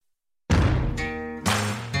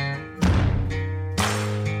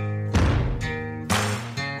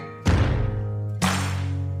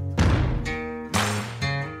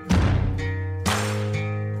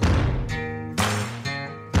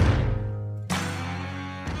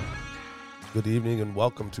Good evening and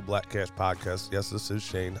welcome to Black Cash Podcast. Yes, this is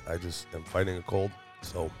Shane. I just am fighting a cold,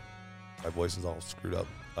 so my voice is all screwed up.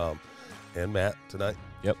 And Matt tonight.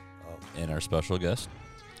 Yep. And our special guest,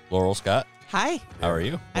 Laurel Scott. Hi. How are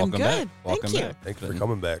you? I'm Welcome good. back. Welcome Thank you. back. Thank you for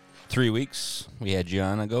coming back. 3 weeks. We had you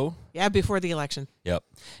on ago. Yeah, before the election. Yep.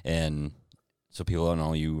 And so people don't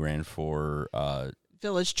know you ran for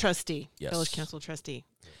Village trustee. Yes. Village council trustee.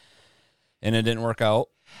 and it didn't work out.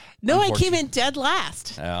 No, I came in dead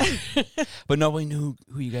last. But nobody knew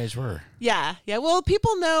who you guys were. Yeah. Well,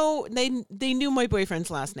 people know, they knew my boyfriend's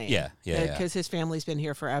last name. Yeah. Because his family's been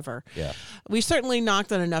here forever. Yeah. We certainly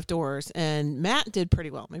knocked on enough doors, and Matt did pretty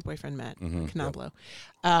well. My boyfriend, Matt Knoblow.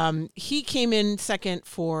 Yep. He came in second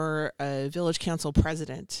for village council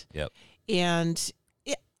president. Yep. And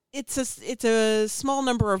it's a small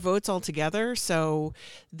number of votes altogether. So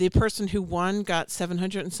the person who won got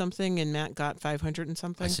 700 and something, and Matt got 500 and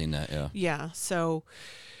something. I've seen that, yeah. Yeah, so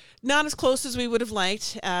not as close as we would have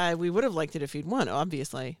liked. We would have liked it if he'd won,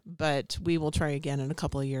 obviously, but we will try again in a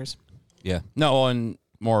couple of years. Yeah. No, and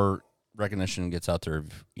more recognition gets out there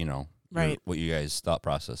of, Right. what you guys' thought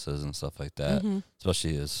process is and stuff like that,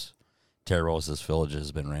 especially as Terra Rosa's Village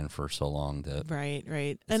has been ran for so long that Right.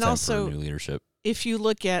 it's And time also, for new leadership. if you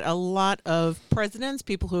look at a lot of presidents,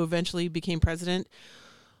 people who eventually became president,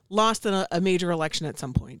 lost in a major election at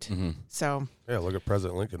some point. So Yeah, look at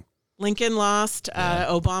President Lincoln. Lincoln lost.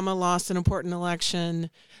 Obama lost an important election.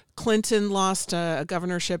 Clinton lost a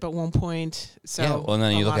governorship at one point. So Yeah, well, and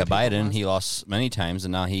then you a look lot at of people Biden, lost. he lost many times,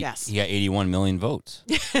 and now he Yes. got 81 million votes,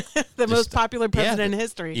 the most popular president in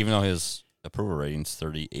history. even though his approval rating's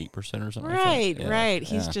 38% or something like Right, that. Yeah, right.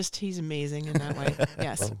 yeah. He's amazing in that way.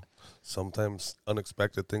 Yes. Well, sometimes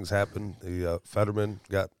unexpected things happen. The Fetterman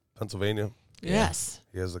got Pennsylvania. Yes.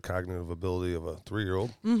 He has the cognitive ability of a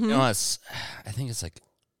 3-year-old. I think it's like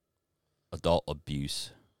adult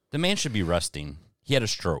abuse. The man should be resting. He had a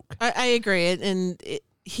stroke. I agree.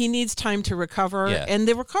 He needs time to recover. Yeah. And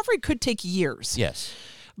the recovery could take years. Yes.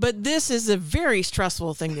 But this is a very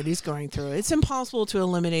stressful thing that he's going through. It's impossible to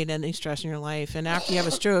eliminate any stress in your life. And after you have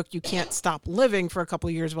a stroke, you can't stop living for a couple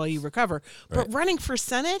of years while you recover. Right. But running for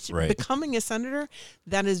Senate, Right. becoming a senator,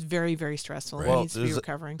 that is very, very stressful. Right. He needs to be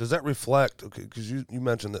recovering. Does that reflect, okay, because you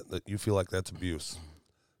mentioned that you feel like that's abuse.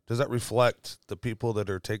 Does that reflect the people that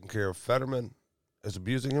are taking care of Fetterman as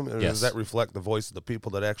abusing him? Or Yes. does that reflect the voice of the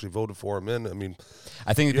people that actually voted for him in? I mean,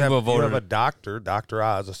 I think you people have voted. a doctor, Dr.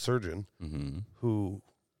 Oz, a surgeon, who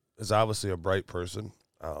is obviously a bright person.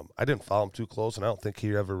 I didn't follow him too close, and I don't think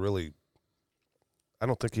he ever really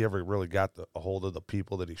got a hold of the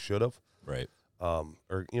people that he should have, Right. or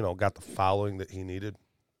got the following that he needed.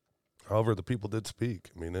 However, the people did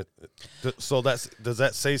speak. I mean, does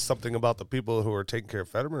that say something about the people who are taking care of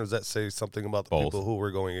Fetterman, or does that say something about the Both. people who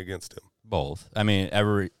were going against him? Both. I mean,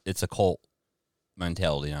 it's a cult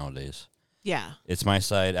mentality nowadays. Yeah. It's my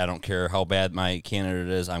side. I don't care how bad my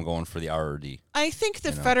candidate is. I'm going for the RRD. I think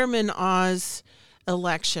the Fetterman-Oz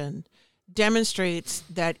election demonstrates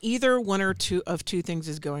that either one or two things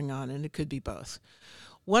is going on, and it could be both.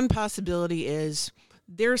 One possibility is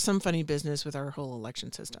there's some funny business with our whole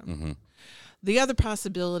election system. The other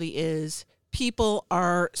possibility is people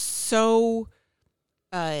are so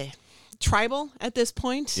tribal at this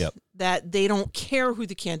point Yep. that they don't care who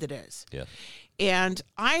the candidate is. Yeah. And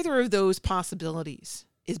either of those possibilities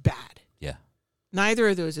is bad. Yeah. Neither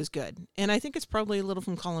of those is good. And I think it's probably a little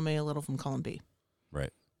from column A, a little from column B. Right.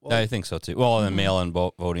 I think so too. Well, in the mail-in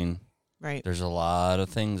voting, Right. there's a lot of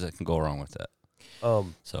things that can go wrong with that.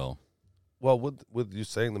 So, Well, with you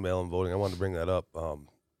saying the mail-in voting, I wanted to bring that up.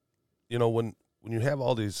 When you have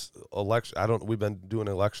all these elections, we've been doing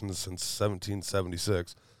elections since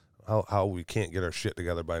 1776. How we can't get our shit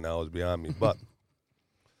together by now is beyond me. But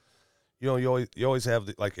you always have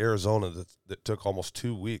like Arizona that took almost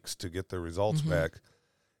 2 weeks to get their results back,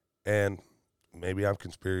 and maybe I'm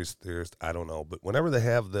conspiracy theorist, I don't know. But whenever they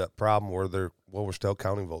have that problem where we're still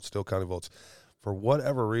counting votes, for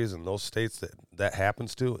whatever reason, those states that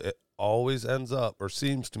happens to, it always ends up, or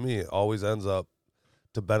seems to me, it always ends up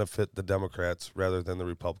to benefit the Democrats rather than the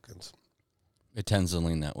Republicans. it tends to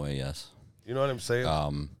lean that way, yes. You know what I'm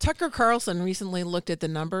saying? Tucker Carlson recently looked at the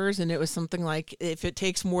numbers, and it was something like if it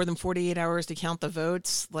takes more than 48 hours to count the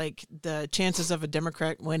votes, like the chances of a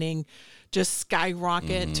Democrat winning just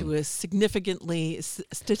skyrocket to a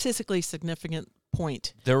statistically significant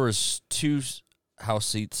point. There was 2 House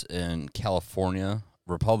seats in California,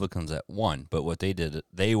 Republicans that won, but what they did,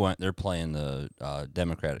 they're playing the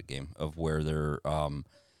Democratic game of where they're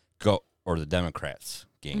the Democrats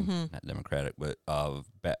game, not Democratic, but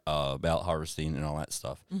ballot harvesting and all that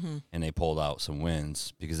stuff. And they pulled out some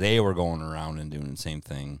wins because they were going around and doing the same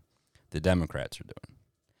thing the Democrats are doing.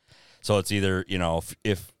 So it's either,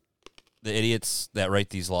 if the idiots that write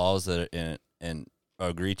these laws that and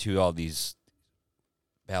agree to all these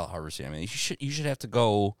ballot harvesting, I mean, you should have to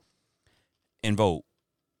go and vote.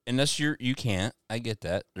 Unless you can't, I get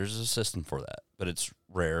that. There's a system for that, but it's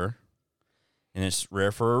rare, and it's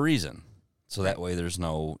rare for a reason. So that way, there's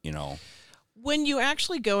no, When you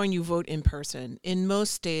actually go and you vote in person, in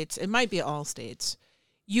most states, it might be all states,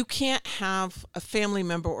 you can't have a family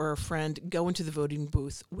member or a friend go into the voting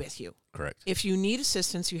booth with you. Correct. If you need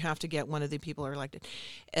assistance, you have to get one of the people who are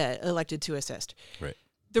elected to assist. Right.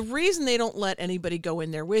 The reason they don't let anybody go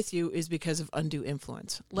in there with you is because of undue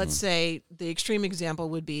influence. Let's say the extreme example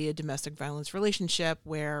would be a domestic violence relationship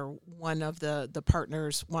where one of the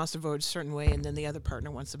partners wants to vote a certain way and then the other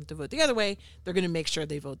partner wants them to vote the other way. They're going to make sure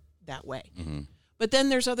they vote that way. Mm-hmm. But then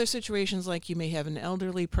there's other situations like you may have an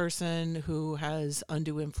elderly person who has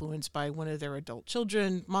undue influence by one of their adult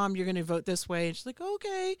children. Mom, you're going to vote this way. And she's like,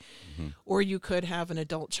 okay. Mm-hmm. Or you could have an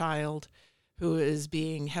adult child who is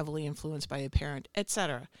being heavily influenced by a parent,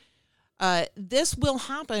 etc. This will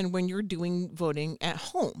happen when you're doing voting at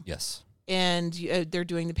home. Yes. And they're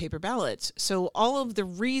doing the paper ballots. So all of the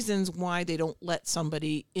reasons why they don't let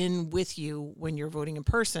somebody in with you when you're voting in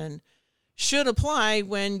person should apply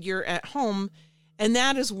when you're at home. And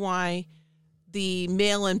that is why the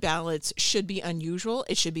mail-in ballots should be unusual.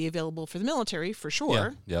 It should be available for the military, for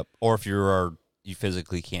sure. Yeah. Yep. Or if you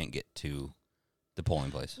physically can't get to the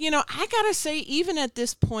polling place. I got to say, even at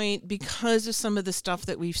this point, because of some of the stuff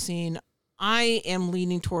that we've seen, I am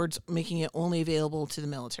leaning towards making it only available to the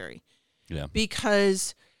military. Yeah.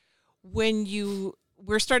 Because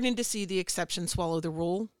we're starting to see the exception swallow the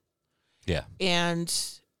rule. Yeah. And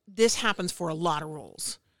this happens for a lot of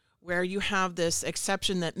rules where you have this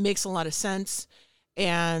exception that makes a lot of sense.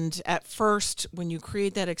 And at first, when you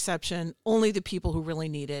create that exception, only the people who really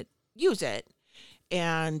need it use it.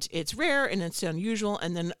 And it's rare and it's unusual.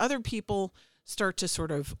 And then other people start to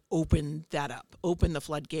sort of open that up, open the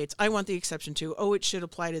floodgates. I want the exception too. Oh, it should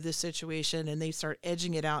apply to this situation. And they start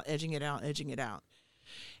edging it out.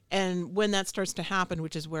 And when that starts to happen,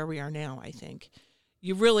 which is where we are now, I think,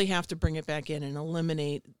 you really have to bring it back in and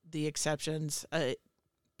eliminate the exceptions,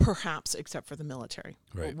 perhaps except for the military.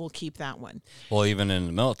 Right. We'll keep that one. Well, even in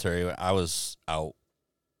the military, I was out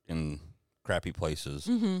in crappy places.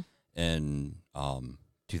 Mm-hmm. In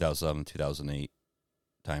 2007, 2008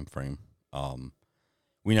 time frame.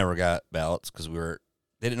 We never got ballots because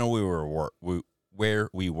they didn't know where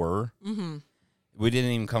we were. Mm-hmm. We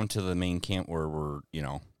didn't even come to the main camp where we're,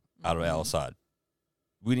 out of Al-Assad.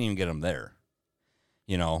 We didn't even get them there,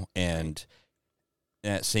 and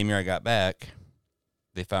that same year I got back,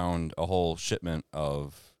 they found a whole shipment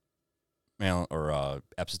of mail or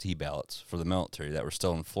absentee ballots for the military that were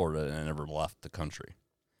still in Florida and never left the country,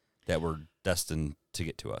 that were destined to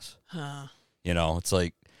get to us. Huh. It's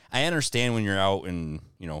like, I understand when you're out in,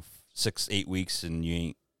 6-8 weeks and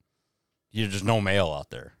there's no mail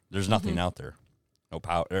out there. There's nothing out there. No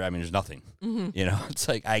power. I mean, there's nothing. Mm-hmm. It's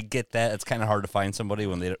like, I get that. It's kind of hard to find somebody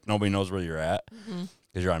when nobody knows where you're at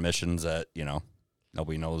because you're on missions that,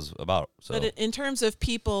 nobody knows about. So. But in terms of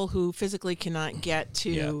people who physically cannot get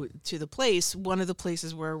to the place, one of the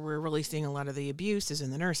places where we're really seeing a lot of the abuse is in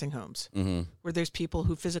the nursing homes, where there's people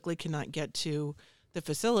who physically cannot get to the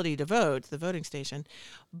facility to vote, the voting station,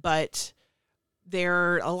 but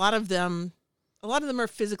a lot of them are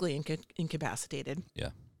physically incapacitated.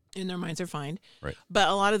 Yeah. And their minds are fine. Right. But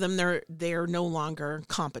a lot of them, they're no longer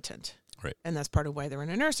competent. Right. And that's part of why they're in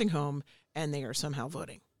a nursing home and they are somehow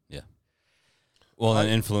voting. Yeah. Well, an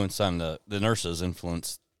influence on the nurses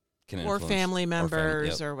influence or family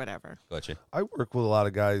members yep. or whatever. Gotcha. I work with a lot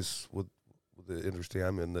of guys with the industry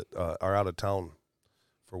I'm in that are out of town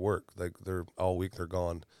for work. Like they're all week they're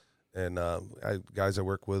gone, and guys I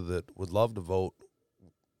work with that would love to vote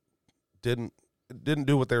didn't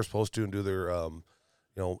do what they were supposed to and do their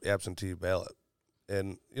absentee ballot,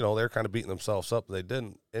 and they're kind of beating themselves up they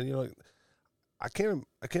didn't. And I can't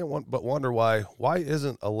but wonder why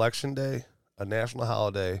isn't Election Day a national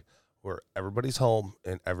holiday where everybody's home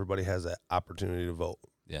and everybody has that opportunity to vote?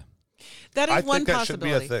 Yeah. That is one think that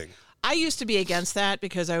possibility. should be a thing. I used to be against that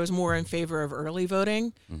because I was more in favor of early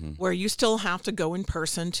voting, where you still have to go in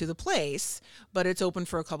person to the place, but it's open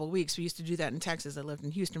for a couple of weeks. We used to do that in Texas. I lived in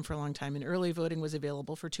Houston for a long time, and early voting was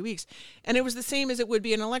available for 2 weeks. And it was the same as it would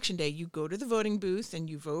be an election day. You go to the voting booth and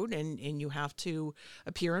you vote, and you have to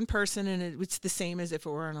appear in person, and it's the same as if it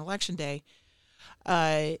were an election day.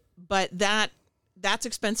 But that's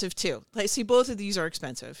expensive too. I see both of these are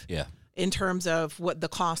expensive. Yeah. in terms of what the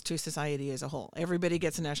cost to society as a whole. Everybody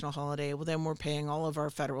gets a national holiday. Well, then we're paying all of our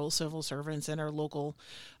federal civil servants and our local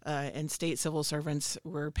and state civil servants.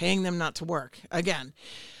 We're paying them not to work again.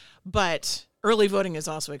 But early voting is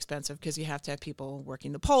also expensive because you have to have people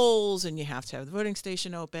working the polls and you have to have the voting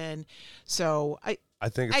station open. So I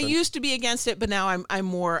think I used to be against it, but now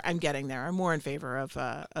I'm getting there. I'm more in favor of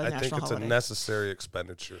a national holiday. I think it's a necessary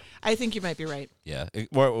expenditure. I think you might be right. Yeah,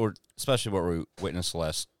 especially what we witnessed the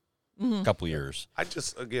last couple years.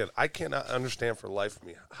 I cannot understand for the life of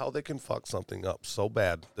me how they can fuck something up so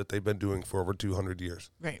bad that they've been doing for over 200 years.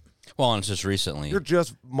 Right. Well, and it's just recently. You're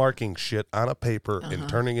just marking shit on a paper and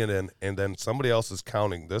turning it in, and then somebody else is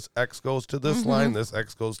counting. This X goes to this line, this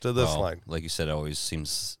X goes to this line. Like you said,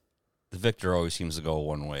 the victor always seems to go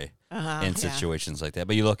one way in situations like that.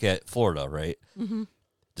 But you look at Florida, right? Mm-hmm.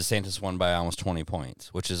 DeSantis won by almost 20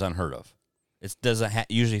 points, which is unheard of. It doesn't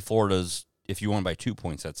usually Florida's. If you won by 2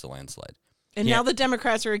 points, that's a landslide. And now the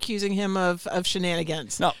Democrats are accusing him of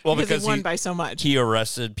shenanigans. No, well, because he won by so much. He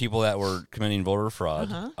arrested people that were committing voter fraud.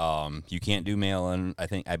 You can't do mail-in.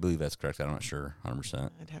 I believe that's correct. I'm not sure 100%.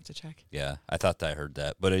 I'd have to check. Yeah, I thought I heard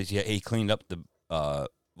that. But he cleaned up the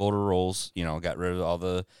voter rolls. Got rid of all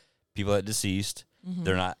the people that deceased.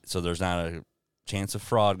 They're not. So there's not a chance of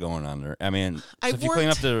fraud going on there. I mean, if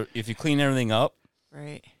you clean everything up,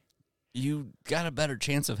 right, you got a better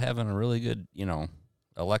chance of having a really good,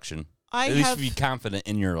 election. At least be confident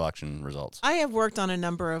in your election results. I have worked on a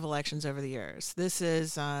number of elections over the years. This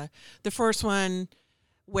is the first one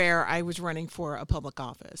where I was running for a public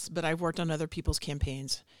office, but I've worked on other people's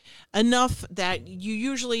campaigns. Enough that you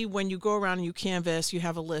usually, when you go around and you canvass, you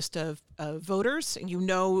have a list of voters. And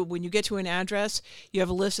when you get to an address, you have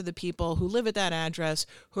a list of the people who live at that address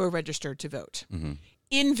who are registered to vote. Mm-hmm.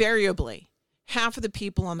 Invariably, half of the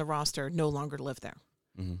people on the roster no longer live there.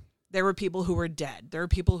 Mm-hmm. There were people who were dead. There were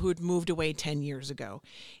people who had moved away 10 years ago.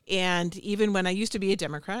 And even when I used to be a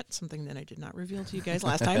Democrat, something that I did not reveal to you guys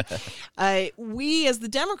last time, we as the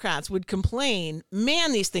Democrats would complain,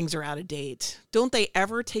 man, these things are out of date. Don't they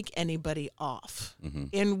ever take anybody off? Mm-hmm.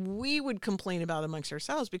 And we would complain about it amongst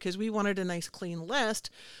ourselves because we wanted a nice clean list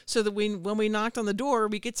so that when we knocked on the door,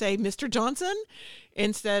 we could say, Mr. Johnson,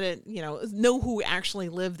 instead of, know who actually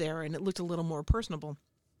lived there, and it looked a little more personable.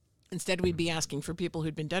 Instead, we'd be asking for people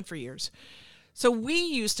who'd been dead for years. So we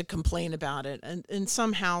used to complain about it, and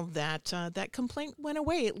somehow that complaint went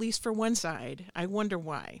away, at least for one side. I wonder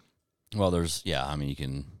why. Well, you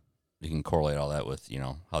can correlate all that with,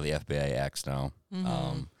 how the FBI acts now.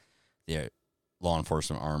 Mm-hmm. The law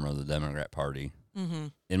enforcement arm of the Democrat Party,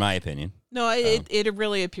 in my opinion. No, it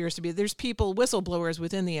really appears to be. There's whistleblowers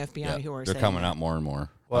within the FBI who are they're coming out more and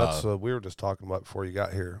more. Well, that's we were just talking about before you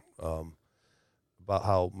got here. About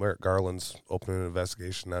how Merrick Garland's opening an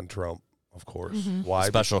investigation on Trump, of course. Mm-hmm. Why?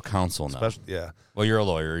 Special counsel now. Yeah. Well, you're a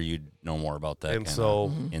lawyer. You'd know more about that. And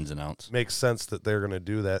so ins and outs. Makes sense that they're going to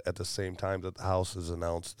do that at the same time that the House has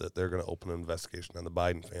announced that they're going to open an investigation on the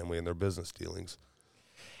Biden family and their business dealings.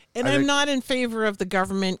 And I'm not in favor of the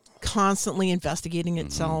government constantly investigating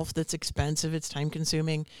itself. Mm-hmm. That's expensive. It's time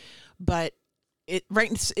consuming. But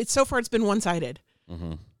it's so far it's been one-sided.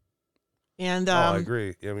 Mm-hmm. And I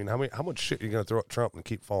agree. I mean, how much shit are you going to throw at Trump and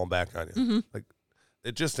keep falling back on you? Mm-hmm. Like,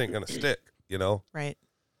 it just ain't going to stick, Right.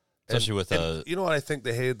 Especially with you know what I think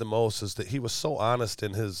they hated the most is that he was so honest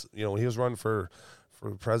in his, when he was running for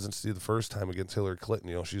the presidency the first time against Hillary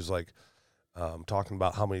Clinton. She's like talking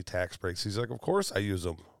about how many tax breaks. He's like, of course I use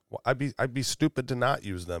them. Well, I'd be stupid to not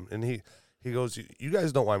use them. And he goes, you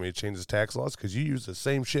guys don't want me to change his tax laws because you use the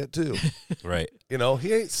same shit too. Right. He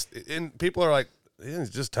ain't, and people are like,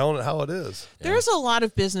 he's just telling it how it is. There's a lot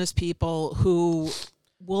of business people who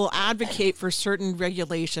will advocate for certain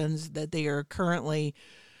regulations that they are currently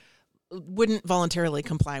wouldn't voluntarily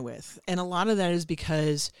comply with. And a lot of that is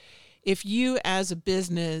because if you as a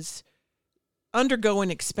business undergo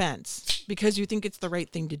an expense because you think it's the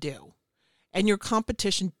right thing to do and your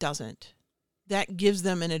competition doesn't, that gives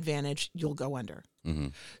them an advantage, you'll go under. Mm-hmm.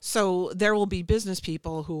 So there will be business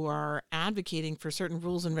people who are advocating for certain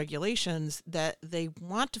rules and regulations that they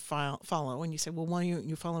want to follow. And you say, well, why aren't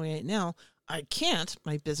you following it now? I can't.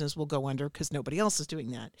 My business will go under because nobody else is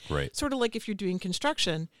doing that. Right. Sort of like if you're doing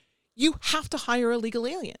construction, you have to hire illegal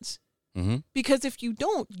aliens. Mm-hmm. Because if you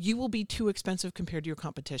don't, you will be too expensive compared to your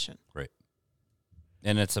competition. Right.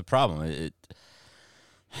 And it's a problem.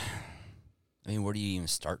 Where do you even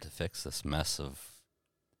start to fix this mess of,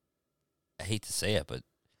 I hate to say it, but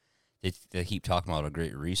they keep talking about a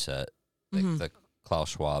great reset, like the Klaus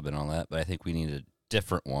Schwab and all that, but I think we need a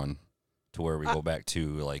different one to where we go back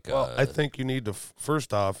to I think you need to,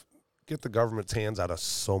 first off, get the government's hands out of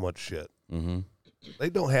so much shit. Mm-hmm. they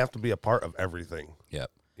don't have to be a part of everything.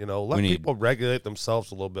 Yep. You know, let people regulate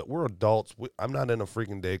themselves a little bit. We're adults. I'm not in a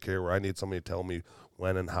freaking daycare where I need somebody to tell me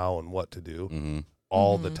when and how and what to do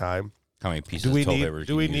all the time. How many pieces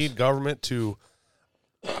do we need government to,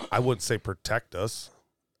 I wouldn't say protect us.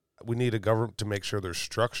 We need a government to make sure there's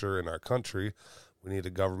structure in our country. We need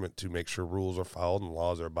a government to make sure rules are followed and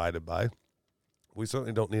laws are abided by. We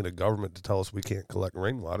certainly don't need a government to tell us we can't collect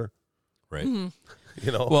rainwater. Right. You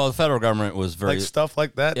know, well, the federal government was very like stuff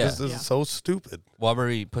like that. Yeah. This is so stupid. Well,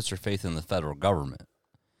 everybody puts their faith in the federal government,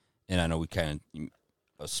 and I know we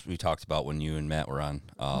talked about when you and Matt were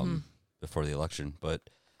on before the election, but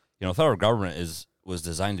you know, federal government was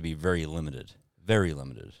designed to be very limited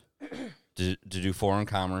to do foreign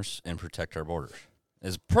commerce and protect our borders.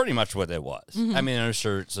 Is pretty much what it was. I mean,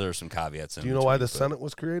 there's some caveats. Do you know why the Senate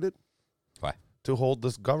was created? Why? To hold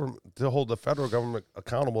the federal government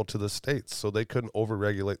accountable to the states, so they couldn't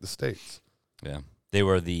overregulate the states. Yeah, they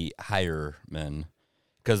were the higher men,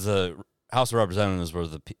 because the House of Representatives were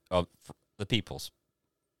the people's.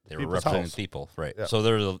 They were representing the people, right? Yeah.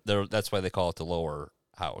 So that's why they call it the lower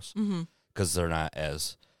house, because they're not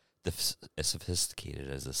as sophisticated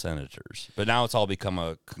as the senators. But now it's all become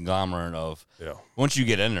a conglomerate of. Yeah. Once you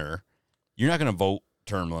get in there, you're not going to vote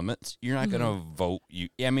term limits. You're not going to vote.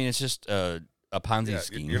 I mean, it's just a Ponzi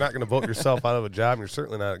scheme. You're not going to vote yourself out of a job. You're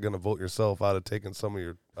certainly not going to vote yourself out of taking some of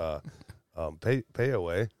your pay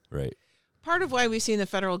away. Right. Part of why we've seen the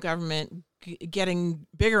federal government getting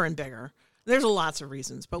bigger and bigger, there's lots of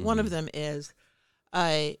reasons, but one of them is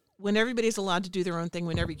when everybody's allowed to do their own thing,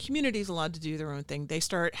 when every community is allowed to do their own thing, they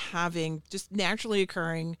start having just naturally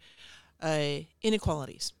occurring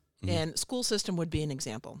inequalities. And school system would be an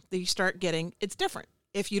example. They start getting, it's different.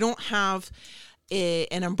 If you don't have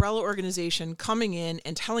an umbrella organization coming in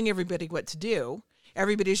and telling everybody what to do,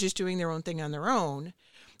 everybody's just doing their own thing on their own,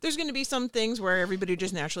 there's going to be some things where everybody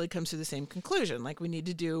just naturally comes to the same conclusion, like we need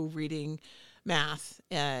to do reading, math,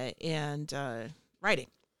 and writing.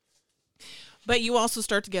 But you also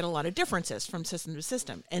start to get a lot of differences from system to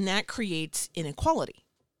system, and that creates inequality.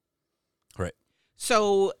 Right.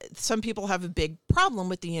 So some people have a big problem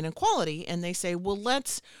with the inequality, and they say, well,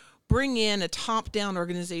 let's bring in a top-down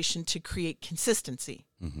organization to create consistency.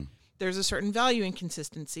 There's a certain value in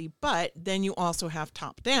consistency, but then you also have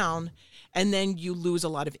top-down, and then you lose a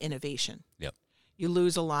lot of innovation. Yep. You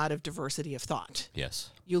lose a lot of diversity of thought.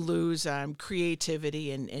 Yes. You lose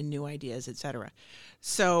creativity and new ideas, et cetera.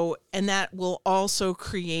 So, and that will also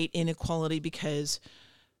create inequality because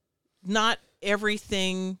not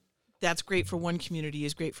everything that's great for one community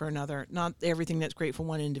is great for another. Not everything that's great for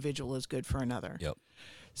one individual is good for another. Yep.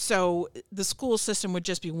 So the school system would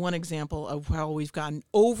just be one example of how we've gotten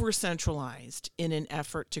over-centralized in an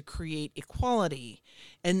effort to create equality,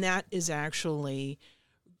 and that is actually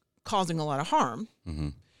causing a lot of harm.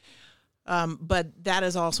 But that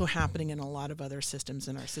is also happening in a lot of other systems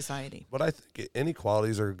in our society. But I think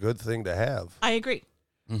inequalities are a good thing to have. I agree.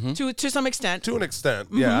 To some extent. To an extent,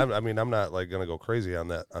 yeah. I mean, I'm not like going to go crazy on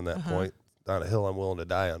that point. Not a hill I'm willing to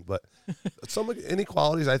die on, but some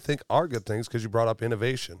inequalities I think are good things because you brought up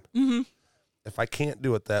innovation. If I can't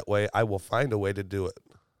do it that way, I will find a way to do it.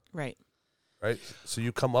 Right. Right. So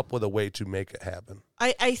you come up with a way to make it happen.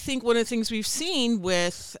 I think one of the things we've seen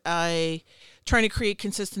with trying to create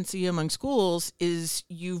consistency among schools is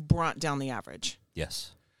you've brought down the average.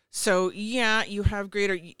 Yes. So, yeah,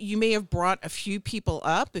 you may have brought a few people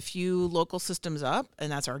up, a few local systems up,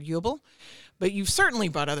 and that's arguable, but you've certainly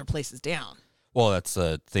brought other places down. Well, that's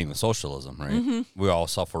the thing with socialism, right? We all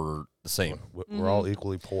suffer the same. We're all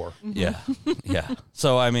equally poor. Yeah. Yeah.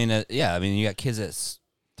 So, I mean, you got kids that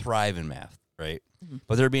thrive in math, right?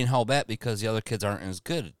 But they're being held back because the other kids aren't as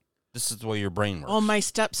good. This is the way your brain works. Oh, my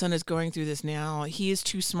stepson is going through this now. He is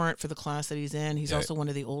too smart for the class that he's in. He's also one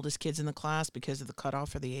of the oldest kids in the class because of the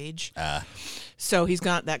cutoff for the age. So he's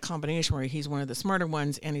got that combination where he's one of the smarter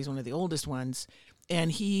ones and he's one of the oldest ones.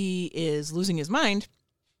 And he is losing his mind.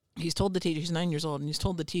 He's told the teacher, he's 9 years old, and he's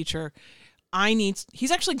told the teacher,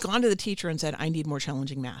 he's actually gone to the teacher and said, I need more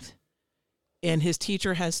challenging math. And his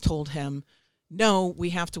teacher has told him, no,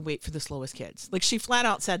 we have to wait for the slowest kids. Like, she flat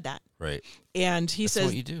out said that. Right. And he That's says,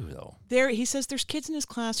 what you do, though. He says there's kids in his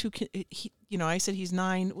class who can, I said he's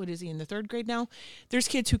 9. What is he, in the 3rd grade now? There's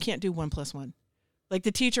kids who can't do 1 + 1. Like,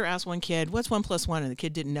 the teacher asked one kid, what's 1 + 1? And the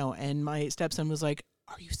kid didn't know. And my stepson was like,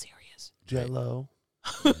 are you serious? Jello.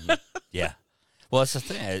 Yeah. Well, that's the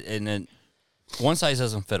thing. And then one size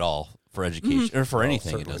doesn't fit all for education or for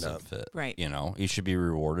anything. It doesn't fit. Right. You should be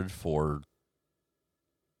rewarded for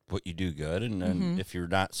what you do good. And then if you're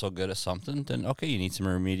not so good at something, then okay, you need some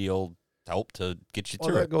remedial help to get you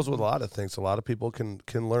through that it. goes with a lot of things. A lot of people can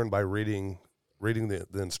learn by reading reading the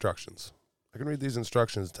instructions. I can read these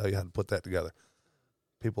instructions and tell you how to put that together.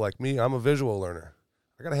 People like me, I'm a visual learner.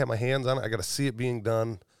 I got to have my hands on it. I got to see it being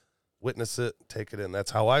done, witness it, take it in.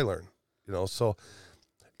 That's how I learn, So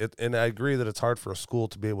and I agree that it's hard for a school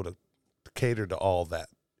to be able to cater to all that,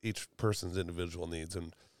 each person's individual needs.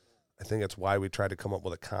 And I think that's why we try to come up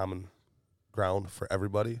with a common ground for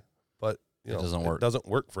everybody. But, It doesn't work. It doesn't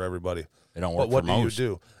work for everybody. It don't work But what for most. do you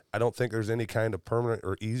do? I don't think there's any kind of permanent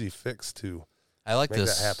or easy fix to I like make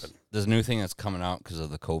this. that happen. This new thing that's coming out because of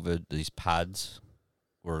the COVID. These pods,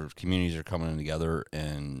 where communities are coming in together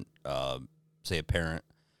and say a parent.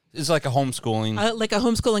 It's like a homeschooling. Like a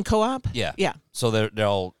homeschooling co-op. Yeah. Yeah.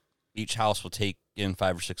 So each house will take in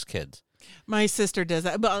 5 or 6 kids. My sister does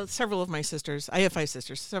that. Well, several of my sisters. I have 5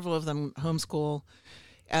 sisters. Several of them homeschool.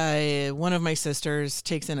 One of my sisters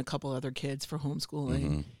takes in a couple other kids for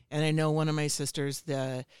homeschooling, and I know one of my sisters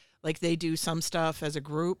they do some stuff as a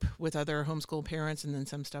group with other homeschool parents, and then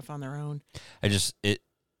some stuff on their own.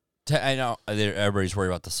 I know everybody's worried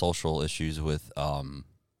about the social issues with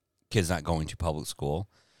kids not going to public school,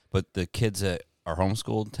 but the kids that are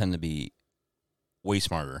homeschooled tend to be way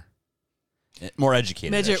smarter, more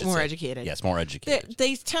educated. More educated. Yes, more educated.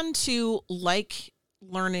 They tend to like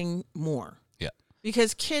learning more. Yeah.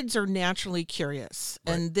 Because kids are naturally curious,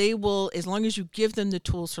 Right. and they will, as long as you give them the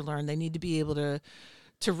tools to learn, they need to be able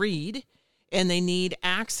to read, and they need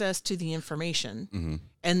access to the information,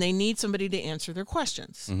 and they need somebody to answer their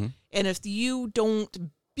questions. And if you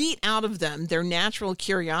don't beat out of them their natural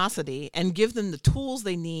curiosity and give them the tools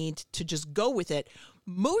they need to just go with it,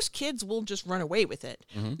 most kids will just run away with it.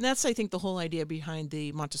 And that's, I think, the whole idea behind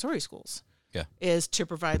the Montessori schools. Yeah. Is to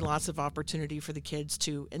provide lots of opportunity for the kids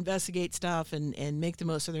to investigate stuff and make the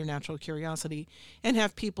most of their natural curiosity, and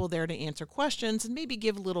have people there to answer questions and maybe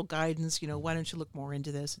give a little guidance, why don't you look more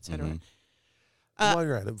into this, et cetera. While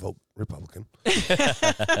you're at it, vote Republican.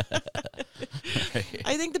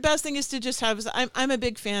 I think the best thing is to just have, I'm a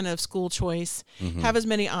big fan of school choice, have as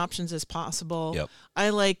many options as possible. Yep. I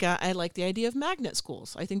like the idea of magnet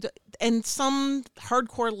schools. I think that, and some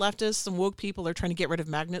hardcore leftists, some woke people are trying to get rid of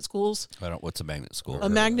magnet schools. What's a magnet school? A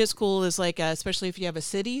magnet school is like, especially if you have a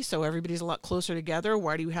city, so everybody's a lot closer together.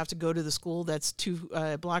 Why do you have to go to the school that's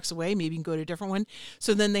 2 blocks away? Maybe you can go to a different one.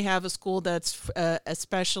 So then they have a school that's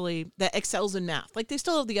especially, that excels in math. Like they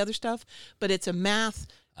still have the other stuff, but it's a math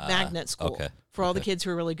magnet school for all the kids who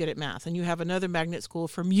are really good at math. And you have another magnet school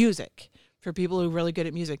for music, for people who are really good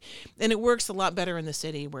at music. And it works a lot better in the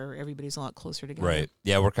city where everybody's a lot closer together. Right.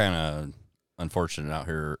 Yeah, we're kind of unfortunate out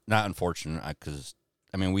here. Not unfortunate because,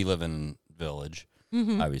 we live in village,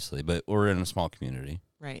 obviously, but we're in a small community.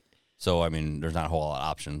 Right. So, there's not a whole lot of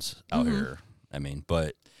options out here.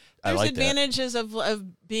 But there's I like advantages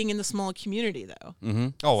of being in the small community,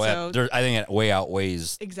 though. Oh, So- I think it way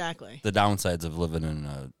outweighs Exactly. the downsides of living in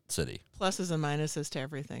a city. Pluses and minuses to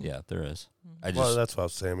everything. Yeah, there is. Well, that's what I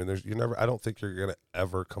was saying. I don't think you're going to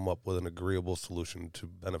ever come up with an agreeable solution to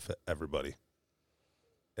benefit everybody.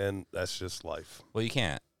 And that's just life. Well, you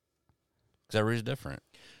can't. Because everybody's different.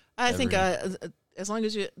 I think as long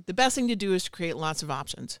as the best thing to do is to create lots of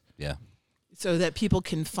options. Yeah. So that people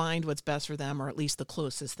can find what's best for them, or at least the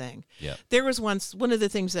closest thing. Yeah. There was once one of the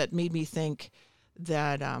things that made me think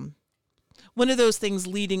that one of those things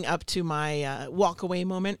leading up to my walk away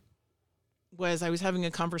moment was I was having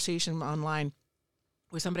a conversation online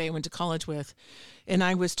with somebody I went to college with, and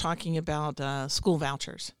I was talking about school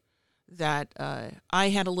vouchers. That I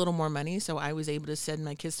had a little more money, so I was able to send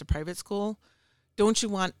my kids to private school. Don't you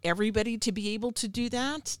want everybody to be able to do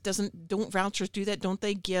that? Don't vouchers do that? Don't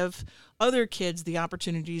they give other kids the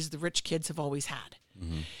opportunities the rich kids have always had?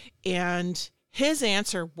 And his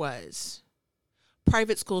answer was,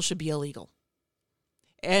 private school should be illegal,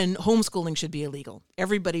 and homeschooling should be illegal.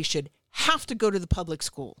 Everybody should have to go to the public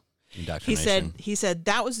school. He said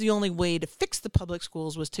that was the only way to fix the public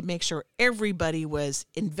schools, was to make sure everybody was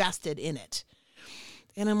invested in it.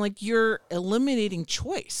 And I'm like, you're eliminating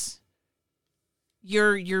choice.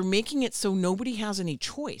 You're making it so nobody has any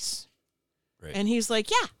choice. Right. And he's like,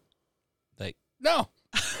 yeah. No.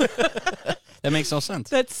 That makes no sense.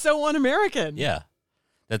 That's so un-American. Yeah.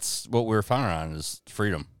 That's what we're founded on, is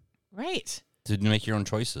freedom. Right. To make your own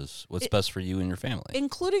choices. What's best for you and your family.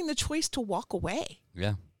 Including the choice to walk away.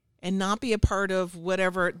 Yeah. And not be a part of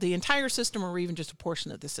whatever, the entire system, or even just a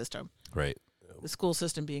portion of the system. Right. The school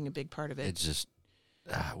system being a big part of it. It's just,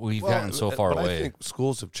 we've gotten so far away. I think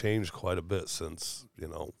schools have changed quite a bit since,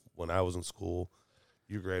 when I was in school.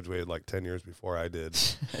 You graduated like 10 years before I did.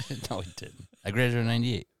 No, he didn't. I graduated in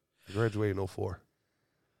 98. I graduated in 04.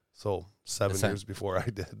 So 7 years before I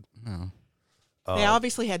did. No. They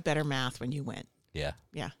obviously had better math when you went. Yeah.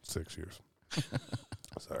 Yeah. 6 years.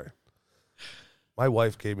 Sorry. My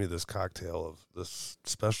wife gave me this cocktail of this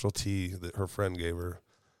special tea that her friend gave her.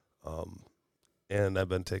 And I've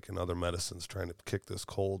been taking other medicines trying to kick this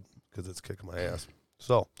cold because it's kicking my ass.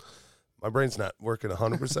 So my brain's not working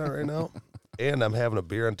 100% right now. And I'm having a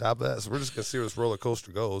beer on top of that. So we're just going to see where this roller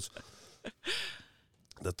coaster goes.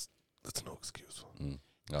 That's no excuse.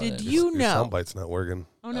 Oh, Did that you Your know? soundbite's not working.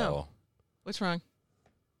 Oh, no. Oh. What's wrong?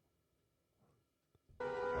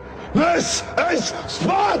 This is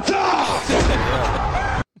Sparta!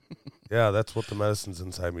 Yeah, that's what the medicine's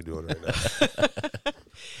inside me doing right now.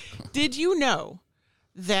 Did you know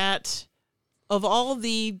that of all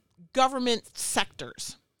the government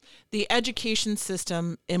sectors, the education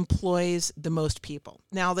system employs the most people?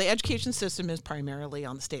 Now, the education system is primarily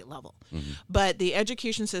on the state level, but the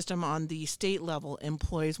education system on the state level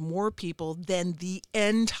employs more people than the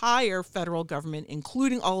entire federal government,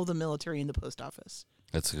 including all of the military and the post office.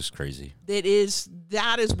 That's just crazy. That is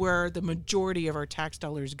where the majority of our tax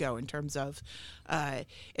dollars go in terms of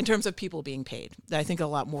people being paid. I think a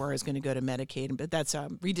lot more is going to go to Medicaid, but that's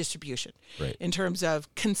redistribution. Right. In terms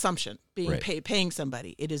of consumption, being Right. paying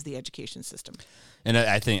somebody, it is the education system. And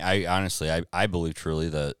I think I believe truly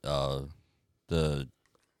that the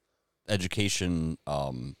education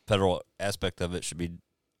federal aspect of it should be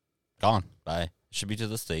gone. It should be to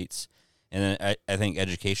the states. And then I think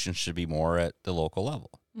education should be more at the local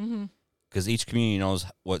level. Because each community knows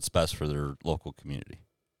what's best for their local community.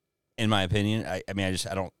 In my opinion, I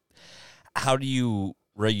don't. How do you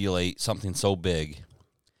regulate something so big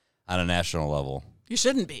on a national level? You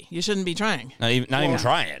shouldn't be. You shouldn't be trying. Not even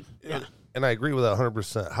trying. Yeah. And I agree with that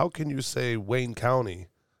 100%. How can you say Wayne County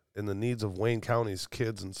and the needs of Wayne County's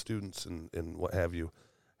kids and students and what have you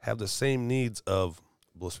have the same needs of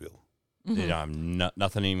Blissfield? You know, I'm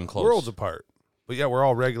nothing even close. Worlds apart. But yeah, we're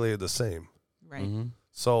all regulated the same. Right. Mm-hmm.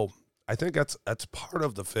 So I think that's part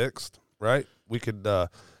of the fixed, right? We could,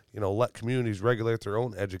 let communities regulate their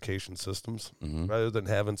own education systems rather than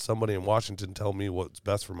having somebody in Washington tell me what's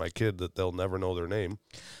best for my kid that they'll never know their name.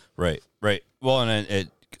 Right. Well,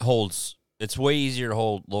 and it's way easier to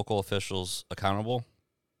hold local officials accountable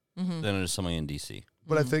than it is somebody in D.C.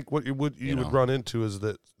 But I think what you would know. run into is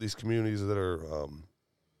that these communities that are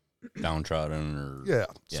Downtrodden or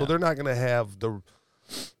so they're not going to have the,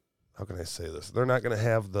 how can I say this? They're not going to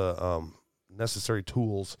have the necessary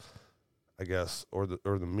tools, I guess, or the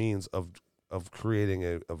means of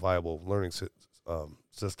creating a viable learning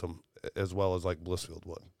system as well as like Blissfield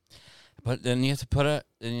would. But then you have to put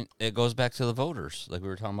it goes back to the voters, like we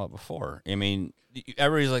were talking about before. I mean,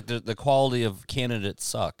 everybody's like the quality of candidates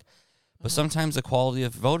suck, but sometimes the quality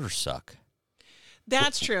of voters suck.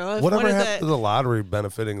 That's true. Whatever happened to the lottery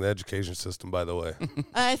benefiting the education system, by the way?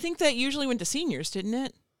 I think that usually went to seniors, didn't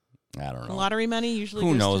it? I don't know. Lottery money usually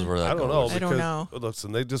Who goes knows to, where that I don't goes? know. I don't because, know.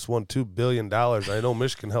 Listen, they just won $2 billion. I know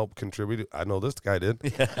Michigan helped contribute. I know this guy did.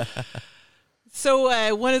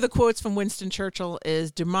 So one of the quotes from Winston Churchill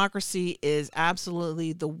is, democracy is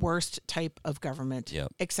absolutely the worst type of government,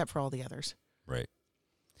 except for all the others. Right.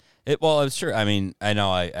 Well, it's true. I mean, I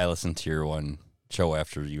know I listened to your one show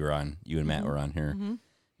after you were on, you and Matt were on here,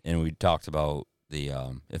 and we talked about the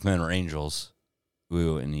if men were angels, we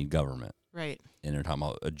wouldn't need government. Right. And they're talking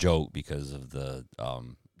about a joke because of the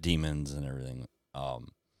demons and everything.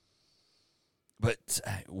 But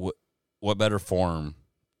what better form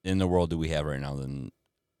in the world do we have right now than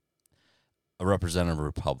a representative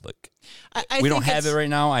republic? I we don't think have it right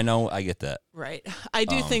now. I know. I get that. Right. I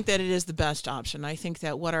do think that it is the best option. I think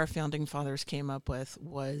that what our founding fathers came up with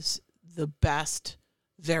was the best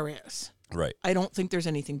there is. Right. I don't think there's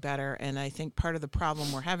anything better, and I think part of the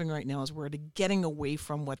problem we're having right now is we're getting away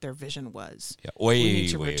from what their vision was. Yeah. We need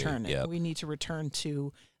to return it. Yeah. We need to return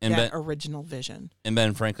to And that original vision. And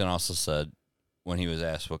Ben Franklin also said, when he was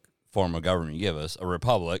asked what form of government you give us, a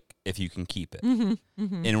republic, if you can keep it.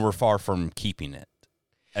 And we're far from keeping it.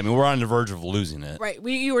 I mean, we're on the verge of losing it. Right.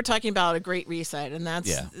 You were talking about a great reset, and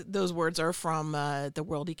those words are from the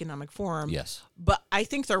World Economic Forum. Yes. But I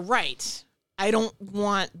think they're right. I don't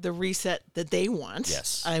want the reset that they want.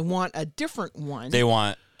 Yes. I want a different one. They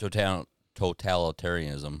want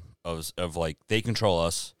totalitarianism of like, they control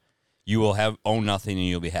us. You will own nothing and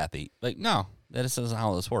you'll be happy. Like, no, that isn't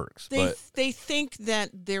how this works. They think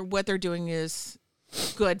that what they're doing is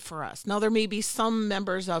good for us. Now, there may be some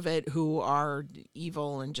members of it who are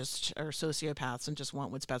evil and just are sociopaths and just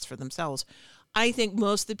want what's best for themselves. I think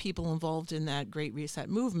most of the people involved in that Great Reset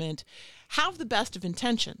movement have the best of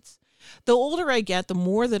intentions. The older I get, the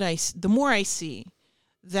more I see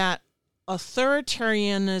that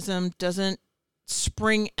authoritarianism doesn't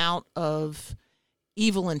spring out of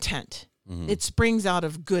evil intent. It springs out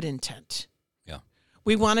of good intent.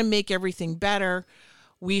 We want to make everything better.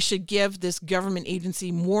 We should give this government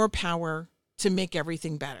agency more power to make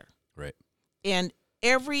everything better. Right. And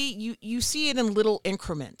you see it in little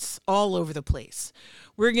increments all over the place.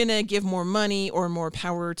 We're going to give more money or more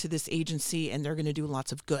power to this agency, and they're going to do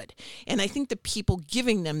lots of good. And I think the people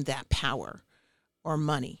giving them that power or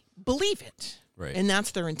money believe it. Right. And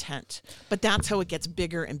that's their intent. But that's how it gets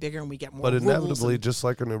bigger and bigger, and we get more But rules inevitably, and- just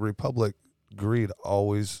like in a republic, greed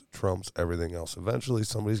always trumps everything else. Eventually,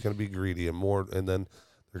 somebody's going to be greedy and more, and then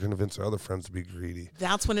they're going to convince their other friends to be greedy.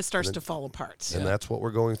 that's when it starts to fall apart. And that's what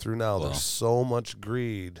we're going through now. Well. There's so much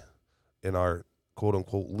greed in our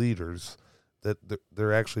quote-unquote leaders that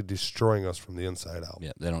they're actually destroying us from the inside out.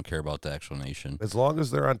 Yeah, they don't care about the actual nation. As long as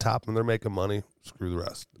they're on top and they're making money, screw the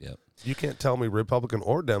rest. Yep. You can't tell me Republican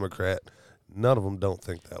or Democrat, none of them don't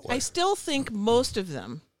think that way. I still think most of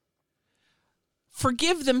them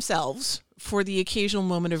forgive themselves for the occasional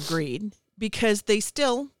moment of greed because they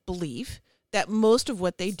still believe that most of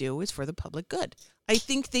what they do is for the public good. I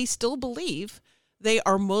think they still believe they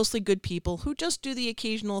are mostly good people who just do the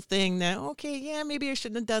occasional thing that, okay, yeah, maybe I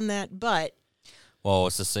shouldn't have done that, but Well,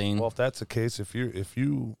 it's the saying. Well, if that's the case, if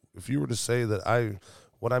you were to say that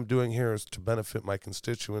what I'm doing here is to benefit my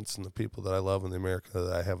constituents and the people that I love and the America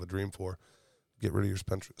that I have a dream for, get rid of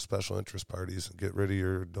your special interest parties and get rid of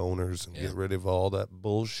your donors and get rid of all that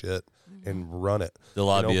bullshit and run it. The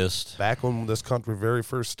lobbyists. Back when this country very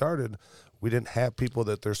first started, we didn't have people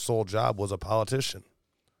that their sole job was a politician.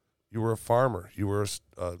 You were a farmer. You were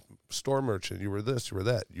a store merchant. You were this. You were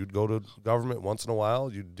that. You'd go to government once in a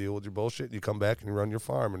while. You'd deal with your bullshit. You come back and you run your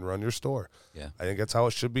farm and run your store. Yeah. I think that's how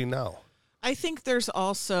it should be now. I think there's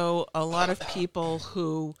also a lot of people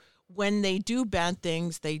who, when they do bad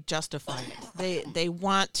things, they justify it. They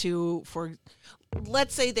want to,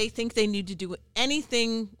 let's say they think they need to do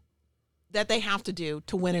anything that they have to do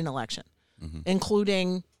to win an election,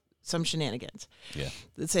 including some shenanigans. Yeah.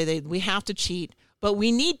 Let's say we have to cheat, but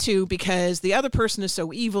we need to because the other person is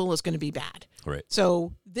so evil, it's going to be bad. Right.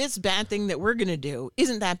 So this bad thing that we're going to do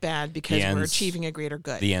isn't that bad because we're achieving a greater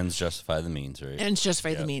good. The ends justify the means, right? And it's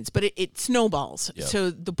justify the means, but it snowballs Yep.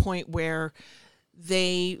 to the point where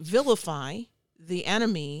they vilify the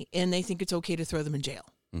enemy and they think it's okay to throw them in jail.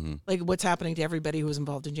 Mm-hmm. Like what's happening to everybody who was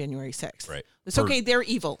involved in January 6th. Right. It's For okay, they're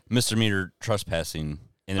evil. misdemeanor trespassing,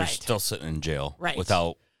 and they're Right. still sitting in jail Right.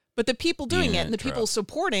 without. But the people doing Being it and the a people trap.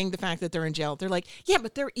 supporting the fact that they're in jail, they're like, yeah,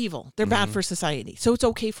 but they're evil. They're bad for society. So it's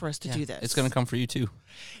okay for us to do this. It's going to come for you too.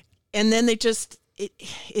 And then it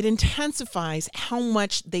intensifies how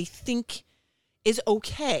much they think is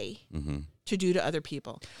okay to do to other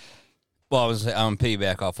people. Well, I'm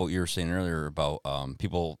piggyback off what you were saying earlier about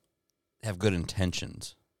people have good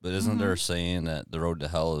intentions, but isn't there a saying that the road to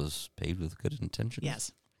hell is paved with good intentions?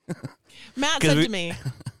 Yes. Matt 'Cause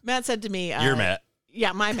said to me, You're Matt.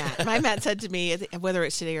 Yeah, my Matt said to me, whether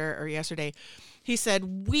it's today or yesterday, he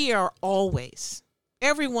said, we are always,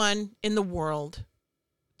 everyone in the world,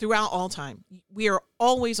 throughout all time, we are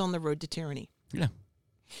always on the road to tyranny. Yeah.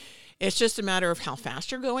 It's just a matter of how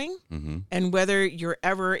fast you're going Mm-hmm. and whether you're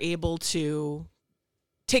ever able to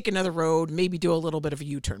take another road, maybe do a little bit of a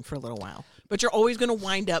U-turn for a little while. But you're always going to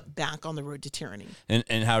wind up back on the road to tyranny.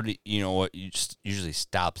 And how do you know what usually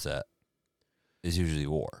stops that is usually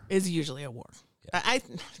war. Is usually a war. Yeah. I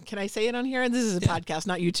can I say it on here? This is a podcast,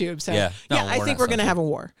 not YouTube. So Yeah. No, I we're think not we're going to censored. have a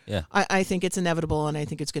war. Yeah. I think it's inevitable, and I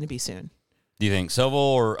think it's going to be soon. Do you think civil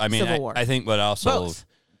or Civil war. I think, but also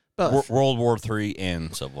Both. World War III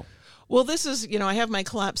and civil. Well, this is, I have my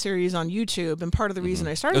collapse series on YouTube, and part of the reason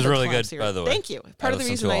I started It was the really collapse good, series, by the way. Thank you. Part of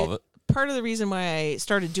the reason why I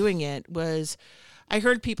started doing it was I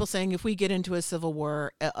heard people saying if we get into a civil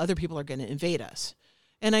war, other people are going to invade us.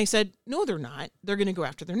 And I said, no, they're not. They're going to go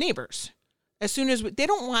after their neighbors. As soon as they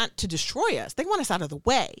don't want to destroy us, they want us out of the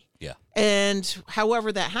way. Yeah. And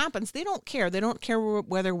however that happens, they don't care. They don't care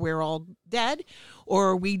whether we're all dead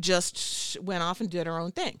or we just went off and did our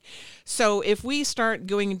own thing. So if we start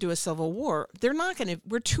going into a civil war,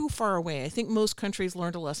 we're too far away. I think most countries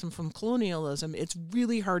learned a lesson from colonialism. It's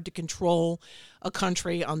really hard to control a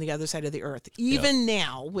country on the other side of the earth. Even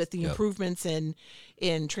now, with the improvements in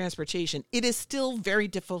transportation, it is still very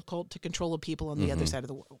difficult to control a people on the other side of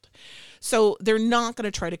the world. So they're not going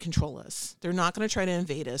to try to control us. They're not going to try to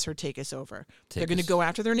invade us or take us over. They're going to go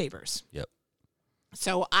after their neighbors. Yep.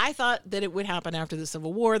 So I thought that it would happen after the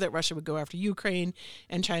Civil War, that Russia would go after Ukraine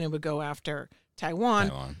and China would go after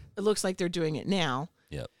Taiwan. It looks like they're doing it now.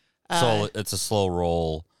 Yep. So it's a slow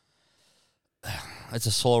roll. It's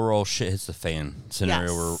a slow roll. Shit hits the fan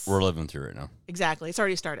scenario Yes. we're living through right now. Exactly. It's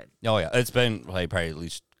already started. Oh yeah, it's been probably at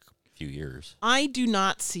least a few years. I do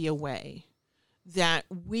not see a way that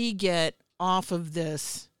we get off of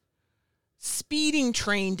this speeding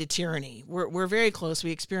train to tyranny. We're very close.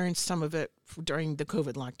 We experienced some of it during the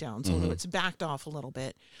COVID lockdowns, although it's backed off a little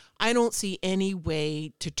bit. I don't see any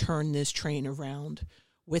way to turn this train around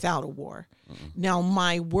without a war. Now,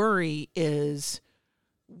 my worry is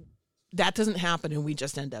that doesn't happen and we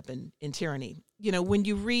just end up in tyranny. You know, when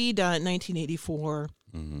you read 1984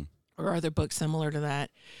 or other books similar to that,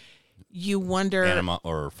 you wonder... Animal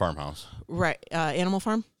or Farmhouse. Right. Animal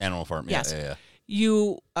Farm? Animal Farm, Yes. yeah.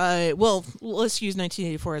 You, well, let's use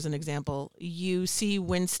 1984 as an example. You see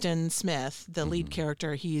Winston Smith, the lead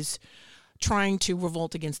character, he's trying to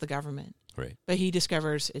revolt against the government. Right. But he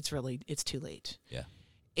discovers it's too late. Yeah.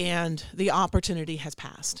 And the opportunity has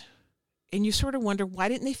passed. And you sort of wonder, why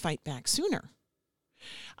didn't they fight back sooner?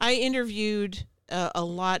 I interviewed a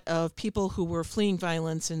lot of people who were fleeing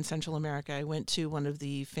violence in Central America. I went to one of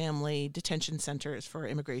the family detention centers for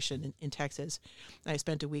immigration in Texas. I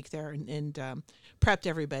spent a week there and prepped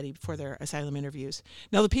everybody for their asylum interviews.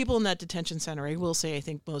 Now, the people in that detention center, I will say, I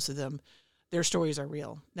think most of them, their stories are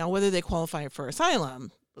real. Now, whether they qualify for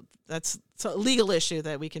asylum, that's a legal issue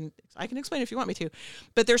that I can explain if you want me to,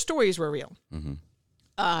 but their stories were real.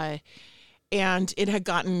 And it had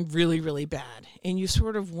gotten really, really bad. And you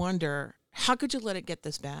sort of wonder, how could you let it get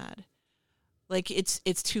this bad? Like, it's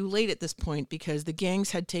too late at this point because the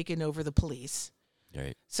gangs had taken over the police.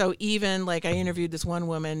 Right. So even, like, I interviewed this one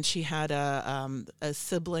woman, she had a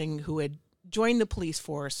sibling who had joined the police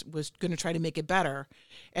force, was going to try to make it better,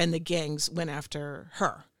 and the gangs went after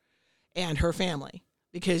her and her family.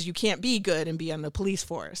 Because you can't be good and be on the police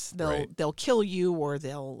force. They'll kill you or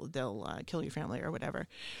they'll kill your family or whatever.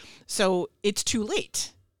 So it's too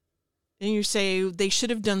late. And you say they should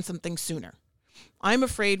have done something sooner. I'm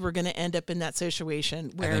afraid we're going to end up in that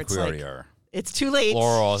situation where it's like, already are. It's too late.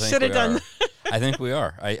 Laurel, I think should have we done. are. I think we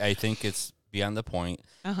are. I think it's beyond the point.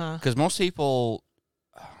 Because most people,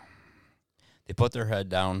 they put their head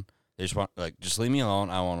down. They just want, like, just leave me alone.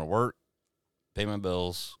 I want to work, pay my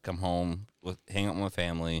bills, come home, hang out with my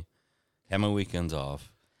family, have my weekends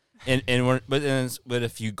off. But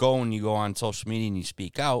if you go on social media and you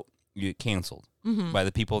speak out, you get canceled by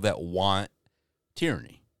the people that want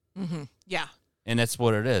tyranny. Yeah. And that's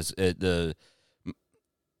what it is. If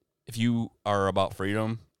you are about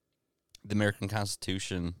freedom, the American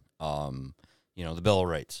Constitution, the Bill of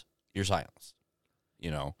Rights, you're silenced.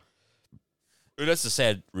 That's the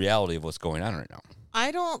sad reality of what's going on right now.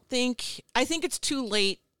 I think it's too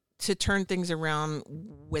late to turn things around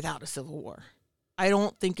without a civil war. I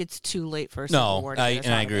don't think it's too late for a civil war. I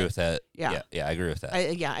agree with that. Yeah, I agree with that.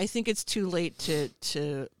 I think it's too late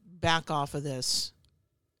to back off of this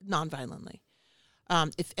nonviolently.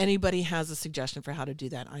 If anybody has a suggestion for how to do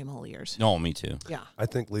that, I'm all ears. No, me too. Yeah. I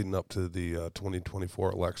think leading up to the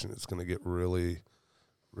 2024 election, it's going to get really,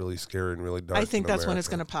 really scary and really dark. I think that's when America. it's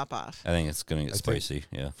going to pop off. I think it's going to get spicy.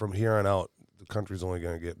 Yeah. From here on out, the country's only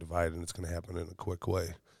going to get divided, and it's going to happen in a quick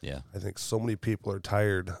way. Yeah. I think so many people are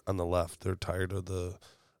tired on the left. They're tired of the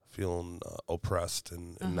feeling oppressed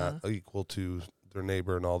and not equal to their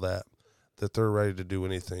neighbor and all that they're ready to do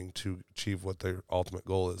anything to achieve what their ultimate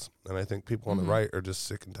goal is. And I think people on the right are just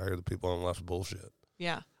sick and tired of the people on the left's bullshit.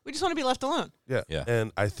 Yeah. We just want to be left alone. Yeah. Yeah.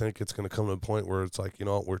 And I think it's going to come to a point where it's like,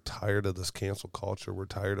 we're tired of this cancel culture. We're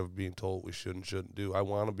tired of being told we shouldn't do. I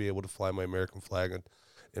want to be able to fly my American flag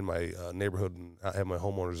in my neighborhood and not have my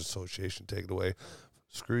homeowners association take it away.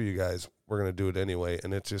 Screw you guys. We're going to do it anyway.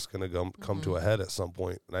 And it's just going to come to a head at some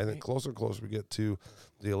point. And I think closer and closer we get to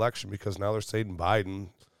the election, because now they're saying Biden,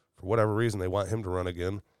 for whatever reason, they want him to run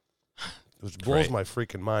again, which blows my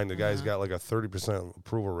freaking mind. The guy's got like a 30%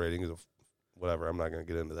 approval rating. Whatever. I'm not going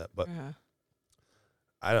to get into that. But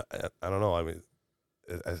I don't know. I mean,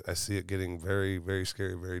 I see it getting very, very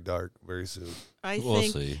scary, very dark, very soon. We'll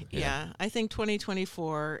see. Yeah. I think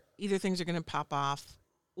 2024, either things are going to pop off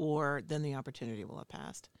or then the opportunity will have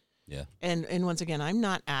passed. Yeah. And once again, I'm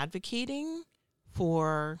not advocating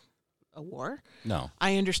for a war. No.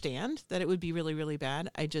 I understand that it would be really, really bad.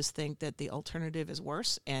 I just think that the alternative is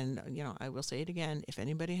worse. And, I will say it again, if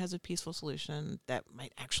anybody has a peaceful solution that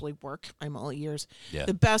might actually work, I'm all ears. Yeah.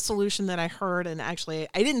 The best solution that I heard, and actually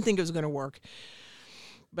I didn't think it was going to work,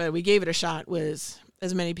 but we gave it a shot, was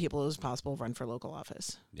as many people as possible run for local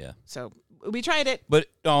office. Yeah. So we tried it. But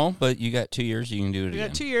you got 2 years, you can do it again. We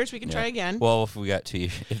got 2 years, we can try again. Well, if we got 2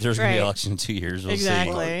 years, if there's going to be an election in 2 years, we'll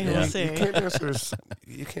exactly. see. We'll see.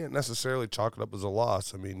 You can't necessarily chalk it up as a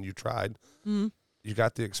loss. I mean, you tried. Mm-hmm. You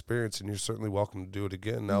got the experience, and you're certainly welcome to do it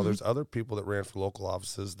again. Now, there's other people that ran for local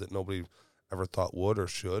offices that nobody ever thought would or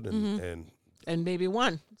should, and maybe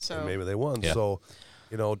won. So and maybe they won. Yeah. So,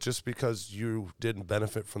 just because you didn't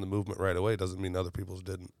benefit from the movement right away doesn't mean other people's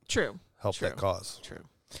didn't. True. help True. that cause. True.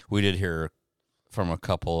 We did hear from a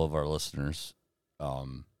couple of our listeners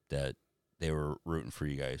that they were rooting for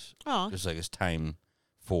you guys. Oh, It's like it's time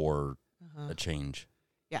for uh-huh. a change.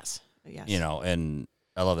 Yes. Yes. You know, and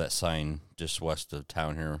I love that sign just west of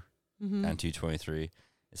town here Mhm. on 223.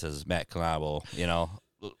 It says Matt Knobel, you know,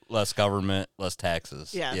 less government, less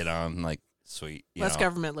taxes. Yes. You know, I'm like, sweet. You Less know.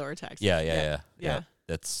 government, lower taxes. Yeah.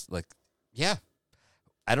 That's like, yeah.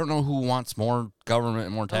 I don't know who wants more government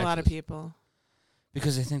and more A taxes. lot of people.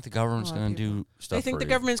 Because they think the government's A lot going of to do stuff They think for the you.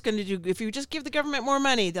 government's going to do. If you just give the government more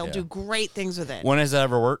money, they'll Yeah. do great things with it. When has that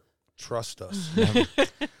ever worked? Trust us.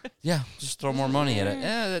 Yeah, just throw more money at it.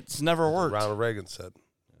 Yeah, that's never worked. Ronald Reagan said,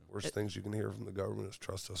 worst things you can hear from the government is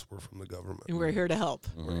trust us, we're from the government. And we're here to help.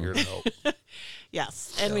 We're here to help.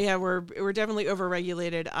 Yes, and we're definitely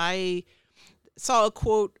overregulated. I saw a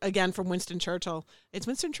quote again from Winston Churchill. It's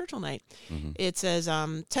Winston Churchill night. Mm-hmm. It says,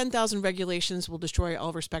 10,000 regulations will destroy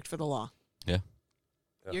all respect for the law. Yeah.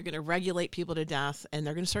 You're going to regulate people to death, and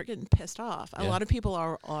they're going to start getting pissed off. A Yeah. lot of people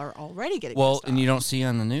are already getting Well, pissed and off. you don't see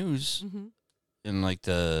on the news Mm-hmm. in like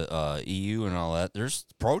the EU and all that. There's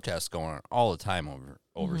protests going on all the time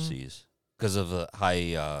overseas because of the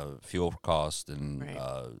high fuel cost and Right.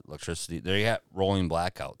 electricity. They got rolling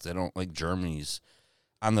blackouts. They don't like Germany's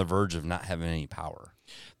on the verge of not having any power.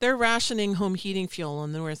 They're rationing home heating fuel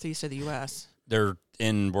in the northeast of the U.S.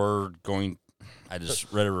 We're going. I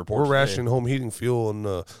just read a report. We're today. rationing home heating fuel in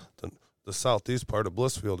the southeast part of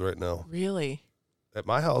Blissfield right now. Really? At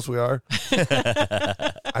my house, we are.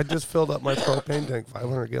 I just filled up my propane tank,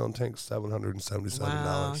 500-gallon tank, $777.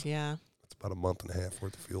 Wow, yeah. It's about a month and a half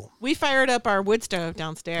worth of fuel. We fired up our wood stove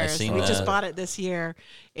downstairs. I seen We just that. bought it this year,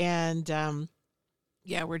 and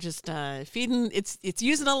yeah, we're just feeding. It's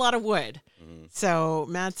using a lot of wood. Mhm. So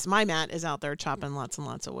my Matt is out there chopping lots and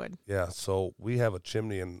lots of wood. Yeah, so we have a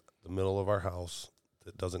chimney in the middle of our house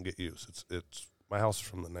that doesn't get used. It's my house is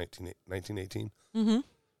from the 1918. Mm-hmm.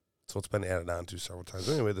 So it's been added on to several times.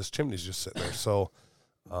 Anyway, this chimney's just sitting there. So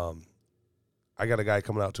I got a guy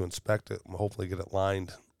coming out to inspect it and hopefully get it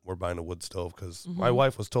lined. We're buying a wood stove because my Mhm.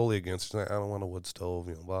 wife was totally against it. She's like, I don't want a wood stove,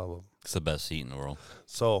 blah, blah. It's the best heat in the world,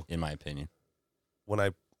 So in my opinion. when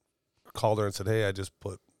I called her and said, hey, I just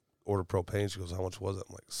ordered propane, she goes, how much was it?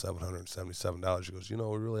 I'm like, $777. She goes, we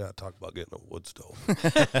really ought to talk about getting a wood stove.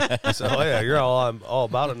 I said, oh, yeah, I'm all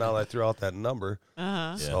about it now that I threw out that number.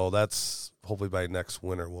 Uh-huh. Yeah. So that's hopefully by next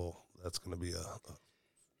winter, that's going to be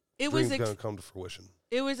It was dream's going to come to fruition.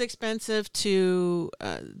 it was expensive to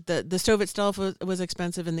the stove itself was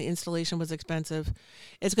expensive, and the installation was expensive.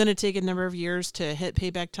 It's going to take a number of years to hit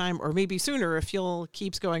payback time, or maybe sooner if fuel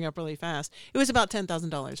keeps going up really fast. It was about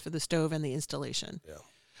 $10,000 for the stove and the installation. Yeah.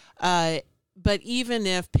 But even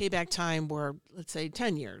if payback time were, let's say,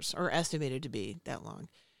 10 years, or estimated to be that long,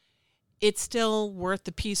 it's still worth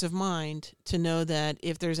the peace of mind to know that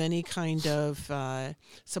if there's any kind of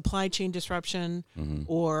supply chain disruption Mm-hmm.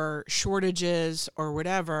 or shortages or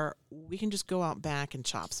whatever, we can just go out back and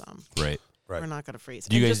chop some. Right. Right. We're not going to freeze.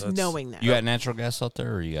 Do you And guys- just knowing that. You got natural gas out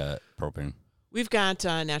there, or you got propane? We've got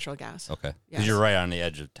natural gas. Okay, because Yes. you're right on the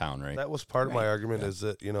edge of town, right? That was part of my Right. argument Yeah. is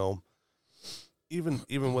that,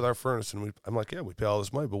 even with our furnace, and I'm like, yeah, we pay all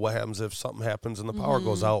this money, but what happens if something happens and the power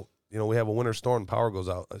goes out? We have a winter storm and power goes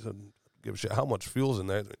out. I said, give a shit how much fuel's in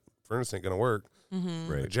there. Furnace ain't going to work.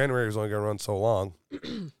 Mm-hmm. Right. January is only going to run so long.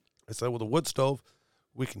 I said, with a wood stove,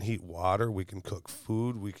 we can heat water. We can cook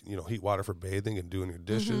food. We can, heat water for bathing and doing your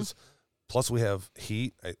dishes. Plus, we have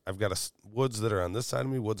heat. I've got woods that are on this side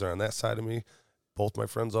of me. Woods are on that side of me. Both my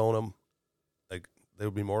friends own them. Like, they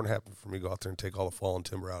would be more than happy for me to go out there and take all the fallen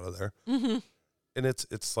timber out of there. Mm-hmm. And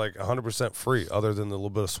it's like 100% free, other than the little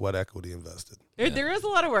bit of sweat equity invested. There is a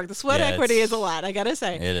lot of work. The sweat Yeah, equity it's- is a lot, I got to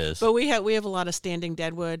say. It is. But we have a lot of standing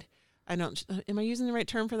deadwood. I don't. Am I using the right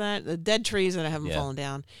term for that? The dead trees that haven't Yeah. fallen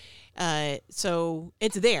down. So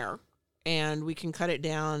it's there, and we can cut it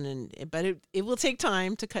down, but it will take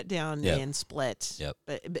time to cut down Yep. and split. Yep.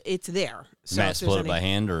 But it's there. So Matt if there's split it any- by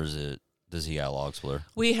hand, or does he got a log splitter?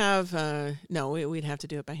 We have no. We'd have to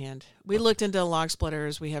do it by hand. We looked into log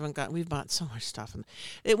splitters. We've bought so much stuff.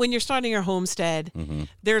 When you're starting your homestead, Mm-hmm.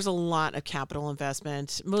 there's a lot of capital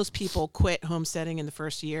investment. Most people quit homesteading in the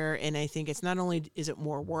first year, and I think it's not only is it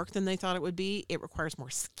more work than they thought it would be, it requires more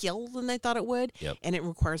skill than they thought it would, Yep. and it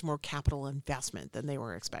requires more capital investment than they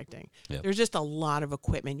were expecting. Yep. There's just a lot of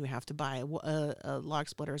equipment you have to buy. A log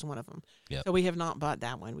splitter is one of them. Yep. So we have not bought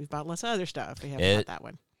that one. We've bought lots of other stuff. We haven't bought that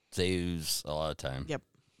one. Saves a lot of time. Yep.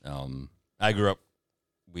 I grew up.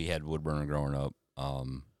 We had wood burner growing up.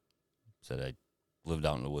 Said I lived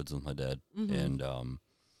out in the woods with my dad, Mhm. and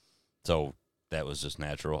so that was just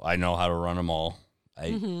natural. I know how to run them all.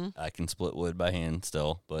 I Mhm. I can split wood by hand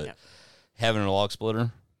still, but Yep. having a log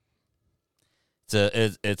splitter,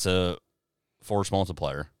 it's a force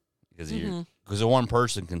multiplier because because one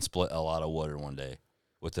person can split a lot of wood in one day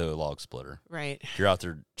with a log splitter. Right. If you're out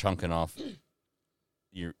there chunking off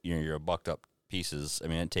your bucked up pieces, I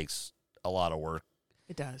mean, it takes a lot of work.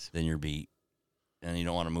 It does. Then you're beat, and you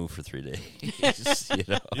don't want to move for 3 days. You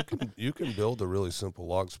know? You can build a really simple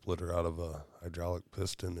log splitter out of a hydraulic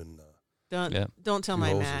piston and. Don't tell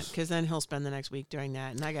my hoses. Matt, because then he'll spend the next week doing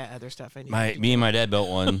that, and I got other stuff I need. Me and my dad built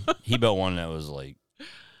one. He built one that was like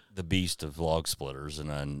the beast of log splitters, and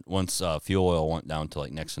then once fuel oil went down to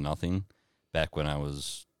like next to nothing, back when I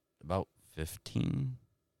was about 15,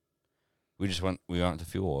 we went to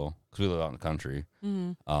fuel oil because we live out in the country.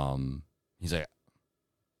 Mm-hmm. He's like,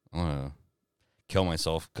 I want to kill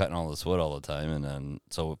myself cutting all this wood all the time, and then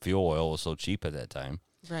so fuel oil was so cheap at that time,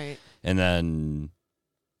 Right. and then.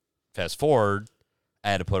 Fast forward,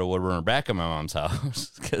 I had to put a wood burner back in my mom's house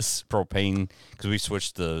because propane. Because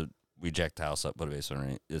we jacked the house up, put a basement in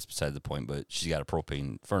it. It's beside the point, but she's got a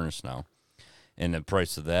propane furnace now, and the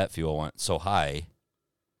price of that fuel went so high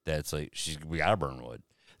that it's like we gotta burn wood.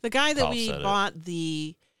 The guy that Paul we said it. bought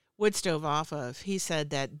the wood stove off of, he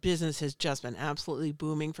said that business has just been absolutely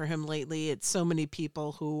booming for him lately. It's so many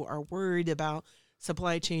people who are worried about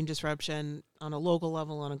supply chain disruption on a local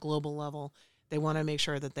level, on a global level. They want to make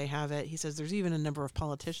sure that they have it. He says there's even a number of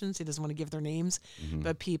politicians, he doesn't want to give their names,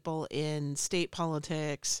 but people in state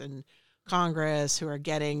politics and Congress who are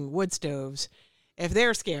getting wood stoves. If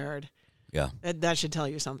they're scared, that should tell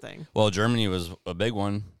you something. Well, Germany was a big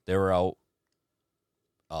one. They were out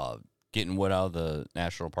getting wood out of the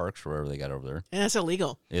national parks or wherever they got over there. And that's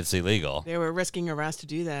illegal. It's illegal. They were risking arrest to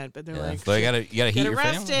do that, but they're like, but you gotta heat your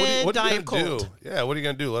arrested. family. What are die you of gonna cold. do? Yeah, what are you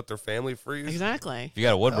gonna do? Let their family freeze? Exactly. If you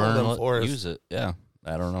got a wood Hell, them burner, forests. use it. Yeah,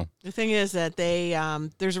 I don't know. The thing is that they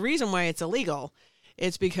there's a reason why it's illegal.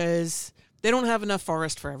 It's because they don't have enough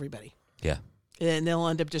forest for everybody. Yeah, And they'll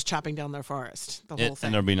end up just chopping down their forest, the whole thing.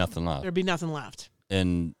 and there'll be nothing left. There'd be nothing left.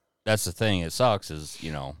 And that's the thing. It sucks is,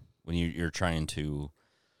 when you're trying to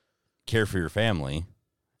care for your family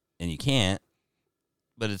and you can't,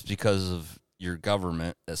 but it's because of your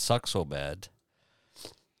government that sucks so bad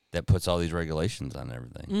that puts all these regulations on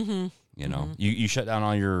everything. Mm-hmm. You shut down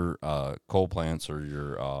all your coal plants or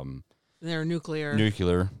your They're nuclear.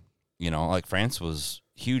 nuclear, like France was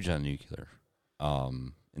huge on nuclear.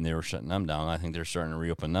 And they were shutting them down. I think they're starting to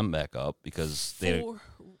reopen them back up because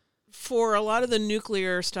for a lot of the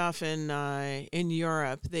nuclear stuff in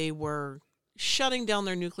Europe, they were shutting down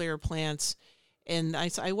their nuclear plants. And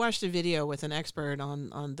I watched a video with an expert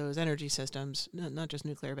on those energy systems, not just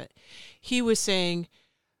nuclear, but he was saying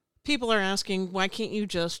people are asking, why can't you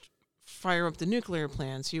just fire up the nuclear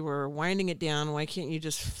plants? You were winding it down. Why can't you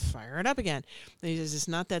just fire it up again? And he says, it's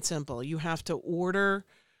not that simple. You have to order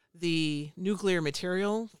the nuclear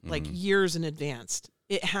material like years in advance.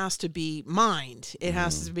 It has to be mined. It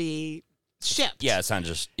has to be shipped. Yeah, it's not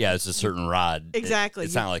just it's a certain rod. Exactly.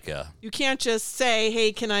 It's not like a You can't just say,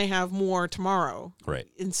 hey, can I have more tomorrow? right.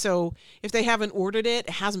 And so if they haven't ordered it,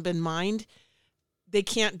 it hasn't been mined, they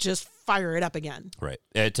can't just fire it up again. Right.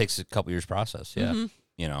 It takes a couple years process. Yeah.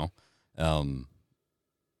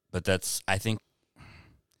 But that's I think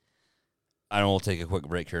I know we'll take a quick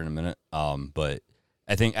break here in a minute. But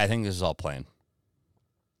I think this is all planned.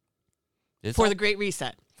 It's For all- the Great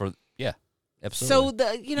Reset. absolutely.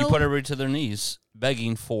 So you put everybody to their knees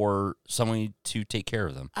begging for somebody to take care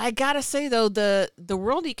of them. I gotta say though, the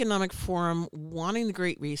World Economic Forum wanting the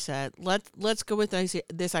Great Reset, let's go with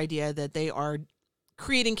this idea that they are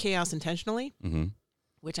creating chaos intentionally,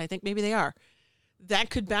 which I think maybe they are.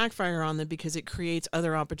 That could backfire on them because it creates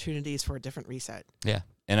other opportunities for a different reset. Yeah.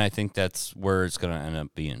 And I think that's where it's going to end up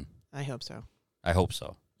being. I hope so. I hope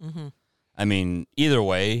so. Mm-hmm. I mean, either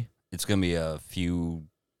way, it's going to be a few.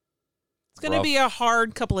 It's going to be a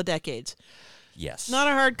hard couple of decades. Yes. Not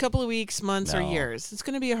a hard couple of weeks, months, or No. years. It's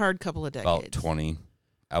going to be a hard couple of decades. About 20.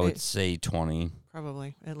 I would say 20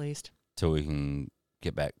 Probably, at least. till we can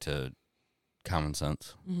get back to common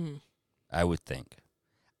sense. Mm-hmm. I would think.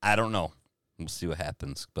 I don't know. We'll see what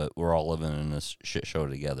happens. But we're all living in this shit show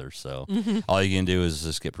together. So all you can do is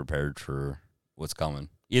just get prepared for what's coming.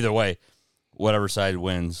 Either way, whatever side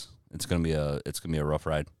wins, it's gonna be a rough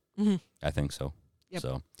ride. Mm-hmm. I think so. Yep. So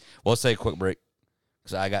well, let's take a quick break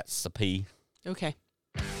because I got to pee. Okay.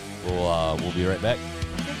 We'll be right back.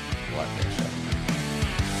 Live Day Show.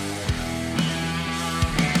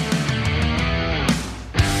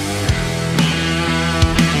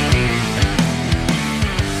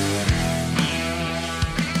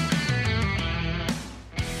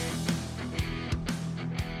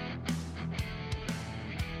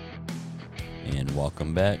 And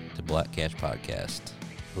welcome back to Black Cash Podcast.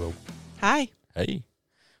 Hello. Hi. Hey.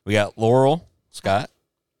 We got Laurel Scott,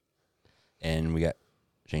 and we got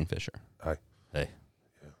Shane Fisher. Hi. Hey.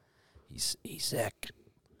 Yeah. He's sick.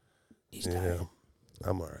 He's dying. Yeah,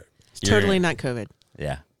 I'm all right. It's totally not COVID.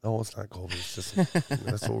 Yeah. No, it's not COVID. It's just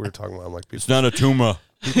that's what we were talking about. I'm like, It's not a tumor.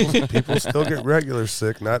 people still get regular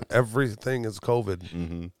sick. Not everything is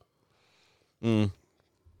COVID. Mm-hmm.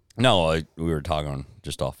 No, we were talking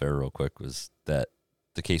just off air real quick, was that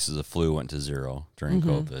the cases of flu went to 0 during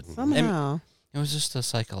COVID. Somehow. And it was just a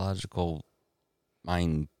psychological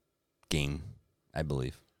mind game, I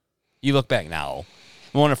believe. You look back now,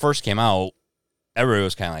 when it first came out, everybody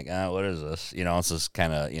was kind of like, what is this? You know, it's just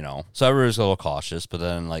kind of, you know. So everybody was a little cautious, but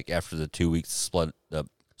then, like, after the 2 weeks,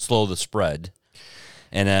 slow the spread.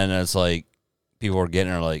 And then it's like, people were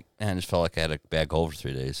getting her like, man, I just felt like I had a bad cold for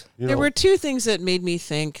 3 days. There were two things that made me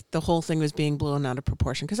think the whole thing was being blown out of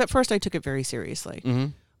proportion. Because at first I took it very seriously. Mm-hmm.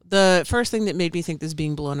 The first thing that made me think this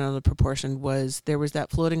being blown out of proportion was there was that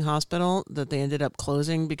floating hospital that they ended up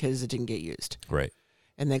closing because it didn't get used. Right.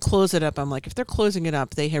 And they closed it up. I'm like, if they're closing it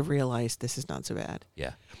up, they have realized this is not so bad.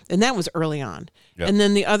 Yeah. And that was early on. Yep. And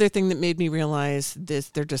then the other thing that made me realize this,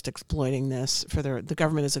 they're just exploiting this for the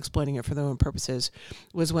government is exploiting it for their own purposes,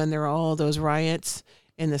 was when there were all those riots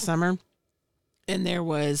in the summer. And there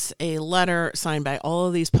was a letter signed by all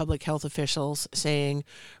of these public health officials saying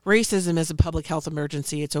racism is a public health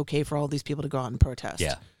emergency. It's okay for all these people to go out and protest.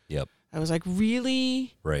 Yeah. Yep. I was like,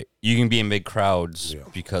 really? Right. You can be in big crowds Yeah.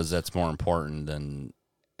 because that's more important than.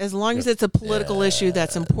 As long as it's a political issue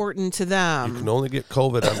that's important to You them. can only get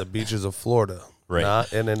COVID on the beaches of Florida, Right.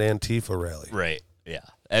 not in an Antifa rally. Right. Yeah.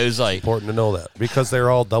 It was like. Important to know that because they're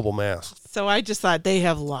all double masked. So I just thought they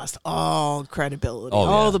have lost all credibility, Oh,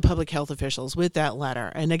 all yeah. the public health officials with that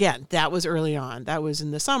letter. And again, that was early on. That was in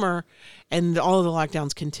the summer, and all of the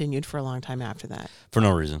lockdowns continued for a long time after that. For no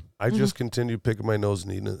reason. I just continued picking my nose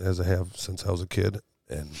and eating it as I have since I was a kid,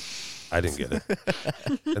 and I didn't get it.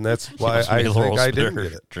 And that's why I think I didn't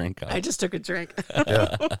get it. Drink out. I just took a drink.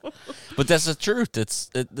 Yeah. But that's the truth. It's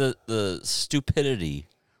the stupidity.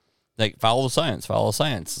 Like, follow the science. Follow the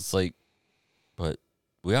science. It's like, but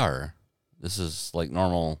we are. This is like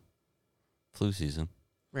normal flu season.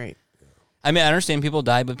 Right. I mean, I understand people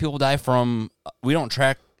die, but people die from. We don't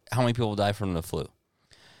track how many people die from the flu.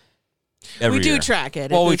 Every We do year. track it.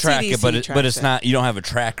 Well, The we track it, but CDC but it's tracks not. You don't have a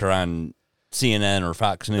tracker on CNN or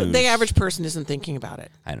Fox News. The average person isn't thinking about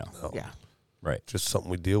it. I know. Yeah. Right. Just something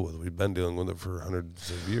we deal with. We've been dealing with it for hundreds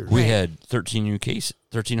of years. We had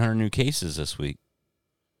 1,300 new cases this week.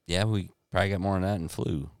 Yeah, we probably got more than that in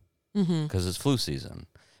flu because it's flu season.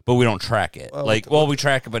 But we don't track it. Well, We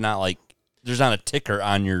track it, but not like there's not a ticker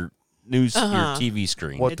on your news, your TV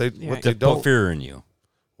screen. What they Right. to don't put fear in you.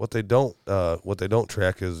 what they don't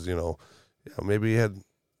track is, maybe you had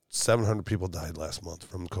 700 people died last month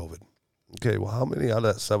from COVID. Okay, well, how many out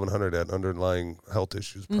of that 700 had underlying health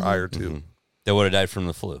issues prior to? That would have died from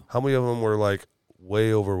the flu. How many of them were like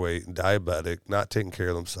way overweight, diabetic, not taking care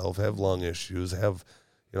of themselves, have lung issues, have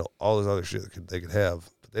all this other shit they could have,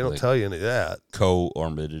 but they don't Like- tell you any of that.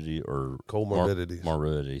 Comorbidity or Comorbidities.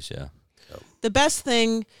 morbidities, yeah. The best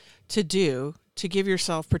thing to do to give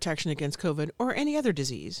yourself protection against COVID or any other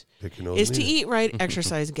disease Pick your nose is and to eat it. eat right,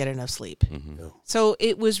 exercise, and get enough sleep. Yeah. So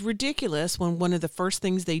it was ridiculous when one of the first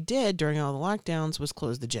things they did during all the lockdowns was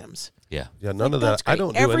close the gyms. Yeah, Yeah, none of That's that. I great.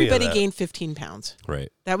 don't do Everybody any of that. gained 15 pounds. right.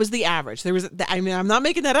 That was the average. There was, I'm not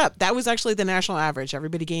making that up. That was actually the national average.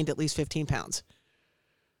 Everybody gained at least 15 pounds.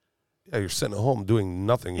 Yeah, you're sitting at home doing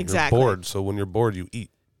nothing. Exactly. You're bored, so when you're bored, you eat.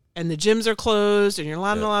 And the gyms are closed, and you're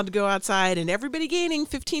not Yeah. allowed to go outside. And everybody gaining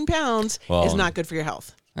 15 pounds Well, is not good for your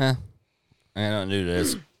health. I don't do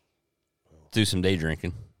this. Do some day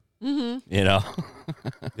drinking.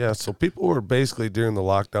 Yeah, so people were basically during the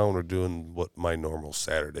lockdown were doing what my normal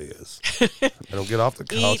Saturday is. I don't get off the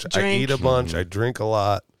couch. I drink. eat a bunch. I drink a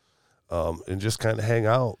lot, and just kind of hang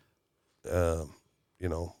out.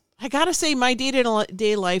 I got to say, my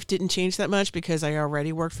day-to-day life didn't change that much because I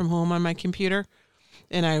already worked from home on my computer,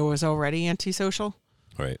 and I was already antisocial.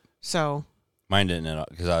 Right. So, Mine didn't,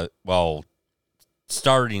 because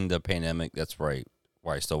starting the pandemic, that's why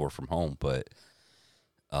I still work from home. But,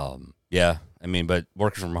 yeah, I mean, but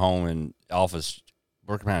working from home in office,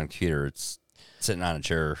 working on a computer, it's sitting on a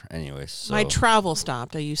chair anyway. So, my travel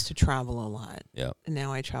stopped. I used to travel a lot, yeah. and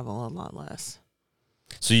now I travel a lot less.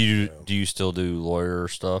 So do you still do lawyer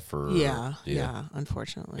stuff or? Yeah, do you? yeah, Are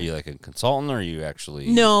unfortunately. you like a consultant or are you actually?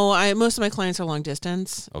 No, most of my clients are long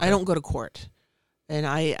distance. Okay. I don't go to court. And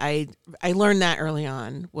I learned that early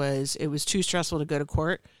on it was too stressful to go to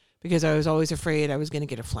court because I was always afraid I was going to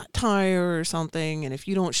get a flat tire or something. And if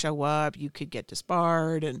you don't show up, you could get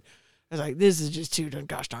disbarred. And I was like, this is just too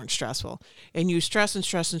gosh darn stressful. And you stress and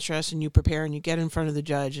stress and stress, and you prepare, and you get in front of the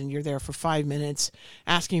judge, and you're there for 5 minutes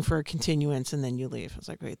asking for a continuance, and then you leave. I was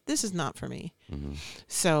like, wait, this is not for me. Mm-hmm.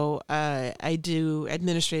 So I do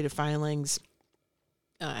administrative filings.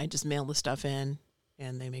 I just mail the stuff in,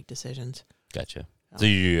 and they make decisions. Gotcha. So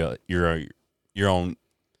you're your own.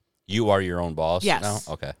 You are your own boss. Yes.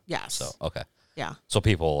 Now? Okay. Yes. So okay. Yeah. So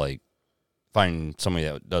people like find somebody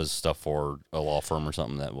that does stuff for a law firm or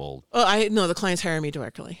something that will. Oh, no, the clients hire me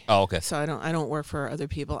directly. Oh, okay. So I don't work for other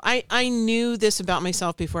people. I knew this about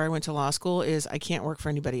myself before I went to law school is I can't work for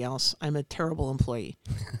anybody else. I'm a terrible employee.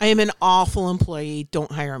 I am an awful employee.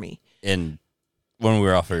 Don't hire me. And when we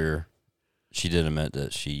were off here, she did admit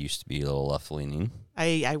that she used to be a little left leaning.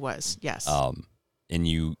 I was, yes. And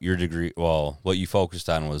your degree, well, what you focused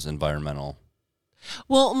on was environmental.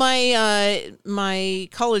 Well, my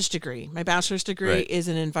college degree, my bachelor's degree Right. is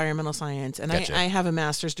in environmental science, and Gotcha. I have a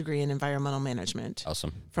master's degree in environmental management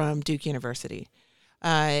Awesome. from Duke University.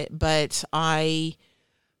 But I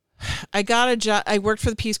got a job. I worked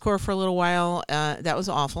for the Peace Corps for a little while. That was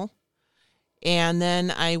awful. And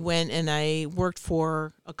then I went and I worked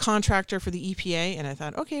for a contractor for the EPA, and I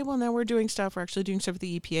thought, okay, well, now we're doing stuff. We're actually doing stuff with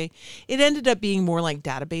the EPA. It ended up being more like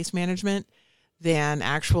database management than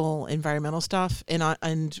actual environmental stuff.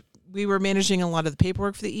 And we were managing a lot of the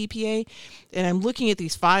paperwork for the EPA. And I'm looking at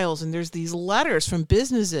these files, and there's these letters from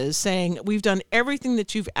businesses saying, we've done everything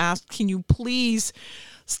that you've asked. Can you please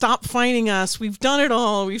stop finding us? We've done it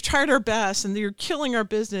all. We've tried our best, and you're killing our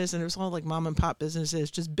business. And it was all like mom and pop businesses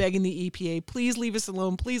just begging the EPA, please leave us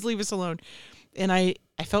alone. Please leave us alone. And I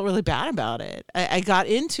felt really bad about it. I got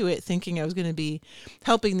into it thinking I was going to be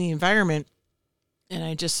helping the environment. And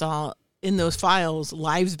I just saw in those files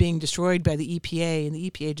lives being destroyed by the EPA, and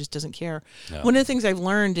the EPA just doesn't care. No. One of the things I've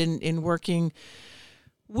learned in working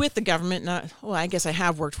with the government, I guess I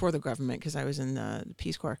have worked for the government because I was in the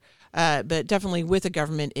Peace Corps, but definitely with the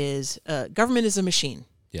government is a machine.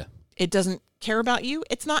 Yeah. It doesn't care about you.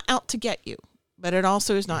 It's not out to get you, but it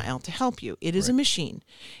also is not out to help you. It is a machine,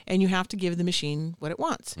 and you have to give the machine what it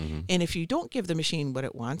wants. Mm-hmm. And if you don't give the machine what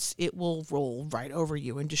it wants, it will roll right over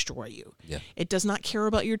you and destroy you. Yeah. It does not care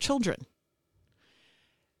about your children.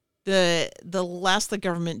 The less the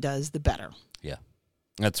government does, the better. Yeah.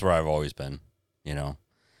 That's where I've always been, you know.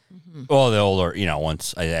 Mm-hmm. Well, the older, you know,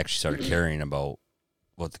 once I actually started caring about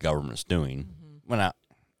what the government's doing, when I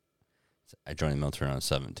joined the military when I was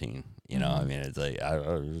 17, you know, I mean, it's like,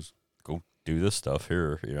 I just go do this stuff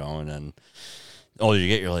here, you know, and then the older you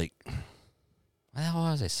get, you're like, what the hell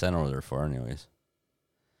was I sent over there for anyways?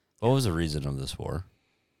 What was the reason of this war?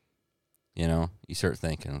 You know, you start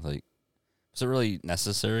thinking, like, is it really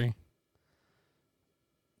necessary?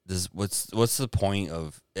 What's the point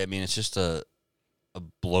of, I mean, it's just a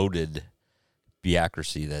bloated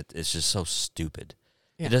bureaucracy that it's just so stupid.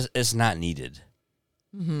 Yeah. It's not needed.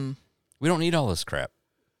 Mm-hmm. We don't need all this crap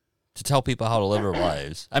to tell people how to live their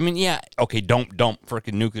lives. I mean, yeah, okay, don't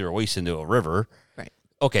freaking nuclear waste into a river. Right.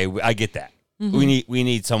 Okay, I get that. Mm-hmm. We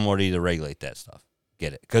need somebody to regulate that stuff.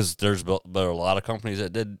 Get it? Because there are a lot of companies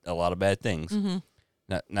that did a lot of bad things. Mm-hmm.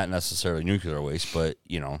 Not necessarily nuclear waste, but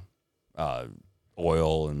you know,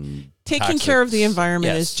 oil and taking care of the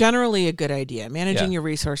environment Yes. is generally a good idea. Managing Yeah. your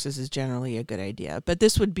resources is generally a good idea. But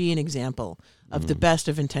this would be an example of the best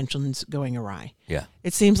of intentions going awry. Yeah.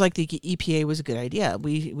 It seems like the EPA was a good idea.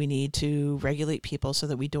 We need to regulate people so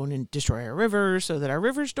that we don't destroy our rivers, so that our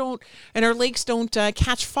rivers don't and our lakes don't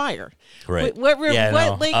catch fire. Right. What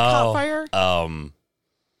no. lake caught fire?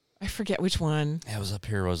 I I forget which one. it was up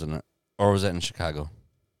here, wasn't it? Or was that in Chicago?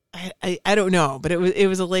 I don't know, but it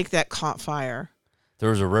was a lake that caught fire. There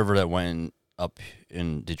was a river that went up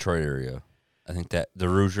in Detroit area. I think that the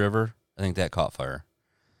Rouge River. I think that caught fire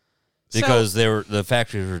because the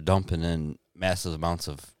factories were dumping in massive amounts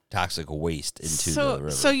of toxic waste into the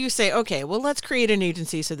river. So you say, okay, well, let's create an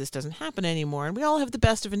agency so this doesn't happen anymore, and we all have the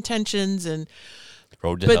best of intentions, and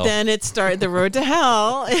road to hell. then it started the road to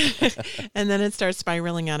hell, and then it starts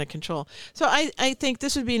spiraling out of control. So I think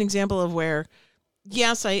this would be an example of where,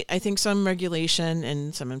 yes, I think some regulation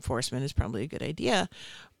and some enforcement is probably a good idea,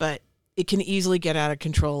 but it can easily get out of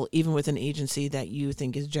control even with an agency that you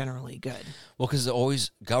think is generally good. Well,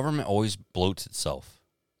 because government always bloats itself,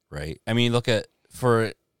 right? I mean, look at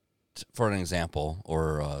for an example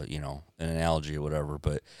or you know, an analogy or whatever.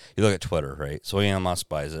 But you look at Twitter, right? So Elon Musk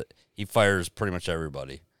buys it. He fires pretty much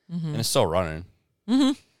everybody, and it's still running. Mm-hmm.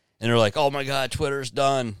 And they're like, "Oh my God, Twitter's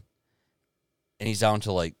done," and he's down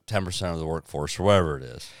to like 10% of the workforce or whatever it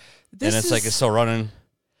is. And it's like it's still running,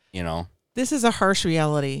 you know. This is a harsh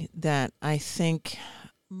reality that I think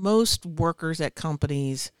most workers at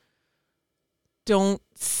companies don't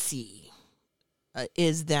see,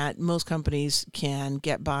 is that most companies can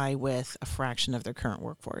get by with a fraction of their current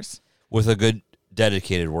workforce. With a good,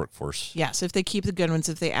 dedicated workforce. Yes, if they keep the good ones,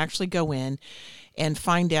 if they actually go in and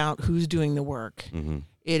find out who's doing the work,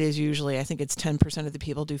 it is usually, I think it's 10% of the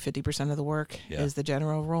people do 50% of the work is the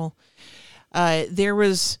general rule.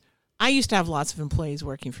 I used to have lots of employees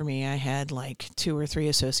working for me. I had like 2 or 3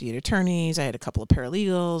 associate attorneys. I had a couple of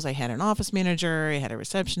paralegals. I had an office manager. I had a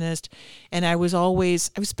receptionist. And I was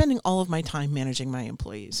spending all of my time managing my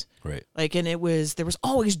employees. Right. And there was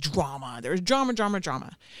always drama. There was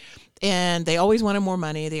drama. And they always wanted more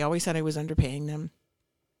money. They always said I was underpaying them.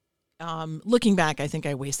 Looking back, I think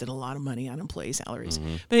I wasted a lot of money on employee salaries.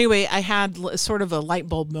 But anyway, I had sort of a light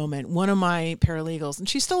bulb moment. One of my paralegals, and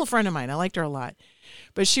she's still a friend of mine. I liked her a lot.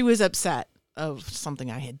 But she was upset of something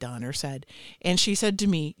I had done or said. And she said to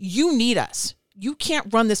me, "You need us. You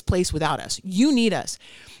can't run this place without us. You need us."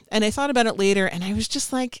 And I thought about it later, and I was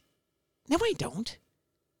just like, no, I don't.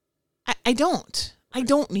 I don't. I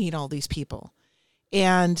don't need all these people.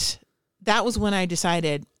 And that was when I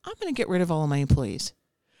decided I'm going to get rid of all of my employees.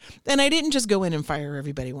 And I didn't just go in and fire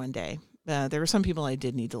everybody one day. There were some people I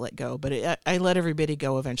did need to let go, but I let everybody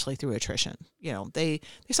go eventually through attrition. They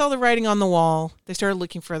saw the writing on the wall. They started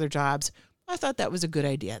looking for other jobs. I thought that was a good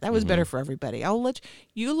idea. That was better for everybody. I'll let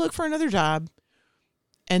you look for another job,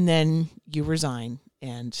 and then you resign,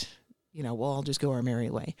 and we'll all just go our merry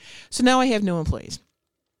way. So now I have no employees.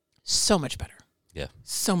 So much better. Yeah.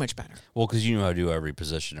 So much better. Well, because you know how to do every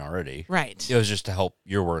position already. Right. It was just to help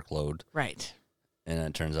your workload. Right. And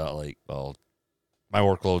it turns out my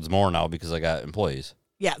workload's more now because I got employees.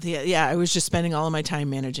 Yeah. I was just spending all of my time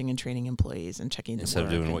managing and training employees and checking the instead work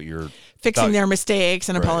of doing and what you're fixing their mistakes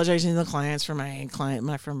and Right. apologizing to the clients for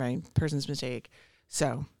my person's mistake.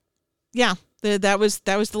 So, yeah, that was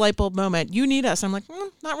the light bulb moment. You need us. I'm like,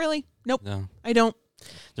 not really. Nope. No. I don't.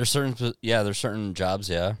 There's certain jobs.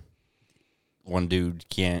 Yeah, one dude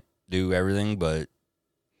can't do everything, but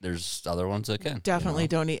there's other ones that can. Definitely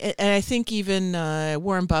don't need. And I think even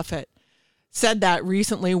Warren Buffett said that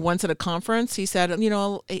recently once at a conference. He said,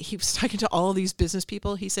 he was talking to all of these business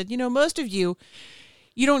people. He said, most of you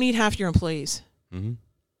don't need half your employees. Mm-hmm.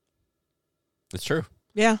 It's true.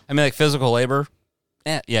 Yeah. I mean, like physical labor.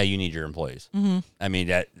 Yeah, you need your employees. Mm-hmm. I mean,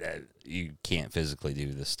 that you can't physically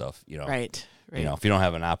do this stuff. Right. If you don't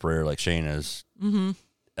have an operator like Shane is,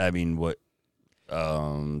 I mean, what?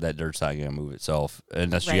 That dirt's not gonna move itself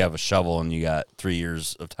unless you have a shovel and you got 3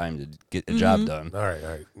 years of time to get the job done. All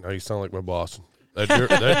right. Now you sound like my boss. That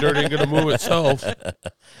dirt ain't gonna move itself.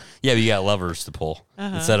 Yeah, but you got levers to pull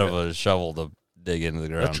instead of a shovel to dig into the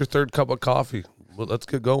ground. That's your third cup of coffee. Well, let's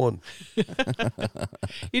get going.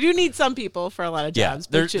 You do need some people for a lot of jobs.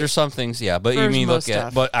 Yeah, there's some things. Yeah, but you mean look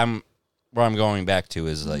at. But where I'm going back to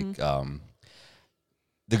is like the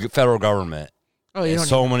federal government. Oh, you don't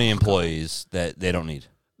so many employees that they don't need.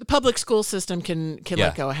 The public school system can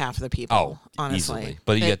let go of half of the people. Honestly, easily.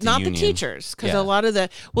 But you get the not union. the teachers, because a lot of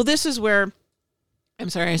this is where. I'm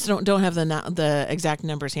sorry, I still don't have the exact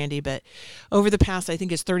numbers handy, but over the past, I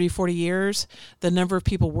think it's 30, 40 years, the number of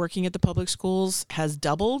people working at the public schools has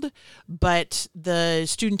doubled, but the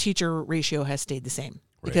student-teacher ratio has stayed the same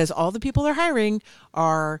because all the people they're hiring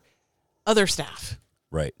are other staff.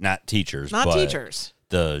 Right, not teachers. Not but teachers.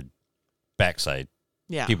 The backside.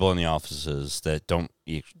 Yeah. People in the offices that don't.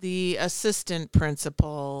 The assistant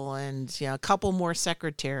principal and a couple more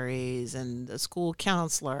secretaries and the school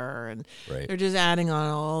counselor and they're just adding on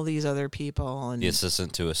all these other people and the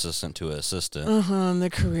assistant to assistant to assistant. And the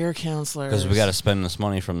career counselors. Because we got to spend this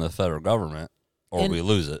money from the federal government or we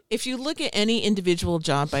lose it. If you look at any individual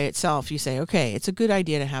job by itself, you say, okay, it's a good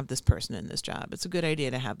idea to have this person in this job. It's a good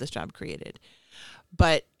idea to have this job created.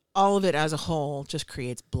 But all of it as a whole just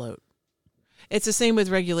creates bloat. It's the same with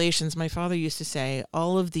regulations. My father used to say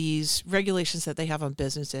all of these regulations that they have on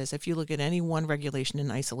businesses, if you look at any one regulation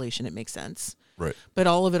in isolation, it makes sense. Right. But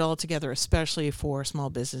all of it all together, especially for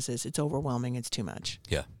small businesses, it's overwhelming. It's too much.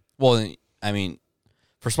 Yeah. Well, I mean,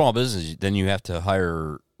 for small business, then you have to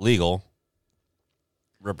hire legal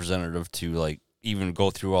representative to even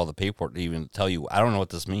go through all the paperwork to even tell you, I don't know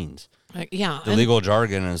what this means. Yeah. The legal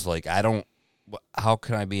jargon is how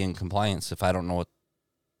can I be in compliance if I don't know what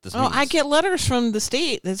this means? I get letters from the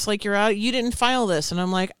state that's like, you didn't file this. And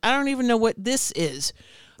I'm like, I don't even know what this is.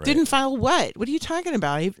 Right. Didn't file what? What are you talking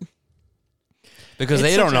about? Because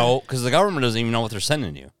they don't know, because the government doesn't even know what they're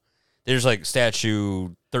sending you. There's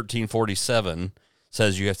statute 1347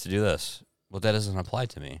 says you have to do this. Well, that doesn't apply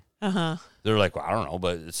to me. Uh-huh. They're like, well, I don't know,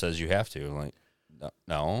 but it says you have to. I'm like,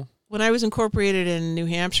 no. when I was incorporated in New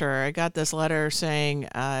Hampshire, I got this letter saying,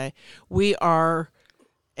 we are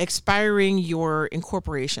expiring your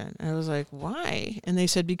incorporation. And I was like, why? And they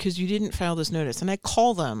said, because you didn't file this notice. And I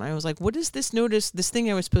called them. I was like, what is this notice, this thing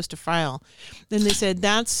I was supposed to file? Then they said,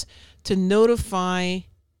 that's to notify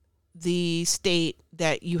the state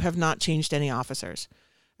that you have not changed any officers.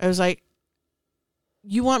 I was like,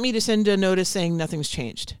 you want me to send a notice saying nothing's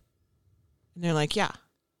changed? And they're like, yeah.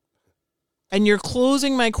 And you're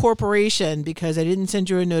closing my corporation because I didn't send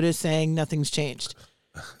you a notice saying nothing's changed.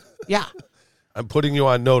 Yeah. I'm putting you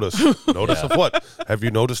on notice. Notice of what? Have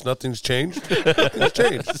you noticed nothing's changed? Nothing's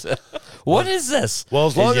changed. What is this? Well,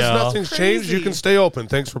 as long as Yeah. nothing's changed, you can stay open.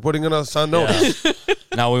 Thanks for putting us on notice.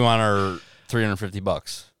 Now we want our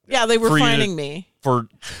 $350 Yeah, they were For you to- fining me.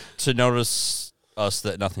 to notice us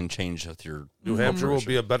that nothing changed with your New Hampshire will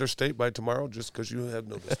be a better state by tomorrow just because you have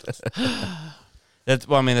noticed us. That's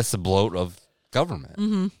the bloat of government.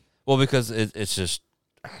 Mm-hmm. Well, because it's just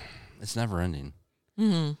it's never ending.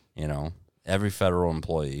 Mm-hmm. You know, every federal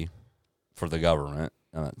employee for the government.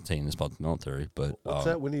 I'm not saying this about the military, but What's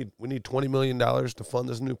that? We need $20 million to fund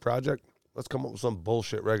this new project. Let's come up with some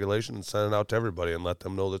bullshit regulation and send it out to everybody and let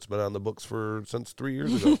them know that's been on the books since 3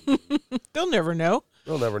 years ago. They'll never know.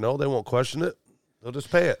 They'll never know. They won't question it. They'll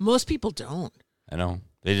just pay it. Most people don't. I know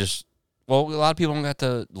they just. Well, a lot of people don't got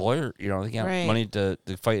the lawyer. You know, they got Right. money to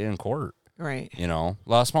fight in court. Right. You know, a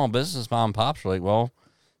lot of small business mom and pops are like, well,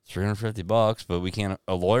 $350, but we can't.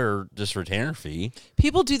 A lawyer just retainer fee.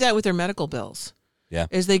 People do that with their medical bills. Yeah.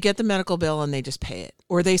 Is they get the medical bill and they just pay it.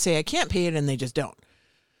 Or they say, I can't pay it, and they just don't.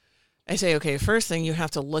 I say, okay, first thing, you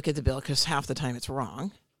have to look at the bill because half the time it's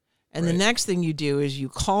wrong. And the Right. next thing you do is you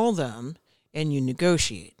call them and you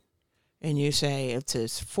negotiate. And you say, if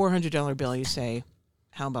it's a $400 bill, you say,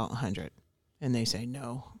 how about 100? And they say,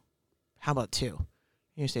 no. How about 2? And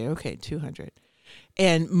you say, okay, 200.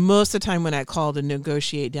 And most of the time when I call to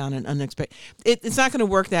negotiate down an unexpected, it's not going to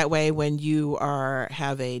work that way when you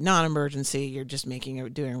have a non-emergency, you're just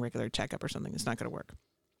doing a regular checkup or something. It's not going to work.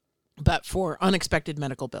 But for unexpected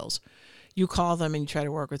medical bills, you call them and you try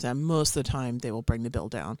to work with them. Most of the time they will bring the bill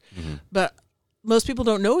down. Mm-hmm. But most people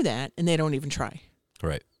don't know that and they don't even try.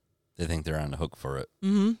 Right. They think they're on the hook for it.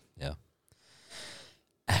 Mm-hmm. Yeah.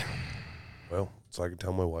 Well, it's like I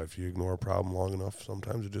tell my wife, you ignore a problem long enough,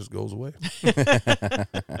 sometimes it just goes away.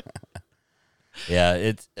 Yeah.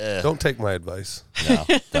 It's Don't take my advice. no,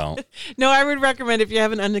 don't. No, I would recommend if you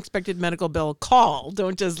have an unexpected medical bill, call.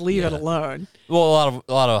 Don't just leave it Yeah. alone. Well,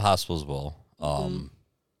 a lot of hospitals will.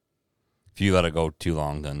 If you let it go too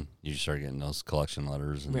long, then you start getting those collection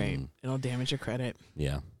letters. And Right. It'll damage your credit.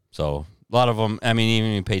 Yeah. So a lot of them. I mean,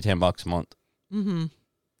 even if you pay $10 a month, Mm-hmm.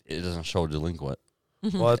 it doesn't show delinquent.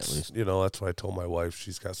 Well, At that's least. that's why I told my wife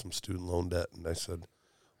she's got some student loan debt, and I said,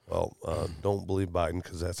 "Well, don't believe Biden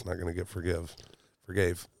because that's not going to get forgave."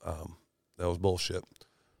 That was bullshit.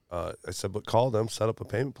 I said, but call them, set up a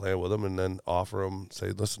payment plan with them, and then offer them. Say,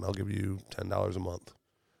 listen, I'll give you $10 a month.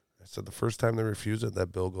 I said the first time they refuse it,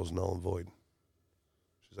 that bill goes null and void.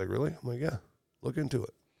 She's like, really? I'm like, yeah. Look into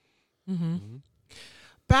it. Mm-hmm.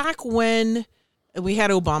 Back when we had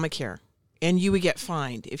Obamacare, and you would get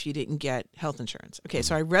fined if you didn't get health insurance. Okay,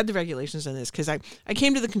 so I read the regulations on this because I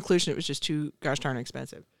came to the conclusion it was just too gosh darn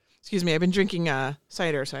expensive. Excuse me, I've been drinking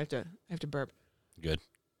cider, so I have to burp. Good.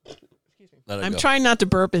 Excuse me. Let it I'm go. trying not to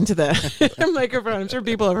burp into the microphone. I'm sure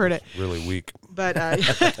people have heard it, Really weak. but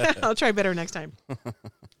I'll try better next time.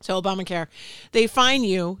 So Obamacare, they fine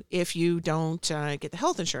you if you don't get the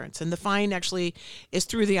health insurance, and the fine actually is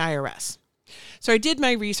through the IRS. So I did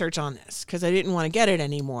my research on this because I didn't want to get it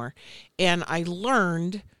anymore. And I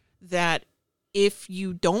learned that if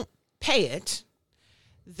you don't pay it,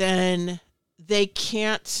 then they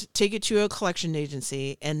can't take it to a collection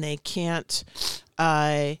agency and they can't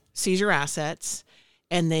seize your assets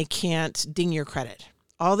and they can't ding your credit.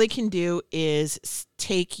 All they can do is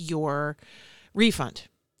take your refund,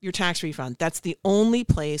 your tax refund. That's the only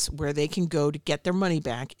place where they can go to get their money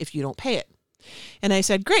back if you don't pay it. And I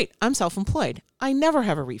said, great, I'm self-employed. I never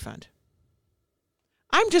have a refund.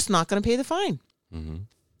 I'm just not going to pay the fine. Mm-hmm.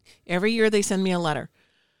 Every year they send me a letter.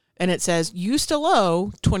 And it says, you still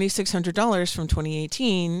owe $2,600 from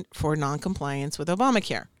 2018 for noncompliance with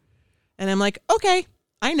Obamacare. And I'm like, okay,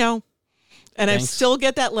 I know. And I Thanks. still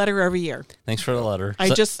get that letter every year. Thanks for the letter. I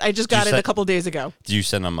just got it a send- couple days ago. Did you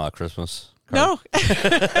send them a Christmas card? No,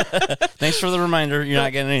 Thanks for the reminder. You're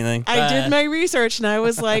not getting anything. I did my research and I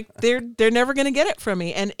was like, they're never going to get it from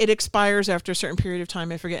me. And it expires after a certain period of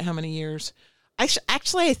time. I forget how many years.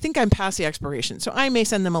 Actually, I think I'm past the expiration. So I may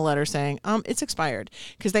send them a letter saying, it's expired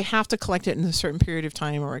because they have to collect it in a certain period of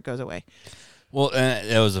time or it goes away. Well,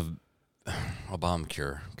 it was a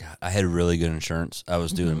Obamacare. God, I had really good insurance. I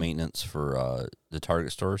was doing maintenance for the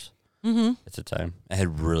Target stores at the time. I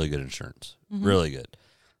had really good insurance, really good.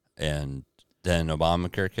 And then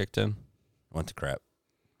Obamacare kicked in, went to crap.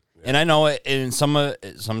 Yeah. And I know it in some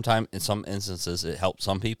instances it helped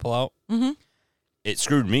some people out. It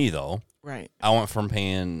screwed me though. Right. I went from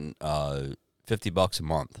paying $50 a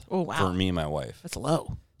month for me and my wife. That's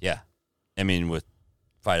low. Yeah, I mean with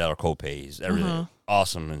 $5 copays, everything,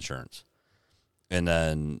 awesome insurance. And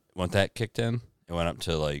then when that kicked in, it went up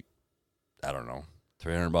to like, I don't know,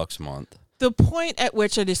 $300 a month. The point at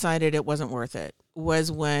which I decided it wasn't worth it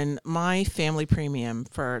was when my family premium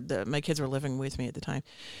my kids were living with me at the time.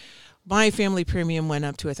 My family premium went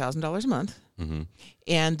up to $1,000 a month,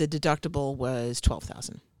 and the deductible was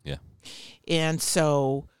 $12,000. Yeah, and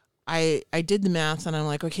so I did the math, and I'm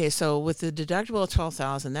like, okay, so with the deductible of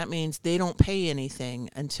 $12,000, that means they don't pay anything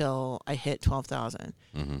until I hit $12,000.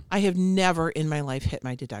 I have never in my life hit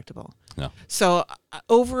my deductible. No. So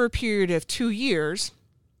over a period of 2 years,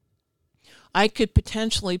 I could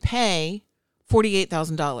potentially pay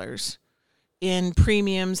 $48,000 in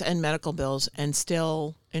premiums and medical bills, and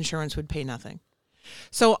still insurance would pay nothing.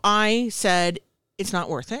 So I said, it's not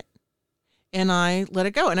worth it. And I let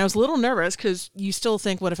it go. And I was a little nervous because you still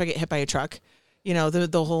think, what if I get hit by a truck? You know,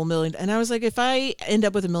 the whole million. And I was like, if I end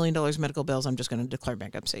up with $1 million medical bills, I'm just going to declare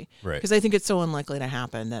bankruptcy. Right. Because I think it's so unlikely to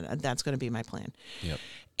happen that that's going to be my plan. Yep.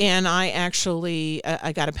 And I actually,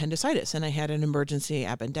 I got appendicitis and I had an emergency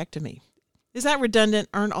appendectomy. Is that redundant?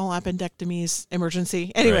 Aren't all appendectomies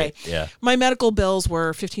emergency? Anyway, right. Yeah. My medical bills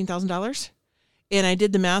were $15,000. And I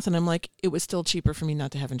did the math and I'm like, it was still cheaper for me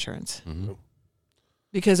not to have insurance.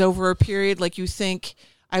 Because over a period, like you think,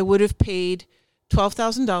 I would have paid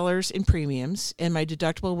 $12,000 in premiums, and my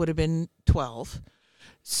deductible would have been $12,000.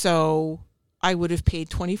 So I would have paid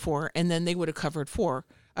 $24,000, and then they would have covered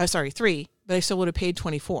 $3,000, but I still would have paid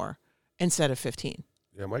 $24,000 instead of $15,000.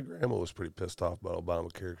 Yeah, my grandma was pretty pissed off about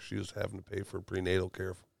Obamacare. She was having to pay for prenatal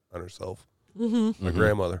care on herself. My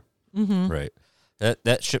grandmother. Right.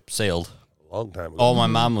 That ship sailed A long time ago. Oh, my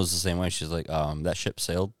mom was the same way. She's like, that ship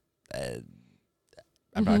sailed.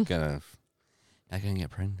 I'm not gonna get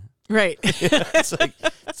pregnant. Right. It's like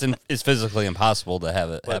it's physically impossible to have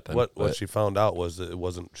it happen. What she found out was that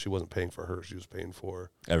she wasn't paying for her. She was paying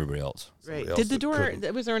for everybody else. Right. else Did the that door?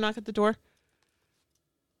 couldn't. Was there a knock at the door?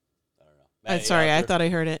 I don't know. Sorry, I thought I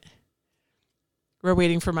heard it. We're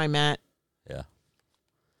waiting for my Matt. Yeah.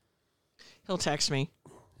 He'll text me.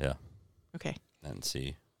 Yeah. Okay. I didn't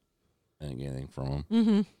see anything from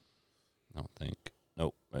him. I don't think.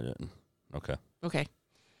 Nope, I didn't. Okay.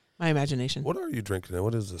 My imagination. What are you drinking?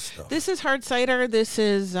 What is this stuff? This is hard cider. This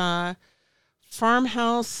is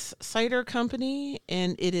Farmhouse Cider Company,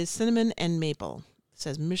 and it is cinnamon and maple. It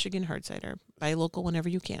says Michigan hard cider. Buy local whenever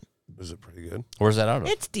you can. Is it pretty good? Where's that out of?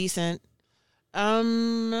 It's decent.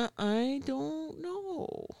 I don't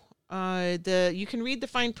know. You can read the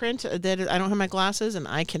fine print. That I don't have my glasses, and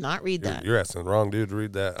I cannot read that. You're asking the wrong dude to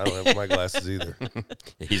read that. I don't have my glasses either.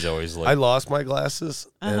 He's always like, I lost my glasses,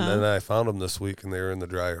 and then I found them this week, and they were in the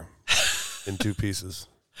dryer in 2 pieces.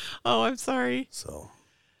 Oh, I'm sorry. So,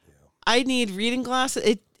 I need reading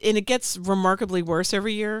glasses. It gets remarkably worse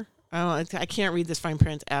every year. I can't read this fine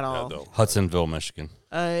print at all. no. Hudsonville, Michigan.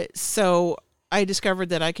 So I discovered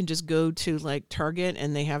that I can just go to like Target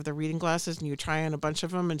and they have the reading glasses and you try on a bunch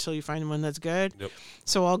of them until you find one that's good. Yep.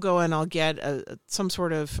 So I'll go and I'll get some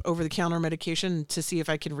sort of over-the-counter medication to see if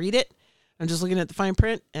I can read it. I'm just looking at the fine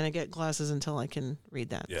print and I get glasses until I can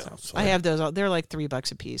read that. Yeah, So I have those. They're like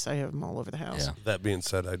 $3 a piece. I have them all over the house. Yeah. That being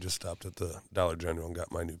said, I just stopped at the Dollar General and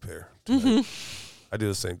got my new pair tonight. I do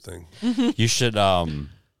the same thing. You should,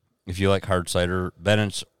 if you like hard cider,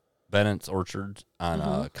 Bennett's Orchard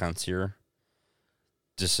on Concierge,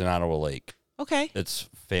 just in Ottawa Lake. Okay. It's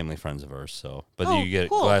family friends of ours. So, but Oh, you get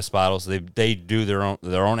cool. glass bottles. They do their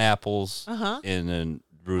own apples, and then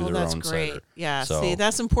brew their that's own great. cider. Yeah. So- See,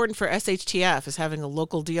 that's important for SHTF is having a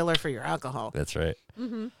local dealer for your alcohol. That's right.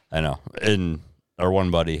 I know. And our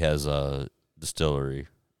one buddy has a distillery.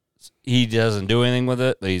 He doesn't do anything with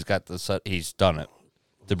it, but he's got the set. He's done it.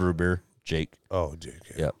 The brew beer, Jake. Oh,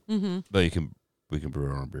 JK. Yep. But we can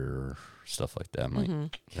brew our own beer or stuff like that. I'm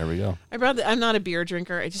like, there we go. I'm not a beer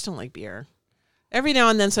drinker. I just don't like beer. Every now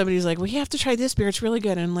and then somebody's like, well, you have to try this beer. It's really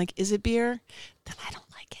good. And I'm like, is it beer? Then I don't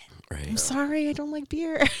like it. Right. I'm sorry. I don't like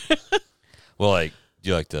beer. Well, like, do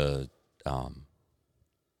you like the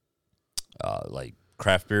like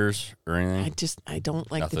craft beers or anything? I don't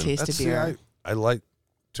like the Nothing. taste of beer. I like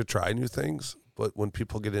to try new things, but when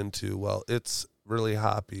people get into, well, it's really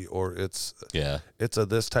hoppy, or it's a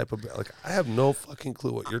this type of beer. Like, I have no fucking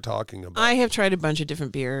clue what you're talking about. I have tried a bunch of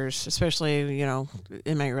different beers, especially,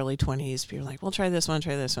 in my early 20s. People are like, well, try this one.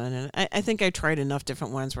 And I think I tried enough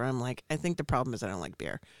different ones where I'm like, I think the problem is I don't like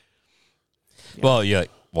beer. Yeah. Well, you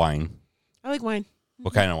like wine. I like wine.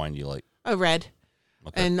 What kind of wine do you like? Oh, red.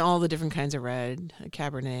 Okay. And all the different kinds of red.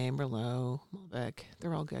 Cabernet, Merlot, Malbec.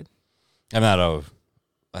 They're all good. I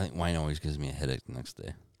think wine always gives me a headache the next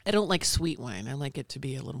day. I don't like sweet wine. I like it to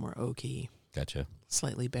be a little more oaky. Gotcha.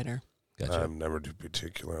 Slightly bitter. Gotcha. I'm never too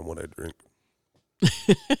particular on what I drink.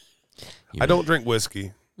 I don't drink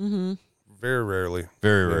whiskey. Mm-hmm. Very rarely.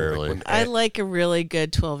 Very rarely. When I like a really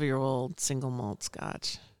good 12-year-old single malt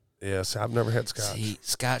scotch. Yes, I've never had scotch. See,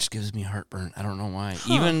 scotch gives me heartburn. I don't know why.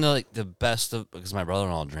 Even the best of, because my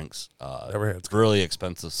brother-in-law drinks Never had scotch. really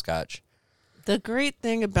expensive scotch. The great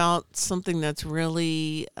thing about something that's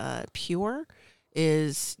really pure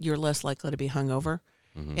is you're less likely to be hungover.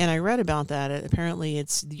 Mm-hmm. And I read about that. Apparently,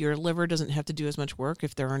 it's your liver doesn't have to do as much work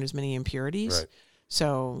if there aren't as many impurities. Right.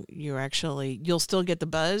 So you'll still get the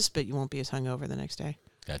buzz, but you won't be as hungover the next day.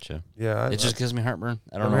 Gotcha. Yeah, It just gives me heartburn.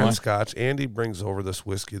 I don't I've know had why. scotch. Andy brings over this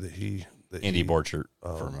whiskey that Andy Borchert.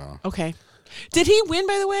 Oh. From, Okay. Did he win,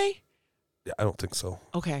 by the way? Yeah, I don't think so.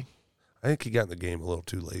 Okay. I think he got in the game a little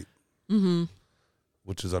too late, Mm-hmm.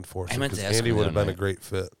 which is I unfortunate meant to because ask Andy him would the have been other a great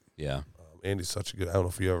fit. yeah. Andy's such a good. I don't know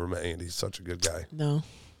if you ever met Andy. He's such a good guy. No.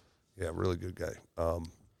 Yeah, really good guy.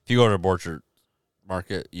 If you go to Borchert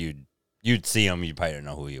Market, you'd see him. You probably don't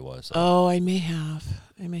know who he was. So. Oh, I may have.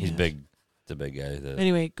 He's big. The big guy.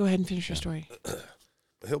 Anyway, go ahead and finish your story.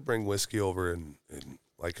 He'll bring whiskey over and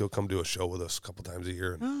like he'll come do a show with us a couple times a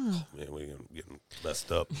year. And Oh. man, we're getting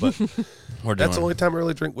messed up. But We're that's the doing- only time I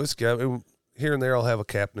really drink whiskey. I mean, here and there I'll have a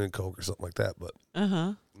Captain and Coke or something like that. But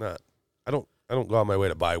Uh-huh. I don't go on my way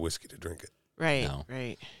to buy whiskey to drink it. Right. No.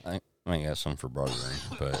 Right. I might got some for brother,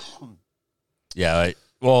 but yeah.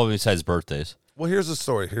 Well, besides birthdays. Well, here's the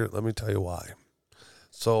story. Here, let me tell you why.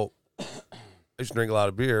 So I used to drink a lot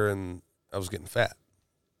of beer, and I was getting fat.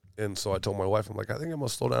 And so I told my wife, I'm like, I think I'm going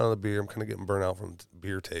to slow down on the beer. I'm kind of getting burnt out from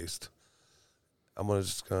beer taste. I'm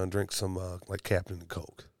just going to drink some like Captain and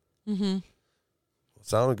Coke. Mm-hmm. It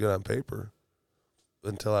sounded good on paper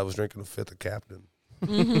until I was drinking a fifth of Captain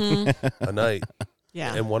Mm-hmm. a night.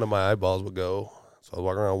 Yeah. And one of my eyeballs would go. So I'd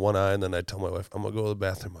walk around one eye, and then I'd tell my wife, I'm going to go to the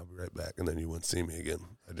bathroom. I'll be right back. And then you wouldn't see me again.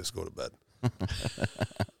 I'd just go to bed.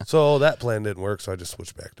 So that plan didn't work, so I just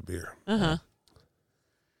switched back to beer. Uh-huh.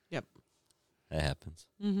 That happens.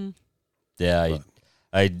 Mm-hmm. Yeah,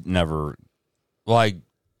 I never. Well, I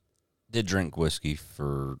did drink whiskey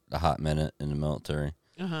for a hot minute in the military,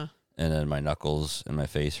 Uh-huh. and then my knuckles and my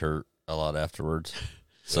face hurt a lot afterwards.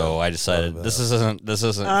 So I decided Love this that.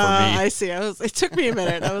 isn't for I me. see. It took me a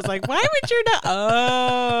minute. I was like, why would you not?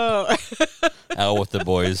 Oh. Out with the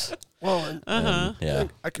boys. Well, and Uh-huh. Yeah.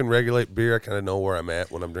 I can regulate beer. I kind of know where I'm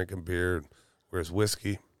at when I'm drinking beer. Whereas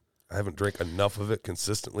whiskey, I haven't drank enough of it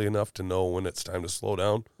consistently enough to know when it's time to slow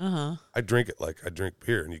down. Uh-huh. I drink it like I drink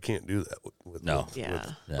beer, and you can't do that with No. Yeah.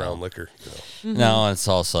 brown liquor. You know? No, it's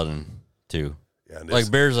all sudden too. Yeah, and Like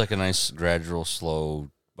beer's like a nice gradual,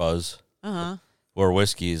 slow buzz. Uh-huh. Where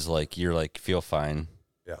whiskey is like you're like feel fine.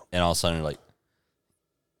 Yeah. And all of a sudden like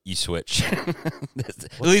you switch.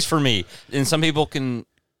 At least for me. And some people can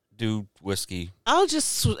do whiskey. I'll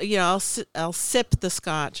just, I'll sip the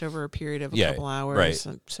scotch over a period of a couple hours. right.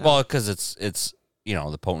 And so. Well, because it's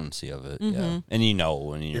the potency of it. Yeah. Mhm. And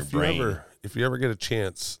in your brain. If you ever get a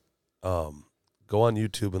chance, go on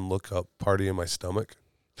YouTube and look up "Party in My Stomach."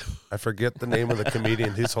 I forget the name of the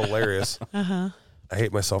comedian. He's hilarious. Uh-huh. I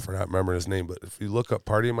hate myself for not remembering his name, but if you look up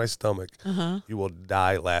 "Party in My Stomach," Uh-huh. you will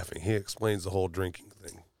die laughing. He explains the whole drinking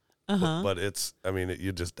thing. Uh-huh. But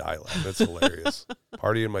you just die laughing. It's hilarious.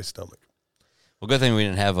 Party in my stomach. Well, good thing we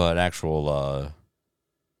didn't have an actual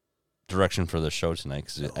direction for the show tonight.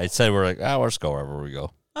 Because I said we're like, we'll just go wherever we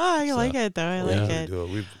go. Oh, I So, like it, though. I We like usually it.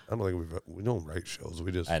 do it. I don't think we don't write shows.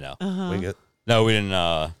 We just I know. Uh-huh. wing it. No, we didn't.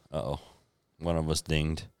 Uh-oh. One of us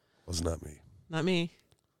dinged. Was not me. Not me.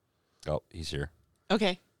 Oh, he's here.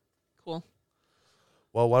 Okay. Cool.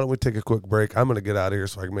 Well, why don't we take a quick break? I'm going to get out of here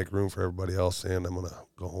so I can make room for everybody else, and I'm going to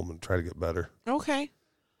go home and try to get better. Okay.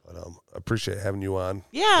 But I appreciate having you on.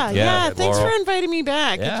 Yeah. Yeah, Thanks Laurel. for inviting me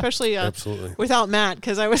back, Yeah. especially Absolutely. without Matt,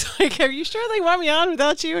 because I was like, "Are you sure they want me on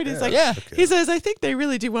without you?" And he's like, Yeah. Okay. He says, "I think they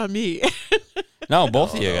really do want me." No,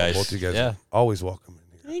 both of you No, guys. Both of you guys Yeah. are always welcome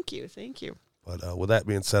in here. Thank you. Thank you. But with that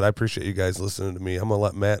being said, I appreciate you guys listening to me. I'm going to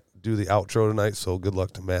let Matt do the outro tonight, so good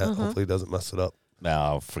luck to Matt. Hopefully he doesn't mess it up. No,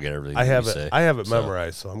 I'll forget everything. I have you it. say. I have it So,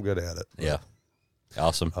 memorized, so I'm good at it. Yeah.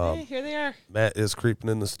 Awesome. Hey, here they are. Matt is creeping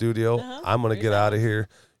in the studio. Uh-huh. I'm going to There's get out of here.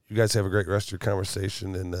 You guys have a great rest of your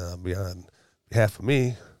conversation. And on behalf of me,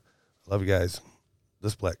 I love you guys.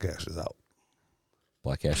 This Black Cash is out.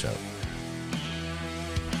 Black Cash out.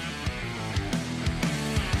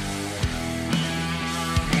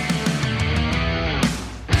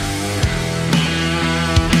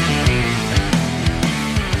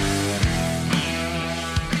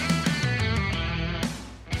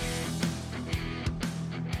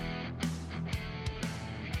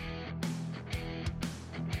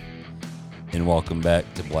 And welcome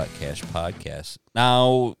back to Black Cash Podcast.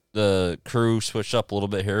 Now the crew switched up a little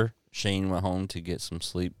bit here. Shane went home to get some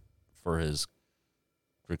sleep for his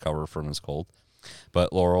recover from his cold,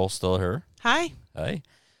 but Laurel's still here. Hi. Hi.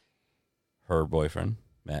 Her boyfriend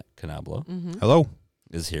Matt Canablo Hello.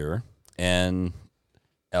 is here, and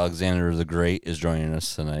Alexander the Great is joining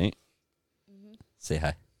us tonight. Say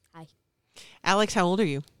hi. Alex, how old are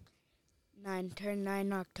you? 9, turned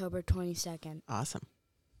 9 October 22nd. Awesome.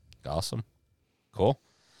 Awesome. Cool.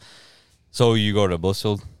 So you go to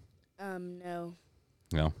Blissfield? No.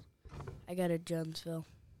 No. I got to Jonesville.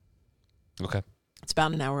 Okay. It's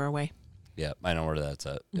about an hour away. Yeah, I know where that's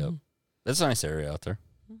at. Yep. Mhm. That's a nice area out there.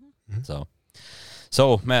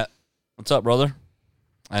 So Matt, what's up, brother?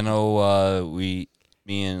 I know me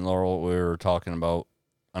and Laurel, we were talking about,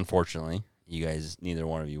 unfortunately, you guys, neither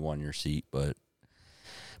one of you won your seat, but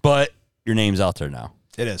your name's out there now.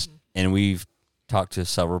 It is. And we've talked to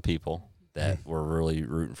several people that were really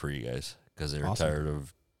rooting for you guys because they're Awesome. tired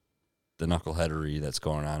of the knuckleheadery that's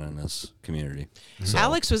going on in this community. So,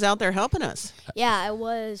 Alex was out there helping us, Yeah, I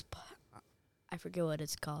was. I forget what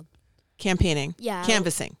it's called. campaigning, Yeah.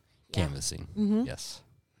 canvassing. canvassing. Mm-hmm. Yes.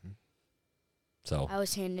 So, I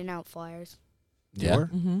was handing out flyers. Yeah.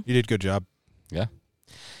 Mm-hmm. You did a good job.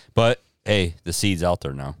 but hey, the seed's out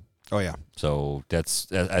there now. Oh, yeah. So I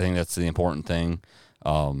think that's the important thing.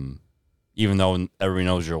 Even though everybody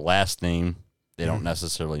knows your last name, they don't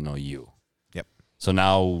necessarily know you. Yep. So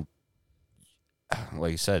now,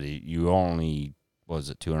 like you said, you only, what was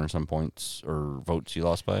it, 200 some points or votes you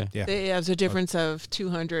lost by? Yeah. There's a difference of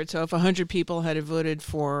 200. So if 100 people had voted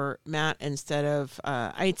for Matt instead of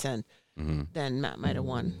Eitzen, Mm-hmm. then Matt might have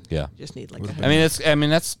won. Yeah. Just need like Would've a been- I mean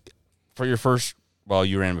that's for your first. Well,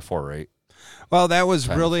 you ran before, right? Well, that was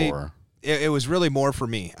Time really, before. it was really more for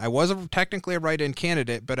me. I wasn't technically a write-in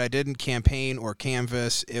candidate, but I didn't campaign or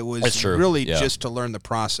canvass. It was That's true. really Yeah. just to learn the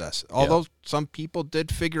process. Although some people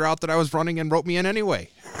did figure out that I was running and wrote me in anyway.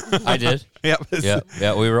 I did. Yep.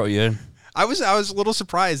 Yeah, we wrote you in. I was a little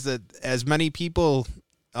surprised that as many people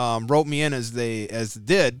wrote me in as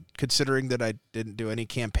did, considering that I didn't do any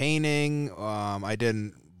campaigning. I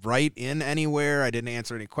didn't write in anywhere. I didn't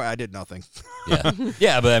answer any questions. I did nothing. Yeah,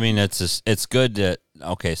 yeah, but I mean, it's good that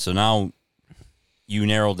okay. So now you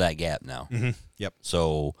narrowed that gap now. Mm-hmm. Yep.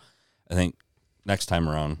 So I think next time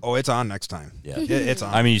around, Oh, it's on next time. yeah. It's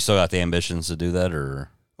on. I mean, you still got the ambitions to do that, or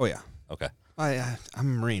Oh yeah. okay, I'm a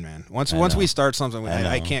Marine, man. Once I once know. we start something,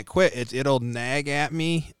 I know. can't quit. It'll nag at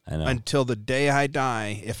me I know. until the day I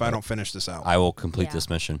die if I don't finish this out. I will complete Yeah. this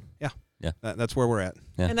mission. That's where we're at.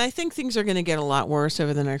 Yeah. And I think things are going to get a lot worse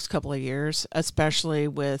over the next couple of years, especially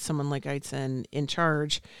with someone like Eitzen in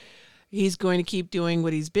charge. He's going to keep doing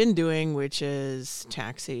what he's been doing, which is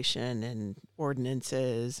taxation and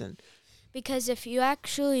ordinances. And Because if you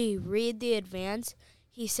actually read the advance,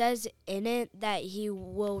 he says in it that he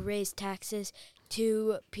will raise taxes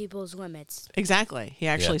to people's limits. exactly, he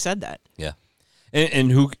actually said that.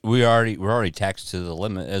 And who we're already taxed to the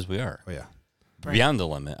limit as we are Oh yeah. Right. beyond the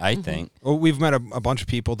limit. I think. Well, we've met a bunch of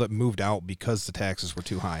people that moved out because the taxes were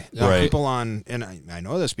too high. Right. People on, and I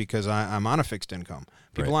know this because I'm on a fixed income.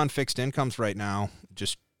 People Right. on fixed incomes right now,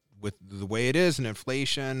 just with the way it is and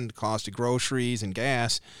inflation, the cost of groceries and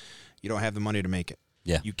gas, you don't have the money to make it.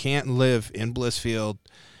 Yeah. You can't live in Blissfield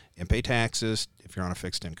and pay taxes if you're on a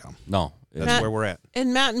fixed income. No. That's Matt- where we're at.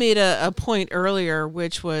 And Matt made a point earlier,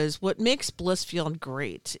 which was what makes Blissfield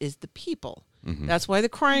great is the people. Mhm. That's why the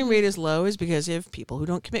crime rate is low, is because you have people who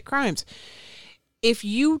don't commit crimes. If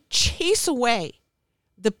you chase away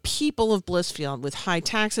the people of Blissfield with high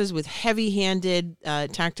taxes, with heavy-handed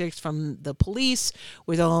tactics from the police,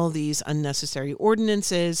 with all these unnecessary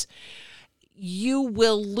ordinances, you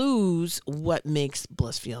will lose what makes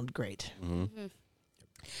Blissfield great.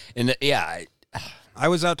 And yeah, I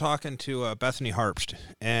was out talking to Bethany Harpst,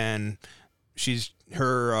 and she's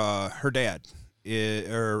her dad,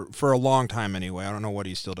 or for a long time anyway. I don't know what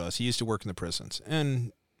he still does. He used to work in the prisons,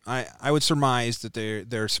 and I would surmise that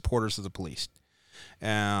they're supporters of the police.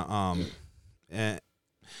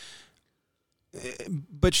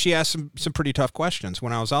 But she asked some pretty tough questions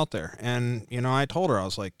when I was out there, and I told her, I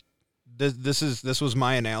was like, this was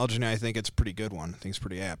my analogy, and I think it's a pretty good one. I think it's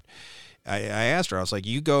pretty apt. I asked her, I was like,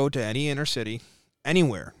 you go to any inner city,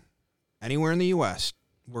 anywhere in the U.S.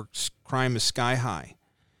 where crime is sky high,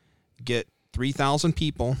 get 3,000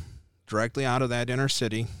 people directly out of that inner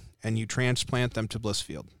city, and you transplant them to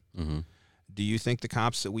Blissfield. Mm-hmm. Do you think the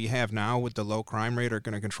cops that we have now with the low crime rate are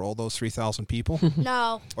going to control those 3,000 people?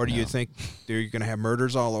 No. Or do you think they're going to have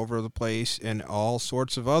murders all over the place and all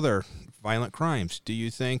sorts of other violent crimes? Do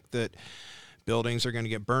you think that buildings are going to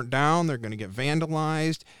get burnt down? They're going to get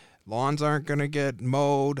vandalized? Lawns aren't going to get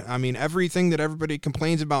mowed? I mean, everything that everybody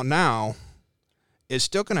complains about now is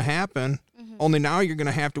still going to happen. Mm-hmm. Only now you're going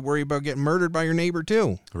to have to worry about getting murdered by your neighbor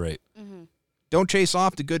too. Right. Mm-hmm. Don't chase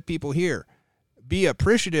off the good people here. Be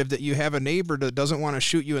appreciative that you have a neighbor that doesn't want to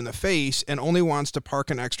shoot you in the face and only wants to park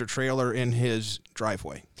an extra trailer in his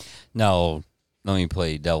driveway. Now, let me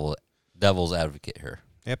play devil's advocate here.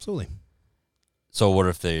 Absolutely. So what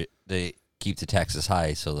if they keep the taxes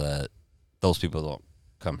high so that those people don't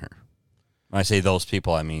come here? When I say those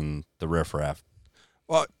people, I mean the riffraff.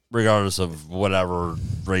 Well, Regardless of whatever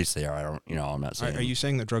race they are, I'm not saying. are you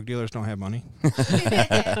saying that drug dealers don't have money?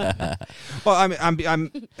 Well,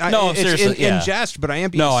 No, seriously, in jest, but I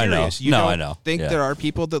am being No, I know. serious. You No, don't I know. think Yeah. there are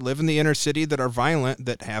people that live in the inner city that are violent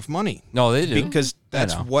that have money? No, they do. Because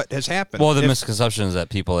that's know. what has happened. Well, the If- misconception is that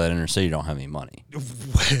people at inner city don't have any money,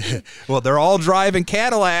 well, they're all driving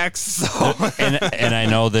Cadillacs. So. and I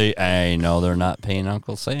know they're not paying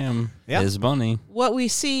Uncle Sam Yeah. his money. What we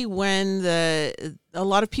see when a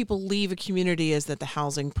lot of people leave a community is that the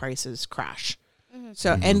housing prices crash.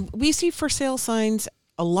 So, and we see for sale signs,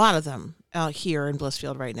 a lot of them out here in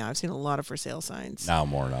Blissfield right now. I've seen a lot of for sale signs. Now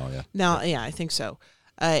more now, yeah. Now, yeah, I think so.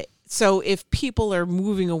 So if people are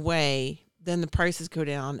moving away, then the prices go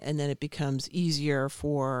down, and then it becomes easier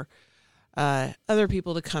for other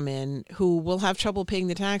people to come in who will have trouble paying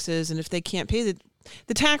the taxes. And if they can't pay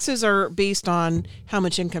the taxes are based on how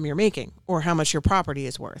much income you're making or how much your property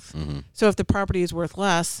is worth. Mm-hmm. So if the property is worth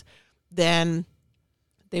less, then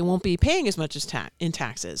they won't be paying as much as in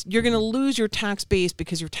taxes. You're going to lose your tax base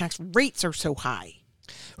because your tax rates are so high.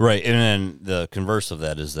 Right, and then the converse of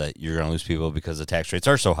that is that you're going to lose people because the tax rates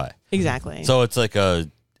are so high. Exactly. So it's like a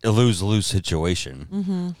lose-lose situation.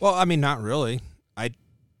 Mm-hmm. Well, I mean, not really.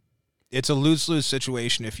 It's a lose-lose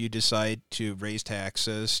situation if you decide to raise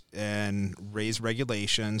taxes and raise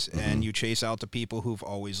regulations and you chase out the people who've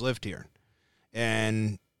always lived here.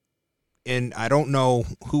 And I don't know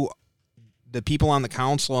who the people on the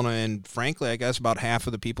council and frankly, I guess about half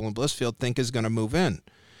of the people in Blissfield think is going to move in.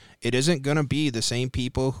 It isn't going to be the same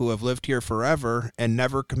people who have lived here forever and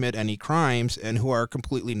never commit any crimes and who are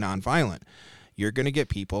completely nonviolent. You're going to get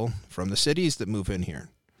people from the cities that move in here.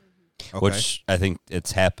 Okay. Which I think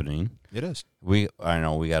it's happening. It is. I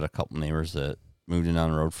know we got a couple neighbors that moved in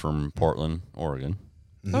down the road from Portland, Oregon.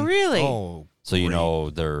 Oh, really? Oh, So you great. know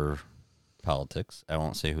their politics. I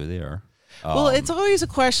won't say who they are. Well, it's always a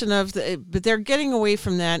question of, but they're getting away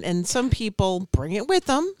from that, and some people bring it with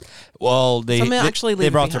them. Well, they Some actually they leave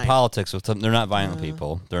it brought their behind. politics with them. They're not violent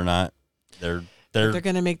people. They're not. They're They're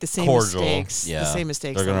going to make the same cordial. mistakes. Yeah, The same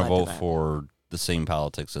mistakes. They're that going to led vote that. for the same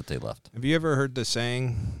politics that they left. Have you ever heard the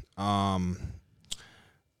saying,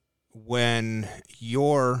 when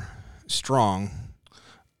you're strong,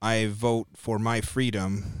 I vote for my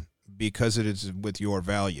freedom because it is with your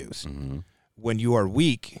values. Mm-hmm. When you are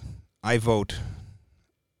weak, I vote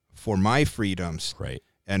for my freedoms Right.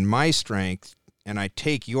 and my strength, and I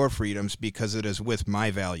take your freedoms because it is with my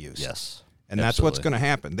values. Yes. And that's what's absolutely. going to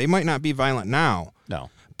happen. They might not be violent now, No.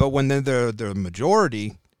 but when they're the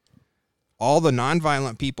majority, all the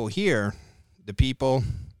nonviolent people here, the people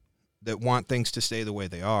that want things to stay the way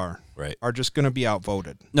they are Right. just going to be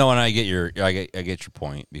outvoted. No, and I get your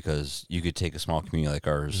point because you could take a small community like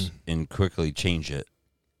ours and quickly change it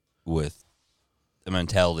with a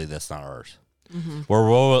mentality that's not ours. Mm-hmm. Where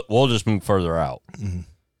we'll just move further out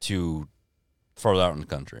to further out in the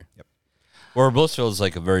country. Yep. Where Blissfield is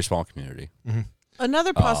like a very small community.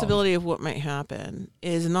 Another possibility of what might happen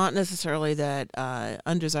is not necessarily that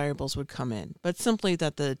undesirables would come in, but simply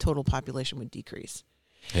that the total population would decrease.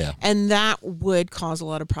 Yeah. And that would cause a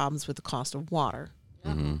lot of problems with the cost of water,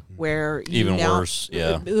 where you Even now- worse,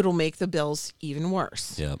 yeah. It'll make the bills even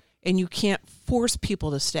worse. Yeah. And you can't force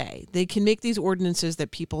people to stay. They can make these ordinances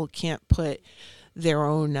that people can't put their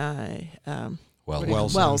own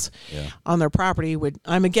wells Yeah. on their property.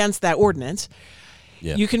 I'm against that ordinance.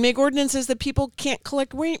 Yeah. You can make ordinances that people can't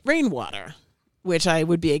collect rainwater, which I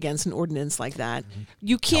would be against an ordinance like that.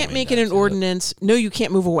 You can't Tell me make it that's an ordinance. No, you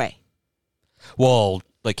can't move away. Well,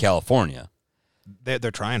 like California.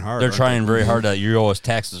 They're trying hard. They're aren't trying very hard that you owe us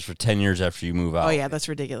taxes for 10 years after you move out. Oh yeah, that's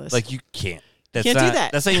ridiculous. Like you can't. That's Can't do not,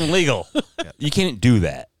 that. That's not even legal. You can't do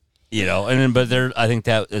that. You know, and then, but I think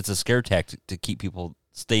that it's a scare tactic to keep people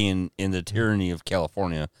staying in the tyranny of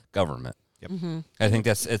California government. Yep. I think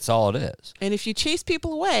it's all it is. And if you chase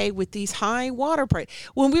people away with these high water prices,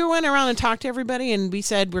 when we went around and talked to everybody and we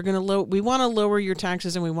said we want to lower your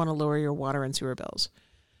taxes and we want to lower your water and sewer bills,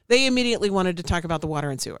 they immediately wanted to talk about the water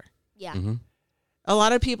and sewer. Yeah. Mm-hmm. A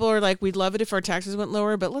lot of people are like, we'd love it if our taxes went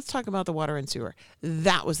lower, but let's talk about the water and sewer.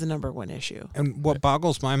 That was the number one issue. And what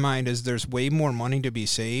boggles my mind is there's way more money to be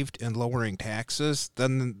saved in lowering taxes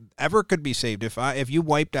than ever could be saved. If you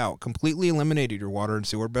wiped out, completely eliminated your water and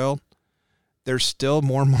sewer bill, there's still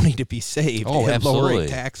more money to be saved in absolutely. lowering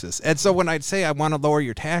taxes. And so when I'd say I want to lower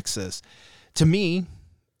your taxes, to me,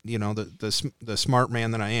 you know, the smart man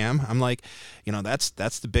that I am, I'm like, you know, that's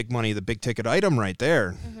the big money, the big ticket item right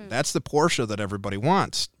there. Mm-hmm. That's the Porsche that everybody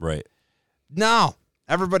wants. Right. No,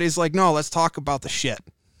 everybody's like, no, let's talk about the shit.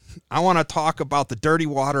 I want to talk about the dirty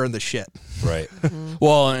water and the shit. Right.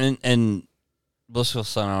 Well, and Blissville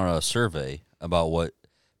sent out a survey about what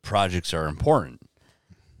projects are important.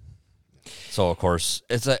 So, of course,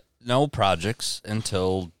 it's no projects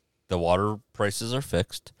until the water prices are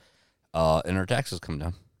fixed and our taxes come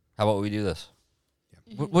down. How about we do this?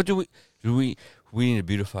 What do we need to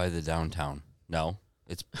beautify the downtown? No,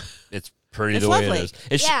 it's pretty It's the way lovely. it is.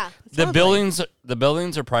 It's Yeah. It's the lovely.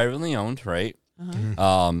 buildings are privately owned, right?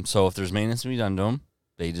 Uh-huh. So if there's maintenance to be done to them,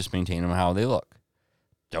 they just maintain them how they look.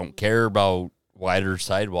 Don't care about wider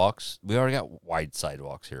sidewalks. We already got wide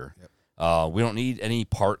sidewalks here. Yep. We don't need any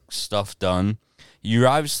park stuff done. You're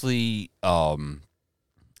obviously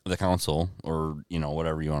the council, or you know,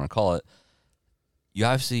 whatever you want to call it. You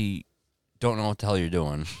obviously don't know what the hell you're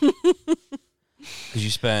doing because you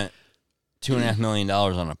spent $2.5 million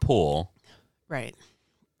on a pool. Right.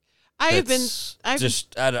 I've been I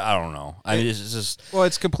don't know. I mean, it's just Well,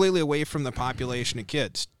 it's completely away from the population of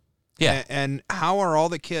kids. yeah. And how are all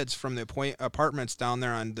the kids from the apartments down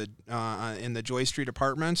there on the in the Joy Street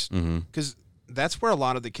apartments? Mm-hmm. Because that's where a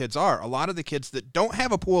lot of the kids are. A lot of the kids that don't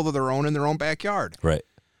have a pool of their own in their own backyard. Right.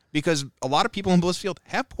 Because a lot of people in Blissfield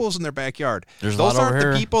have pools in their backyard. There's a Those lot over aren't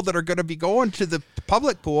the here. people that are going to be going to the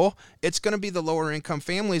public pool. It's going to be the lower income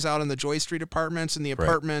families out in the Joy Street apartments and the Right.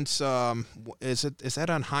 apartments. Is that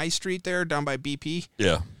on High Street there down by BP?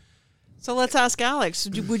 Yeah. So let's ask Alex.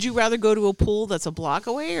 Would you rather go to a pool that's a block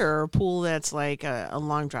away or a pool that's like a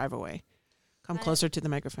long drive away? Come closer to the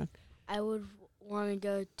microphone. I would want to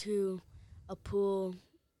go to a pool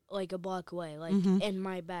like a block away, like Mhm. in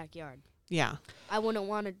my backyard. Yeah. I wouldn't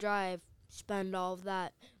want to spend all of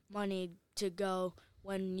that money to go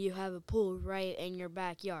when you have a pool right in your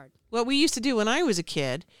backyard. What we used to do when I was a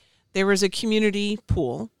kid, there was a community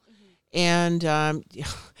pool, and this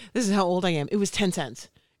is how old I am. It was 10 cents.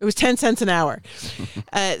 It was 10 cents an hour.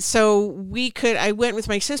 So I went with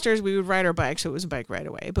my sisters. We would ride our bikes. So it was a bike ride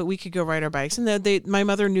away, but we could go ride our bikes. And my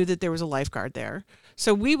mother knew that there was a lifeguard there.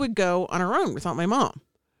 So we would go on our own without my mom.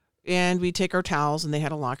 And we'd take our towels, and they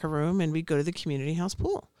had a locker room, and we'd go to the community house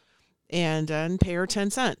pool and pay her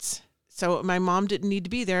 10 cents. So my mom didn't need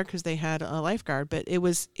to be there because they had a lifeguard, but it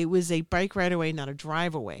was a bike ride away, not a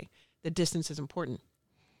drive away. The distance is important.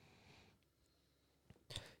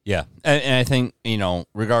 Yeah, and I think, you know,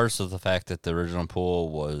 regardless of the fact that the original pool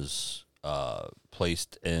was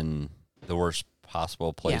placed in the worst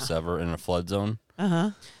possible place ever in a flood zone,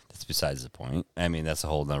 that's besides the point. I mean, that's a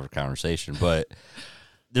whole other conversation. But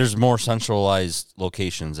there's more centralized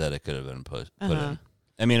locations that it could have been put in.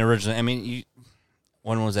 I mean, originally,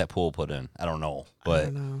 when was that pool put in? I don't know, I but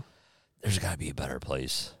don't know. there's got to be a better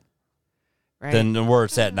place Right. than where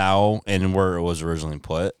it's at now and where it was originally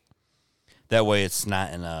put. That way, it's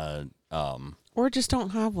not in a or just don't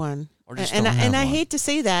have one. Or just and don't have I one. hate to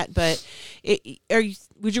say that, but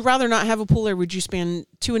would you rather not have a pool, or would you spend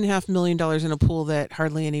 $2.5 million in a pool that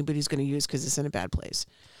hardly anybody's going to use because it's in a bad place?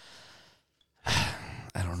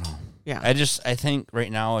 I don't know. Yeah. I think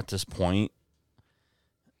right now at this point,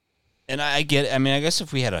 and I get it. I mean, I guess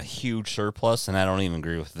if we had a huge surplus, and I don't even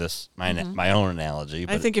agree with this, my own analogy.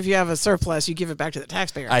 But I think if you have a surplus, you give it back to the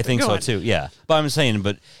taxpayer. I But think go so on. too. Yeah, but I'm saying,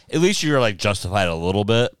 but at least you're like justified a little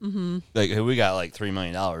bit. Mm-hmm. Like we got like $3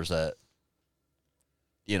 million that,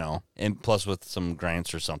 you know, and plus with some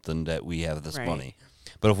grants or something that we have this Right. money.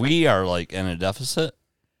 But if we are like in a deficit,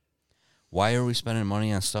 why are we spending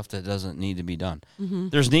money on stuff that doesn't need to be done? Mm-hmm.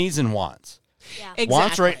 There's needs and wants. Yeah.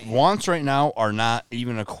 Exactly. Wants right now are not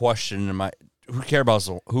even a question in my. Who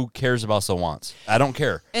cares about the wants? I don't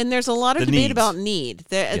care. And there's a lot of The debate needs. about need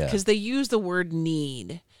Yeah. because they use the word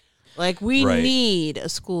need. Like, we Right. need a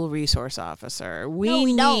school resource officer. No, We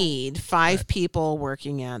we don't. need 5 people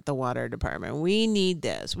working at the water department. We need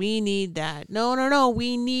this. We need that. No.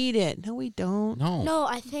 We need it. No, we don't. No. No,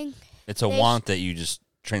 I think It's a They want that you just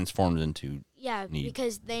transformed into. yeah, Need.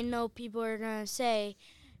 because they know people are gonna say,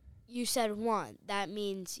 "You said want." That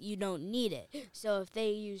means you don't need it. So if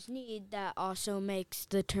they use need, that also makes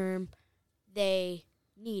the term they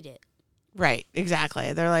need it. Right,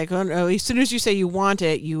 exactly. They're like, oh, no, as soon as you say you want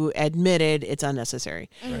it, you admitted it's unnecessary.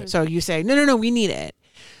 Right. So you say, no, we need it.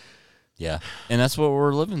 Yeah. And that's what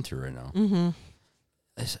we're living through right now. Mm-hmm.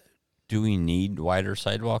 Do we need wider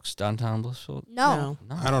sidewalks downtown Blissfield? No.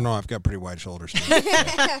 No. I don't know. I've got pretty wide shoulders.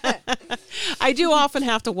 I do often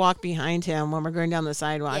have to walk behind him when we're going down the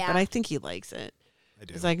sidewalk, Yeah. but I think he likes it. I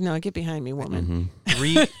do. He's like, no, get behind me, woman.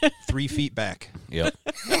 Mm-hmm. 3 feet back. Yep.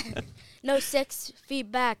 No 6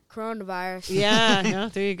 feet back coronavirus. Yeah, no,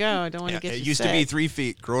 there you go. I don't want to Yeah, get it you used sick. to be 3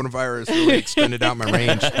 feet. Coronavirus really extended out my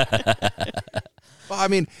range. Well, I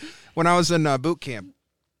mean, when I was in boot camp,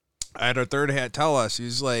 I had our third hat tell us,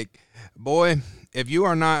 he's like, boy, if you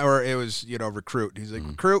are not, or it was, recruit. He's like,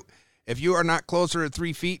 recruit, if you are not closer to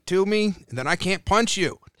 3 feet to me, then I can't punch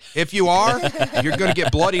you. If you are, you're going to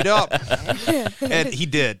get bloodied up. And he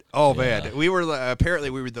did. Oh, man. We were, apparently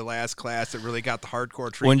we were the last class that really got the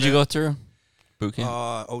hardcore treatment. When did you go through boot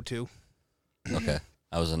camp? 02. Okay.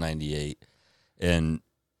 I was a 98. And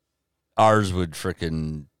ours would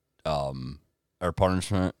frickin' our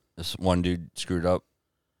punishment, this one dude screwed up.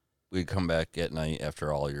 We'd come back at night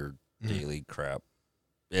after all your daily crap.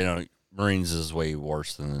 Marines is way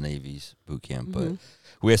worse than the Navy's boot camp, but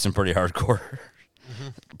we had some pretty hardcore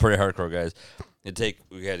guys.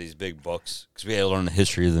 We had these big books because we had to learn the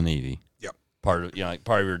history of the Navy. Yep. Part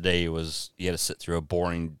of your day was you had to sit through a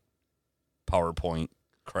boring PowerPoint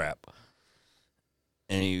crap,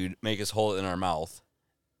 and you'd make us hold it in our mouth,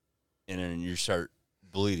 and then you start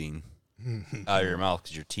bleeding out of your mouth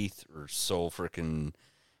because your teeth were so freaking.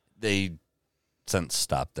 They since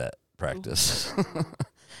stopped that practice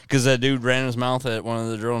because that dude ran his mouth at one of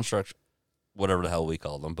the drill instructors, whatever the hell we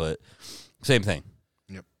called them, but same thing.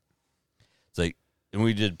 Yep. It's like, and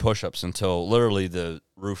we did push-ups until literally the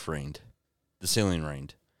roof rained, the ceiling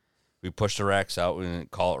rained. We pushed the racks out. We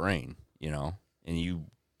didn't call it rain, and you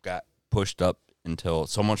got pushed up until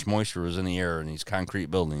so much moisture was in the air in these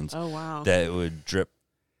concrete buildings Oh, wow. that it would drip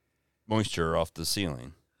moisture off the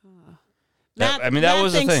ceiling. Matt, that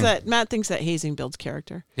was the thing. Matt thinks that hazing builds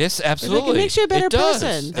character. Yes, absolutely. It makes you a better It does.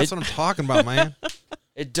 person. That's what I'm talking about, man.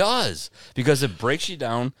 It does because it breaks you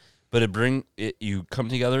down, but you come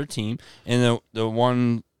together a team, and the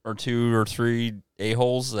 1 or 2 or 3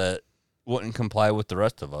 a-holes that wouldn't comply with the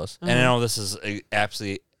rest of us. And I know this is a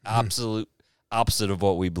absolute opposite of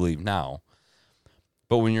what we believe now.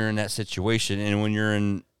 But when you're in that situation, and when you're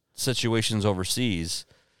in situations overseas,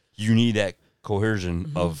 you need that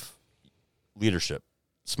cohesion of leadership,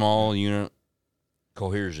 small unit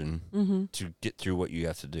cohesion to get through what you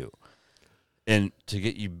have to do. And to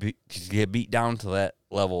get beat down to that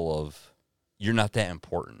level of you're not that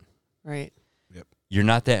important. Right. You're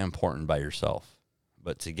not that important by yourself.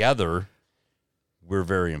 But together, we're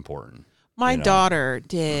very important. My daughter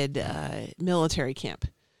did military camp.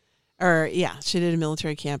 She did a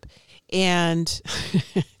military camp. And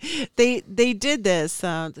they did this.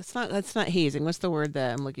 That's not hazing. What's the word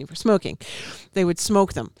that I'm looking for? Smoking. They would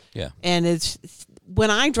smoke them. Yeah. And it's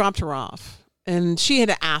when I dropped her off, and she had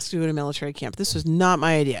to ask to go to military camp. This was not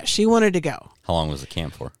my idea. She wanted to go. How long was the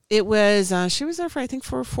camp for? It was she was there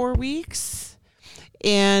for 4 weeks,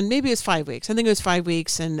 and maybe it was 5 weeks. I think it was 5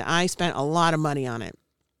 weeks, and I spent a lot of money on it.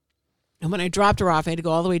 And when I dropped her off, I had to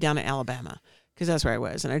go all the way down to Alabama because that's where I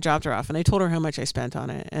was. And I dropped her off, and I told her how much I spent on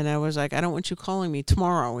it. And I was like, I don't want you calling me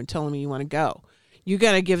tomorrow and telling me you want to go. You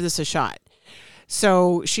got to give this a shot.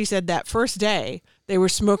 So she said that first day, they were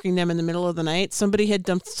smoking them in the middle of the night. Somebody had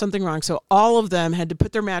done something wrong. So all of them had to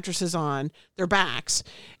put their mattresses on their backs.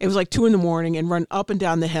 It was like 2 a.m. and run up and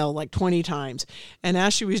down the hill like 20 times. And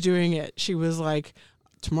as she was doing it, she was like,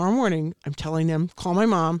 tomorrow morning, I'm telling them, call my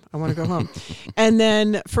mom. I want to go home. And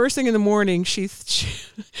then first thing in the morning, she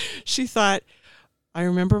thought, I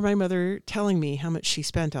remember my mother telling me how much she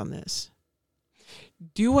spent on this.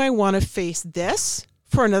 Do I want to face this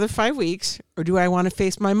for another 5 weeks, or do I want to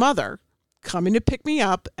face my mother coming to pick me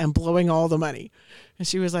up and blowing all the money? And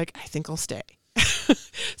she was like, I think I'll stay.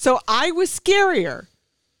 So I was scarier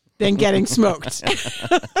than getting smoked.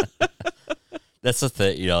 That's the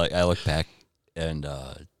thing. I look back and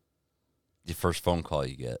the first phone call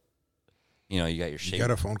you get, you got your shape. You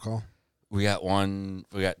got a phone call? We got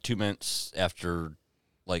 2 minutes after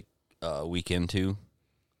like week into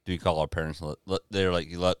we call our parents. They're like,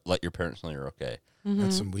 let your parents know you're okay.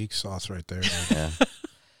 That's some weak sauce right there. Yeah.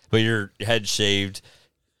 But your head shaved,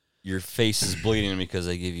 your face is bleeding because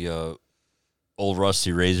they give you a old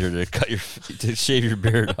rusty razor to shave your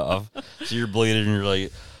beard off. So you're bleeding and you're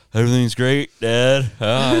like, everything's great, Dad. Oh,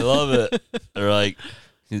 I love it. They're like,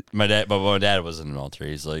 my dad was in the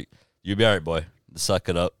military. He's like, you'll be all right, boy. Suck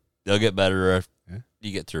it up. They'll get better if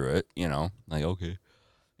you get through it, Like, okay.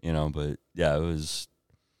 But yeah, it was,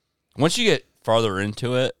 once you get farther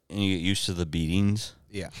into it and you get used to the beatings,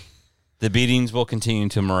 the beatings will continue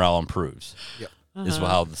until morale improves. Yep. Is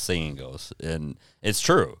how the saying goes. And it's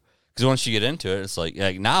true. Because once you get into it, it's like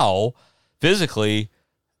now, physically,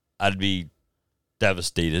 I'd be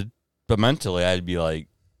devastated. But mentally, I'd be like,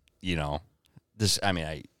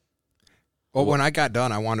 Well, when I got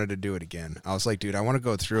done, I wanted to do it again. I was like, dude, I want to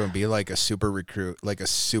go through and be like a super recruit, like a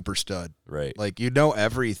super stud. Right. Like,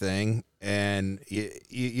 everything, and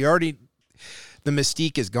you already, the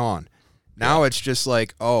mystique is gone. Now it's just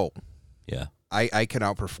like, oh, yeah, I can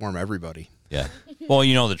outperform everybody. Yeah. Well,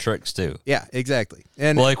 you know the tricks, too. Yeah, exactly.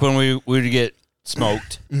 And like when we would get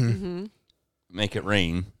smoked, make it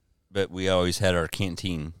rain, but we always had our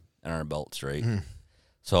canteen in our belts, right?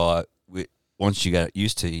 So once you got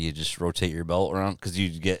used to it, you just rotate your belt around because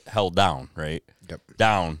you'd get held down, right? Yep.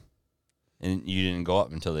 Down. And you didn't go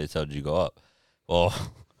up until they told you to go up. Well,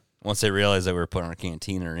 once they realized that we were putting our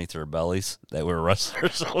canteen underneath our bellies, that we were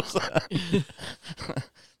wrestlers,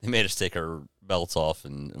 they made us take our belts off,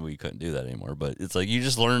 and we couldn't do that anymore. But it's like you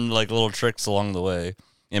just learn like little tricks along the way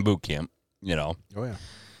in boot camp, Oh, yeah.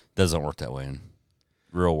 Doesn't work that way in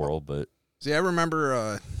real world, but. See, I remember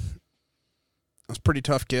I was a pretty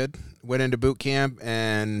tough kid. Went into boot camp,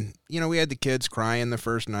 and, we had the kids crying the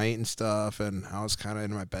first night and stuff, and I was kind of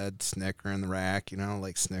in my bed snickering in the rack,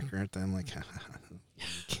 like snickering at them, like,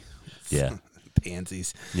 yeah,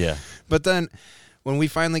 pansies. Yeah. But then when we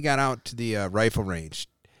finally got out to the rifle range,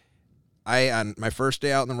 on my first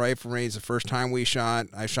day out in the rifle range, the first time I shot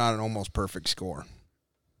an almost perfect score.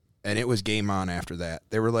 And it was game on after that.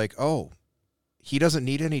 They were like, oh, he doesn't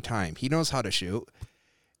need any time. He knows how to shoot.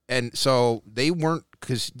 And so they weren't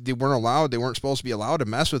supposed to be allowed to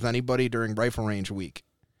mess with anybody during rifle range week.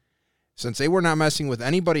 Since they were not messing with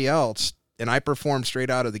anybody else, and I performed straight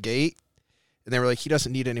out of the gate, and they were like, he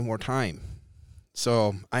doesn't need any more time.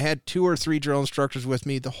 So I had 2 or 3 drill instructors with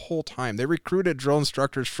me the whole time. They recruited drill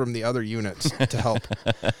instructors from the other units to help.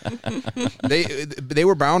 They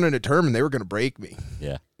were bound and determined they were going to break me.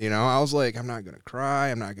 Yeah. I was like, I'm not going to cry.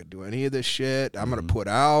 I'm not going to do any of this shit. I'm going to put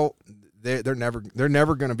out. They're never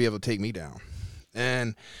going to be able to take me down.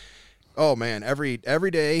 And oh man, every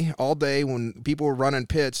day, all day, when people were running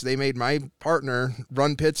pits, they made my partner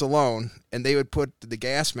run pits alone, and they would put the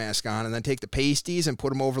gas mask on and then take the pasties and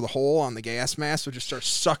put them over the hole on the gas mask, so just start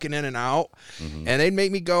sucking in and out. And they'd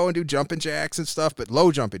make me go and do jumping jacks and stuff, but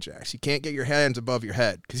low jumping jacks. You can't get your hands above your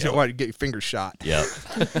head because you don't want to get your fingers shot. Yeah.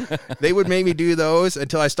 They would make me do those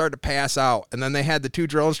until I started to pass out, and then they had the 2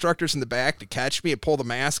 drill instructors in the back to catch me and pull the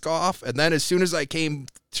mask off, and then as soon as I came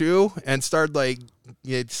to and started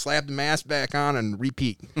slap the mask back on and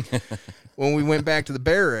repeat. When we went back to the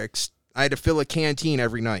barracks, I had to fill a canteen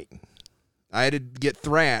every night. I had to get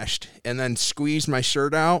thrashed and then squeeze my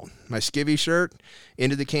shirt out, my skivvy shirt,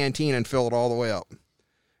 into the canteen and fill it all the way up.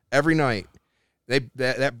 Every night.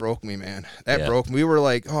 That broke me, man. That broke me. We were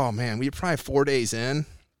like, oh man, we were probably 4 days in.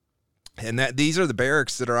 And these are the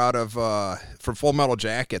barracks that are out of for Full Metal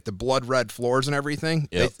Jacket, the blood red floors and everything.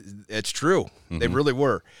 Yep. It's true. They really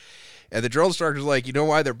were. And the drill instructor's like, you know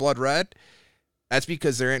why they're blood red? That's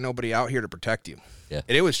because there ain't nobody out here to protect you. Yeah.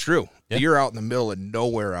 And it was true. Yeah. You're out in the middle of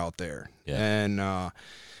nowhere out there. Yeah. And,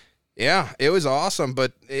 it was awesome.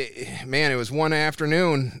 But, it was one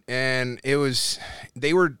afternoon, and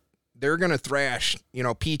they're going to thrash,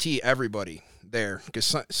 PT everybody there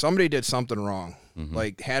because somebody did something wrong.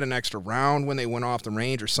 Like had an extra round when they went off the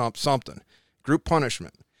range or something. Group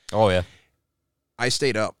punishment. Oh, yeah. I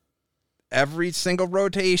stayed up. Every single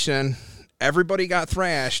rotation, everybody got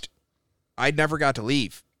thrashed. I never got to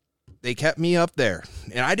leave. They kept me up there.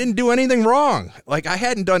 And I didn't do anything wrong. Like, I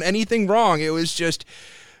hadn't done anything wrong. It was just,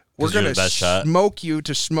 we're going to smoke you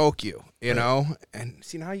to smoke you, you know? And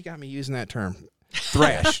see, now you got me using that term.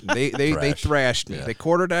 Thrash. They thrashed me. Yeah. They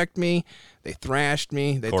quarterdecked me. They thrashed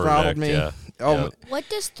me. They throttled me. Yeah. Oh, Yep. What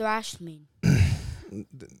does thrashed mean?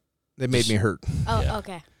 they made me hurt. Oh, Yeah.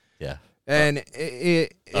 okay. Yeah. And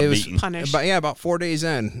it was beaten. Punished. about 4 days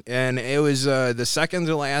in, and it was the second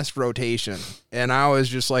to last rotation, and I was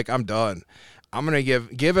just like, I'm done. I'm gonna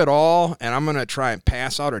give it all, and I'm gonna try and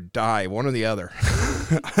pass out or die, one or the other.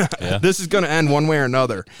 Yeah. This is going to end one way or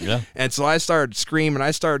another. Yeah. And so I started screaming.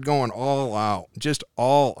 I started going all out, just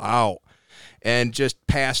all out, and just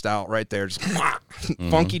passed out right there. Just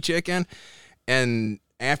funky chicken. And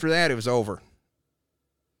after that, it was over.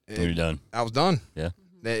 You're done. I was done. Yeah.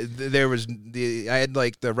 There was I had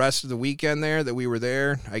like the rest of the weekend there that we were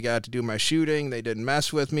there. I got to do my shooting. They didn't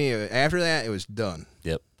mess with me. After that, it was done.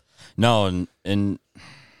 Yep. No, and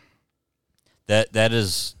that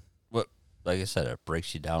is what, like I said, it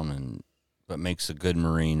breaks you down and what makes a good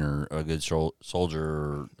Marine or a good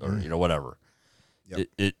soldier or you know, whatever.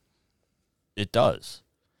 Yep. It does.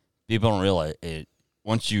 People don't realize it.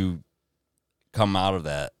 Once you come out of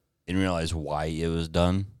that and realize why it was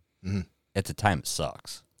done, at the time it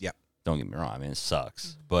sucks. Yep. Don't get me wrong. I mean, it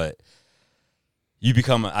sucks. But you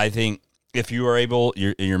become, I think, if you are able,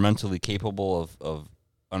 you're mentally capable of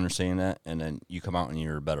understanding that, and then you come out and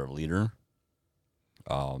you're a better leader.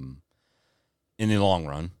 In the long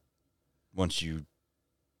run, once you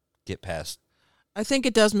get past. I think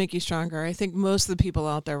it does make you stronger. I think most of the people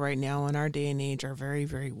out there right now in our day and age are very,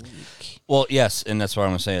 very weak. Well, yes, and that's what I'm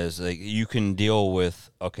going to say is like you can deal with,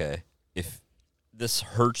 okay, if this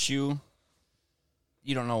hurts you,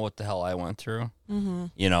 you don't know what the hell I went through,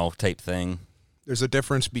 you know, type thing. There's a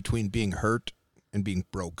difference between being hurt and being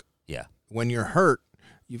broke. Yeah. When you're hurt,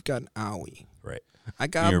 you've got an owie. Right. I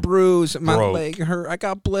got You're a bruise, my broke. leg hurt. I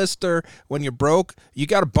got blister. When you're broke, you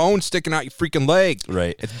got a bone sticking out your freaking leg.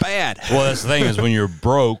 Right. It's bad. Well, that's the thing is when you're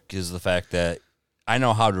broke is the fact that I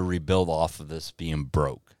know how to rebuild off of this being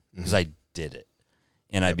broke because I did it,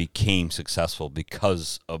 and I became successful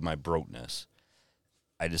because of my brokenness.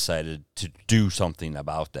 I decided to do something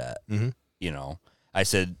about that. You know, I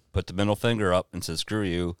said, put the middle finger up and said, screw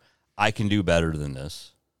you. I can do better than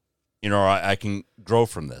this. You know, I can grow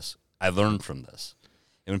from this. I learned from this.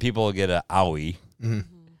 And when people get an owie,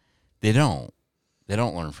 they don't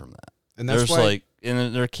learn from that. And that's There's why, like,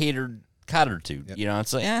 and they're catered to. You know,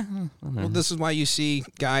 it's like, well, this is why you see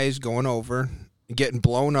guys going over, getting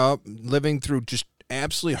blown up, living through just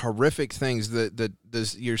absolutely horrific things that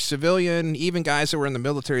your civilian, even guys that were in the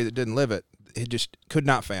military that didn't live it just could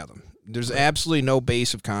not fathom. There's absolutely no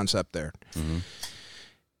base of concept there.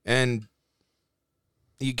 And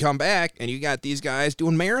you come back and you got these guys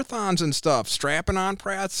doing marathons and stuff, strapping on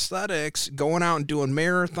prosthetics, going out and doing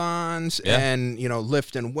marathons and, you know,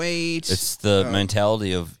 lifting weights. it's the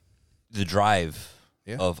mentality of the drive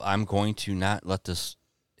Yeah. of I'm going to not let this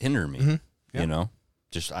hinder me. Yeah. You know,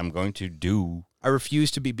 just I'm going to do. I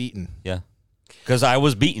refuse to be beaten. Yeah. Because I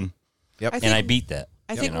was beaten Yep. and I beat that.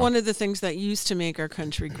 I think you know? one of the things that used to make our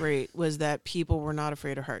country great was that people were not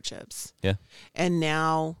afraid of hardships. Yeah. And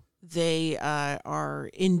now they are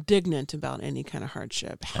indignant about any kind of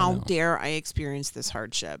hardship. How dare I experience this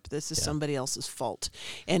hardship? This is somebody else's fault,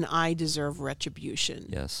 and I deserve retribution.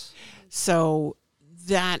 Yes. So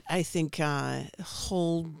that, I think,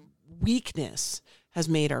 whole weakness has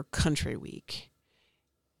made our country weak.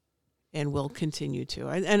 And will continue to.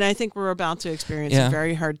 And I think we're about to experience some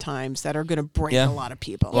very hard times that are going to break a lot of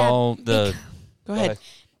people. Well, Go ahead.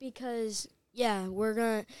 Because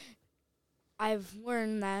I've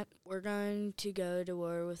learned that we're going to go to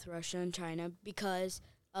war with Russia and China because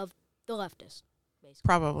of the leftists, basically.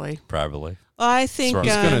 Probably. Probably. Well, I think He's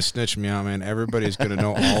He's going to snitch me out, man. Everybody's going to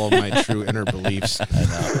know all of my true inner beliefs.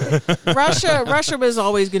 Russia was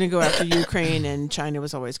always going to go after Ukraine, and China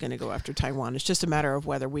was always going to go after Taiwan. It's just a matter of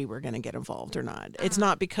whether we were going to get involved or not. It's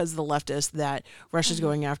not because of the leftists that Russia's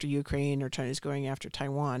going after Ukraine or China's going after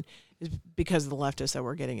Taiwan. It's because of the leftists that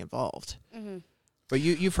we're getting involved. But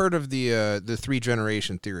you've heard of the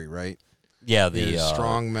 3-generation theory, right? Yeah, There's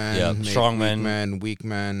strong men, yeah, strong men, weak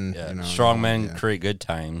men. Yeah, You know, strong men create good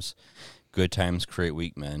times. Good times create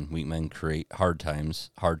weak men. Weak men create hard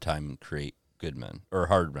times. Hard time create good men or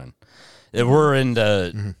hard men. We're in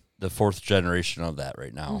the fourth generation of that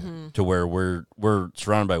right now, to where we're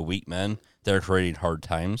surrounded by weak men that are creating hard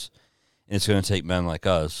times, and it's going to take men like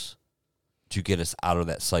us to get us out of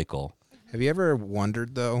that cycle. Have you ever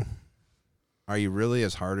wondered, though, are you really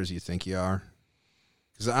as hard as you think you are?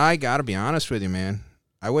 Because I got to be honest with you, man.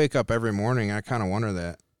 I wake up every morning, I kind of wonder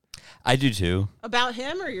that I do too. About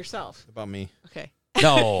him or yourself? about me. Okay.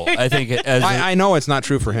 No, I think I know it's not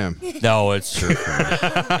true for him. no, it's true.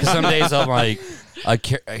 Because some days I'm like, I'll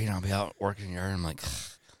be out working in the yard. I'm like,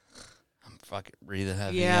 I'm fucking breathing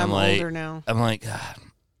heavy. Yeah, I'm like, older now. I'm like, God,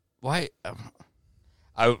 why?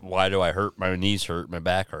 Why do I hurt? My knees hurt. My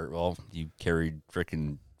back hurt. Well, you carried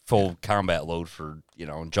freaking full combat load for,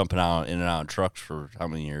 jumping out in and out of trucks for how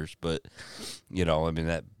many years? But, I mean,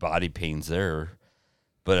 that body pain's there.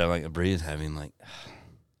 But I'm like, breathing heavy. I'm like,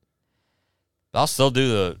 I'll still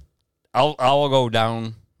do I'll go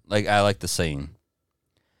down. Like, I like the saying.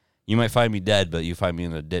 You might find me dead, but you find me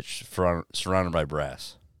in a ditch surrounded by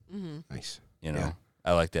brass. Nice. You know, Yeah.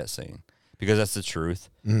 I like that saying because that's the truth.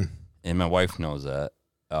 Mm. And my wife knows that.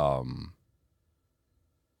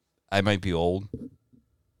 I might be old.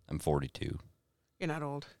 I'm 42. You're not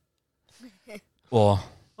old. Well,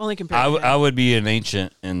 Only compared to I would be an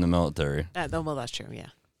ancient in the military, well, that's true, yeah.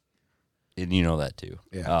 and you know that too.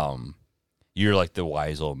 Yeah. You're like the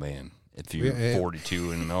wise old man if you're Yeah.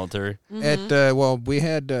 42 in the military. Well, we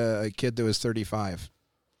had a kid that was 35,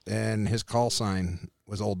 and his call sign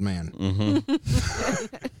was old man.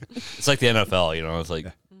 It's like the NFL, you know. It's like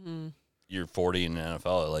Mm-hmm. you're 40 in the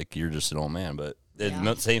NFL, like you're just an old man. But it's Yeah.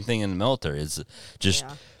 the same thing in the military. It's just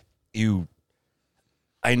Yeah.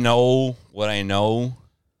 I know what I know.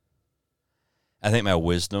 I think my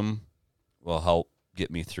wisdom will help get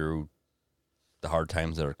me through the hard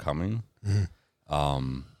times that are coming.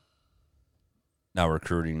 Now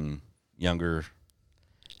recruiting younger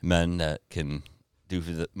men that can do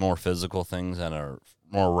the more physical things at a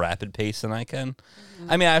more rapid pace than I can.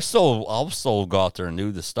 I mean, I'll still go out there and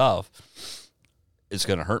do the stuff. It's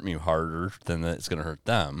going to hurt me harder than it's going to hurt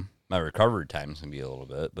them. My recovery time's going to be a little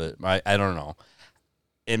bit, but I don't know.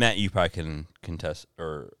 And Matt, you probably can contest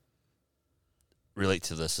or relate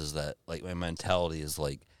to this, is that like my mentality is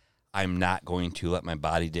like, I'm not going to let my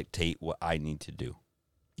body dictate what I need to do.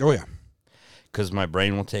 Oh, yeah. Because my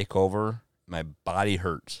brain will take over. My body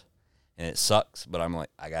hurts. And it sucks, but I'm like,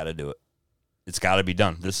 I got to do it. It's got to be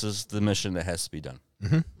done. This is the mission that has to be done.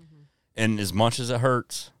 And as much as it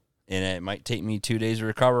hurts, and it might take me 2 days to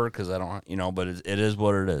recover because I don't, but it is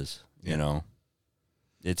what it is, you know.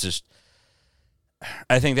 It's just,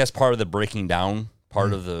 I think that's part of the breaking down,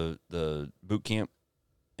 part of the boot camp,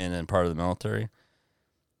 and then part of the military.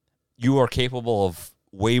 You are capable of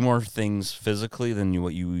way more things physically than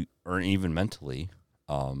what you or even mentally,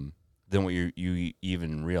 than what you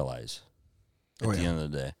even realize at the end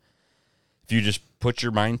of the day. If you just put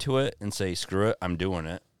your mind to it and say, screw it, I'm doing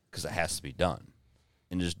it because it has to be done,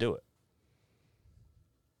 and just do it.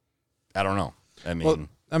 I don't know. I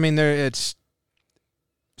mean, it's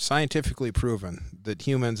scientifically proven that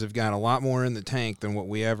humans have got a lot more in the tank than what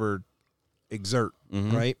we ever exert,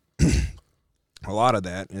 right? A lot of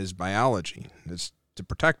that is biology. It's to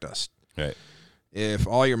protect us. Right. If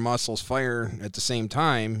all your muscles fire at the same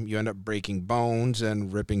time, you end up breaking bones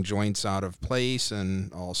and ripping joints out of place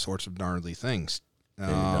and all sorts of gnarly things.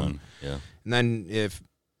 Yeah. And then if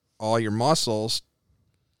all your muscles,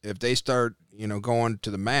 if they start, going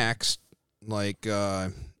to the max, like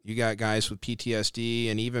you got guys with PTSD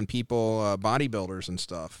and even people, bodybuilders and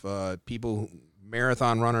stuff, people,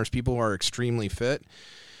 marathon runners, people who are extremely fit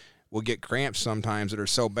will get cramps sometimes that are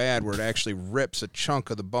so bad where it actually rips a chunk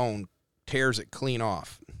of the bone, tears it clean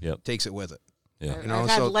off, takes it with it. Yeah. I've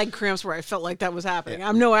had leg cramps where I felt like that was happening.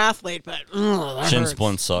 I'm no athlete, but that shin hurts.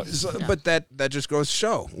 splints suck. So, but that just goes to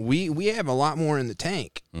show we have a lot more in the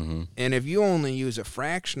tank, and if you only use a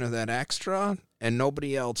fraction of that extra and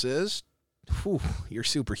nobody else is, you're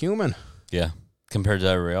superhuman. Yeah, compared to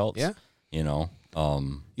everybody else. Yeah,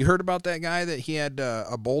 you heard about that guy that he had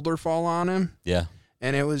a boulder fall on him? Yeah,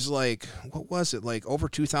 and it was like, what was it, like over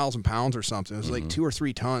 2,000 pounds or something? It was like 2 or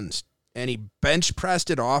 3 tons, and he bench pressed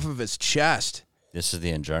it off of his chest. This is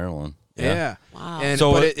the adrenaline. Yeah. Wow. And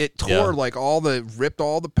So but it tore like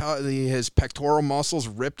his pectoral muscles,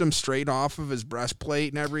 ripped him straight off of his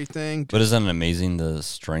breastplate and everything. But isn't it amazing the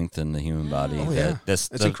strength in the human body? Oh, yeah. That's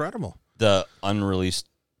It's incredible. The unreleased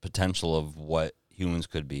potential of what humans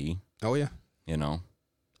could be. Oh, yeah.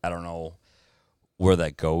 I don't know where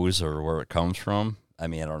that goes or where it comes from. I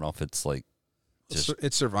mean, I don't know if it's like just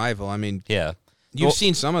It's survival. I mean, yeah. you've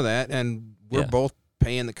seen some of that, and we're Yeah. both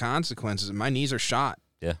paying the consequences. And my knees are shot.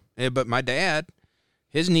 Yeah. But my dad,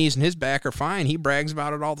 his knees and his back are fine. He brags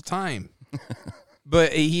about it all the time.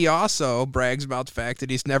 But he also brags about the fact that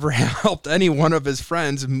he's never helped any one of his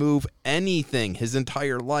friends move anything his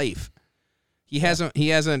entire life. He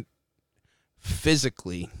hasn't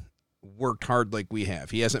physically worked hard like we have.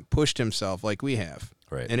 He hasn't pushed himself like we have.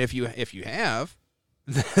 Right. And if you have,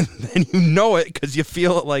 then you know it because you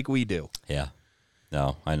feel it like we do. Yeah.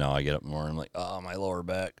 No, I know. I get up more and I'm like, oh, my lower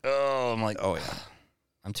back. Oh, I'm like, Oh yeah.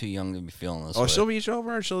 I'm too young to be feeling this. Oh, way. she'll reach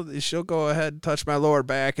over and she'll go ahead and touch my lower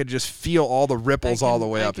back and just feel all the ripples all the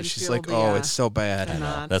way I up. can And she's feel like, the, "Oh, it's so bad." the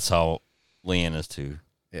knot. That's how Leanne is too.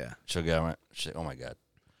 Yeah. She'll go, oh my God.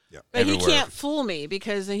 But Everywhere. he can't fool me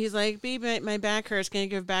because he's like, "Babe, my back hurts. Can I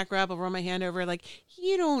give back rub? I'll run my hand over." Like,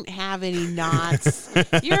 you don't have any knots.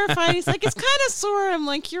 You're fine. He's like, "It's kind of sore." I'm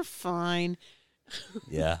like, "You're fine."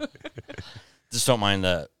 Yeah. Just don't mind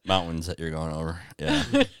the mountains that you're going over. Yeah.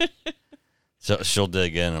 So she'll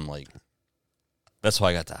dig in. I'm like, that's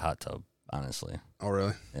why I got the hot tub, honestly. Oh,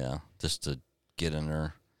 really? Yeah, just to get in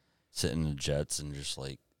there, sit in the jets, and just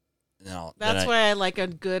like, That's why I like a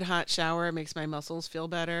good hot shower. It makes my muscles feel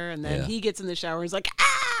better. And then Yeah. he gets in the shower. He's like,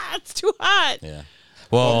 it's too hot. Yeah.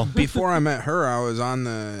 Well, Before I met her, I was on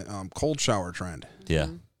the cold shower trend. yeah.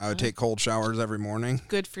 I would take cold showers every morning.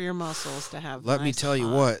 Good for your muscles to have. Let me nice tell you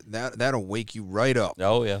hot. what, that'll wake you right up.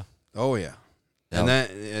 Oh yeah. Oh yeah. Yep.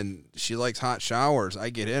 And she likes hot showers. I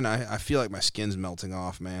get in, I feel like my skin's melting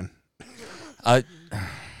off, man. I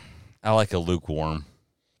like a lukewarm.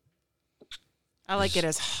 I like it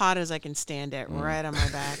as hot as I can stand it, right on my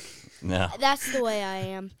back. No. That's the way I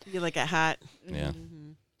am. You like it hot? Yeah.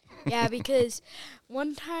 Yeah, because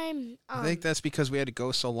one time, I think that's because we had to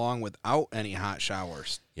go so long without any hot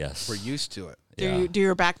showers. Yes. We're used to it. Yeah. Do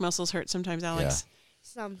your back muscles hurt sometimes, Alex?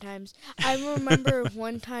 sometimes I remember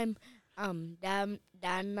one time, Dad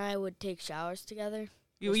and I would take showers together.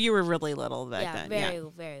 You were really little back Yeah,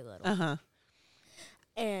 then. very little. Uh-huh.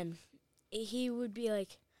 And he would be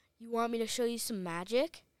like, "You want me to show you some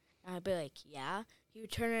magic?" And I'd be like, "Yeah." He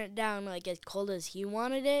would turn it down like as cold as he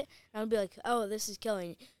wanted it, and I'd be like, "Oh, this is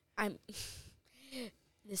killing.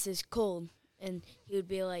 This is cold." And he would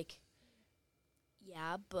be like,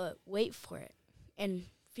 "Yeah, but wait for it." And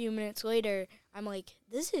a few minutes later, I'm like,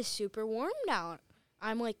 "This is super warm down."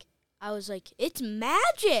 I was like, "It's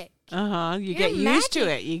magic." Uh-huh. You You're get used to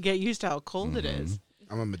magic. it. You get used to how cold it is.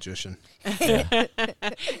 I'm a magician.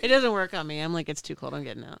 It doesn't work on me. I'm like, it's too cold. I'm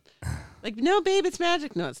getting out. Like, no, babe, it's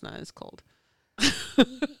magic. No, it's not. It's cold.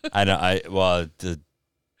 I know. Well, the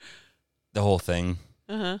whole thing.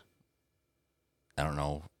 Uh-huh. I don't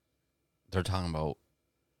know. They're talking about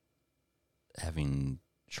having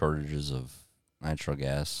shortages of natural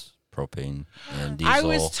gas, propane, and diesel. I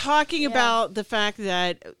was talking Yeah. about the fact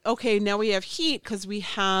that, okay, now we have heat because we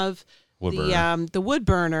have Wood burner. the wood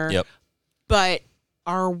burner. Yep. But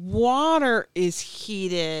our water is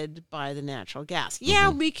heated by the natural gas. Yeah,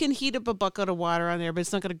 Mm-hmm. we can heat up a bucket of water on there, but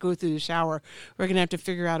it's not going to go through the shower. We're going to have to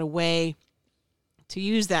figure out a way to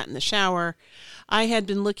use that in the shower. I had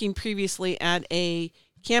been looking previously at a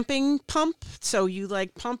camping pump. So you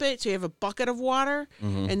like pump it. So you have a bucket of water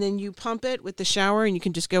and then you pump it with the shower and you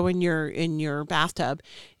can just go in your bathtub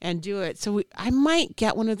and do it. So I might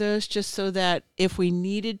get one of those just so that if we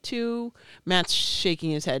needed to, Matt's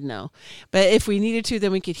shaking his head no, but if we needed to,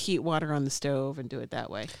 then we could heat water on the stove and do it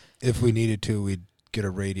that way. If we needed to, we'd get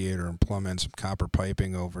a radiator and plumb in some copper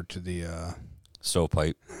piping over to the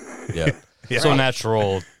Stovepipe. Yeah. So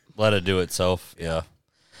natural. Let it do itself. Yeah.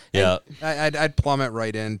 Yeah. I'd plumb it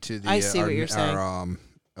right into the I see what you're saying. our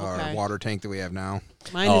Okay. water tank that we have now.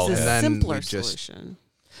 Mine Oh, is a and then simpler we just- solution.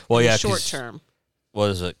 Well, yeah. Short 'cause term. What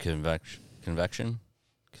is it? Convection.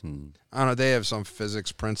 I don't know. They have some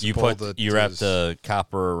physics principle You put that you wrap is- the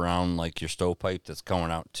copper around like your stovepipe that's going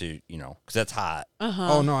out to because that's hot.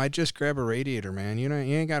 Uh-huh. Oh no! I just grab a radiator, man. You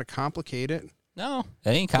ain't got to complicate it. No,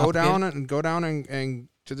 that ain't Go complicated. down and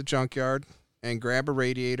to the junkyard and grab a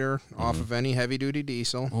radiator off of any heavy duty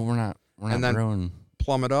diesel. Well, we're not And then- ruining.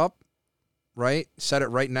 Plumb it up, right? Set it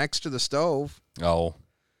right next to the stove, Oh,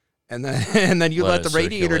 and then and then you Let let the it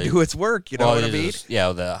radiator circulate. do its work. You know what I mean?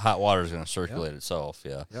 Yeah, the hot water is going to circulate itself.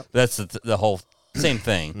 Yeah, Yep. that's the whole same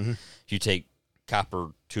thing. Mhm. You take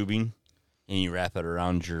copper tubing and you wrap it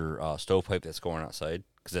around your stovepipe that's going outside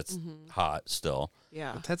because it's hot still.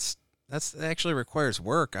 Yeah. That actually requires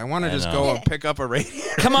work. I want to I just know. go and pick up a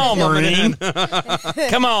radiator. Come on, Plumb it Marine. in.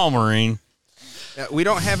 Come on, Marine. We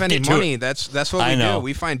don't have any Get to money. That's what I we know. do.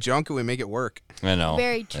 We find junk and we make it work. I know.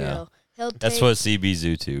 Very true. Yeah. He'll That's take, what CB's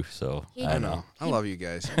do too. So He- I I know. know. I love you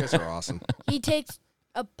guys. You guys are awesome. he takes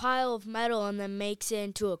a pile of metal and then makes it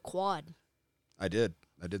into a quad, I did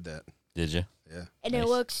that. Did you? Yeah. and Nice. it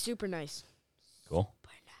looks super nice. Cool.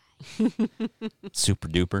 Super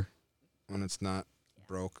duper. When it's not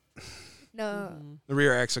broke. No, The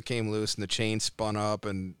rear axle came loose and the chain spun up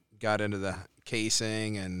and got into the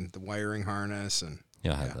casing and the wiring harness and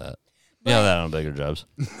You'll have Yeah. that. You'll have that on bigger jobs.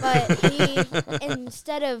 but he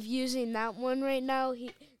instead of using that one right now,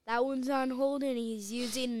 that one's on hold and he's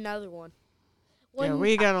using another one. Yeah,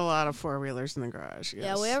 we got a lot of four-wheelers in the garage. Yes.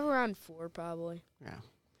 Yeah, we have around 4 probably. Yeah.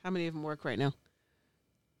 How many of them work right now?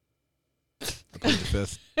 I played the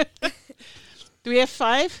fifth. Do we have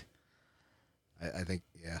 5? I think,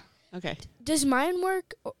 yeah. Okay. Does mine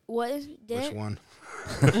work? Or what is Which one?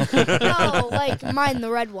 No, like mine, the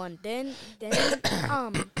red one. Then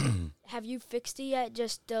have you fixed it yet?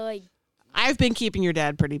 Just to like, I've been keeping your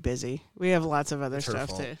dad pretty busy. We have lots of other It's her stuff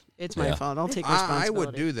fault. too. It's my Yeah. fault. I'll take I responsibility.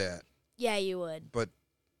 would do that, yeah, you would. but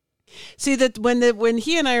See that when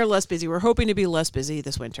he and I are less busy, we're hoping to be less busy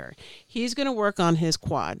this winter. He's going to work on his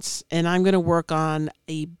quads, and I'm going to work on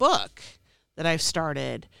a book that I've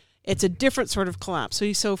started. It's a different sort of collapse.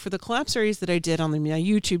 So for the collapse series that I did on my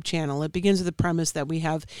YouTube channel, it begins with the premise that we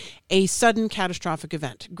have a sudden catastrophic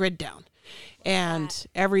event, grid down, and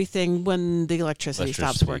everything when the electricity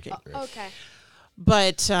stops working. Okay.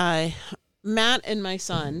 But Matt and my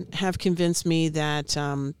son have convinced me that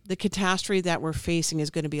the catastrophe that we're facing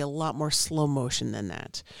is going to be a lot more slow motion than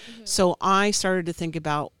that. Mm-hmm. So I started to think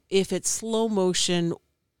about, if it's slow motion,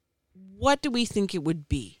 what do we think it would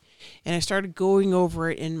be? And I started going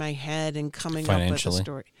over it in my head and coming up with a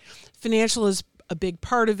story. Financial is a big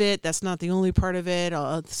part of it. That's not the only part of it.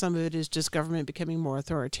 Some of it is just government becoming more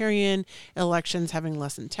authoritarian, elections having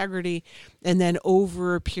less integrity, and then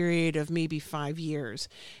over a period of maybe 5 years,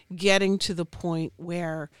 getting to the point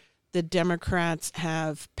where the Democrats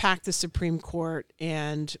have packed the Supreme Court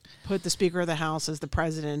and put the Speaker of the House as the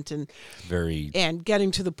president, and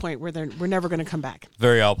getting to the point where we're never going to come back.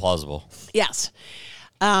 Very all plausible. Yes.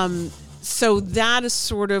 So that is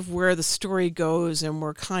sort of where the story goes, and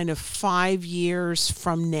we're kind of 5 years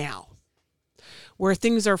from now, where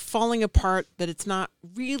things are falling apart, but it's not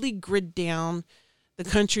really grid down. The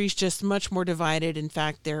country's just much more divided. In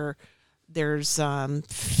fact, there's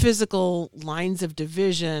physical lines of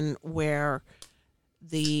division where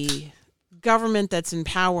the government that's in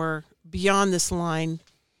power beyond this line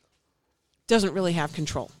doesn't really have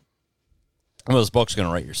control. Well, this book's going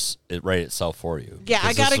to write itself for you. Yeah,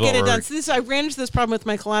 I got to get it done. So I ran into this problem with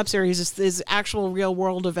my collapse series. Is actual real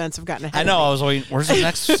world events have gotten ahead I know. of me. I was waiting. Where's the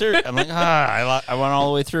next series? I'm like, I went all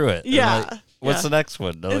the way through it. Yeah. Like, what's the next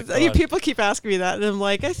one? Like, people keep asking me that, and I'm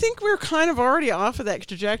like, I think we're kind of already off of that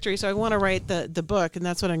trajectory, so I want to write the book, and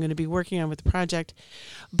that's what I'm going to be working on with the project.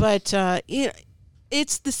 But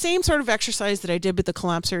it's the same sort of exercise that I did with the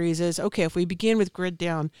collapse series. Is okay, if we begin with grid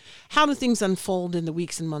down, how do things unfold in the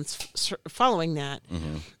weeks and months following that?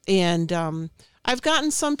 Mm-hmm. And I've gotten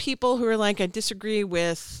some people who are like, I disagree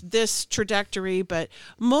with this trajectory, but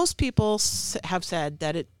most people have said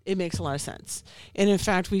that it makes a lot of sense. And in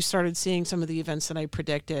fact, we've started seeing some of the events that I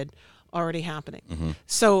predicted already happening. Mm-hmm.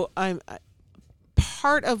 So I'm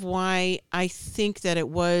part of why I think that it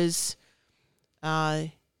was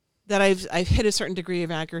that I've hit a certain degree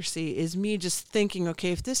of accuracy is me just thinking,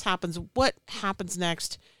 okay, if this happens, what happens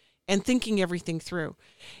next? And thinking everything through.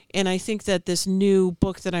 And I think that this new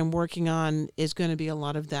book that I'm working on is going to be a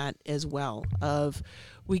lot of that as well. Of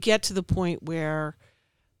we get to the point where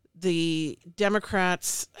the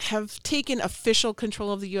Democrats have taken official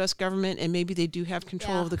control of the U.S. government, and maybe they do have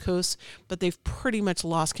control of the coast, but they've pretty much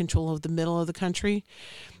lost control of the middle of the country.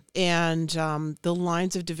 And the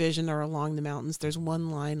lines of division are along the mountains. There's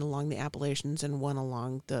one line along the Appalachians and one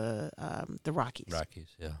along the Rockies.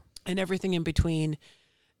 Rockies, yeah. And everything in between,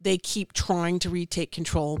 they keep trying to retake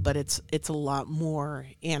control, but it's a lot more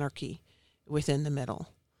anarchy within the middle.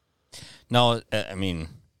 No, I mean,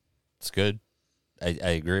 it's good. I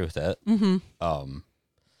agree with that. Mm-hmm.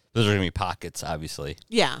 Those are going to be pockets, obviously.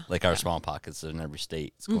 Yeah. Like our small pockets in every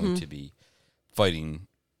state is going to be fighting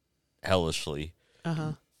hellishly.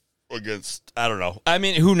 Uh-huh. Against, I don't know. I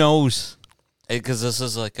mean, who knows? Because this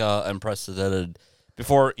is like unprecedented.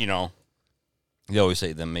 Before, they always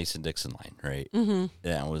say the Mason-Dixon line, right? Mm-hmm.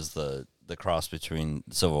 Yeah, it was the cross between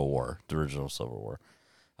the Civil War, the original Civil War.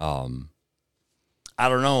 I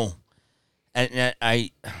don't know. And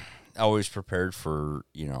I always prepared for,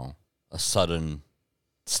 a sudden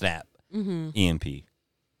snap, EMP.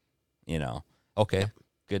 Okay,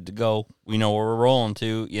 good to go. We know where we're rolling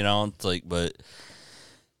to, it's like, but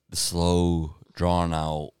the slow, drawn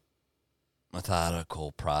out,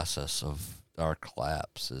 methodical process of our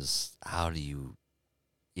collapse is how do you,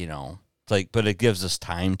 it's like, but it gives us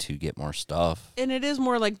time to get more stuff. And it is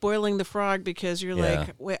more like boiling the frog because you're like,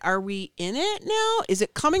 wait, are we in it now? Is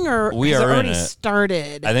it coming or we has are it already in it.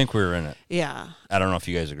 started? I think we're in it. Yeah. I don't know if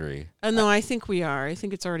you guys agree. No, I think we are. I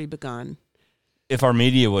think it's already begun. If our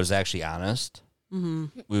media was actually honest,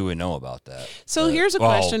 we would know about that. So here's a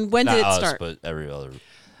question. When did it us, start? But every other.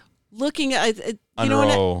 Looking at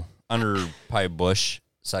under probably Bush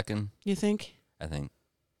second. You think? I think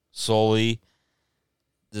slowly.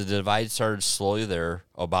 The divide started slowly there.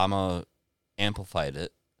 Obama amplified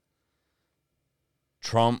it.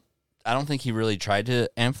 Trump, I don't think he really tried to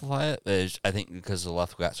amplify it. I think because the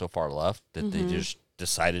left got so far left that they just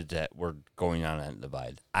decided that we're going on a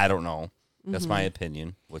divide. I don't know. That's my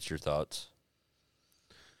opinion. What's your thoughts?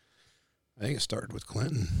 I think it started with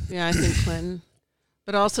Clinton. Yeah, I think Clinton.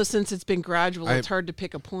 But also, since it's been gradual, it's hard to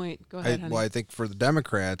pick a point. Go ahead, honey. Well, I think for the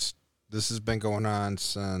Democrats, this has been going on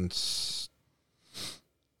since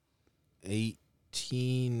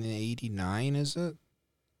 1889, is it?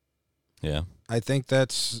 Yeah. I think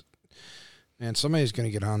that's, man, somebody's going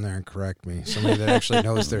to get on there and correct me. Somebody that actually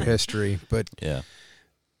knows their history. But Yeah.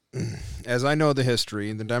 as I know the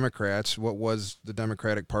history, the Democrats, what was the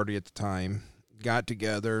Democratic Party at the time, got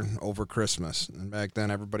together over Christmas. And back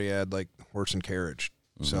then, everybody had like horse and carriage.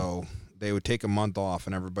 Mhm. So they would take a month off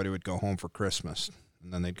and everybody would go home for Christmas.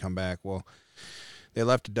 And then they'd come back. Well, they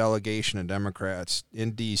left a delegation of Democrats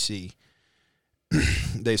in D.C.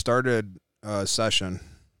 They started a session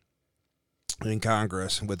in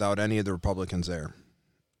Congress without any of the Republicans there.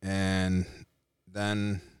 And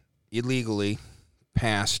then illegally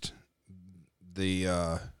passed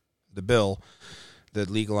the bill that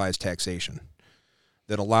legalized taxation,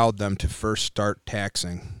 that allowed them to first start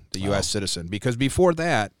taxing the U.S. citizen. Because before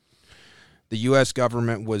that, the U.S.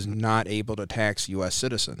 government was not able to tax U.S.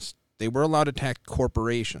 citizens. They were allowed to tax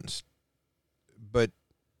corporations. But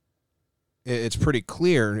it's pretty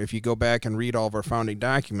clear, if you go back and read all of our founding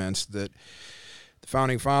documents, that the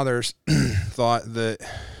founding fathers thought that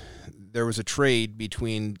there was a trade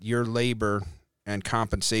between your labor and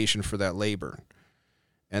compensation for that labor.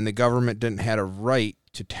 And the government didn't have a right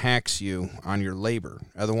to tax you on your labor.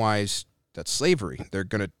 Otherwise, that's slavery. They're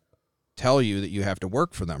going to tell you that you have to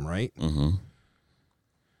work for them, right? Mm-hmm.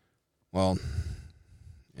 Well,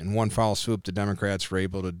 in one foul swoop, the Democrats were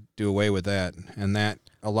able to do away with that, and that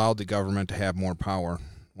allowed the government to have more power.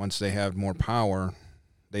 Once they had more power,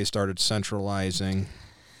 they started centralizing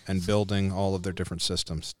and building all of their different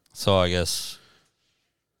systems. So I guess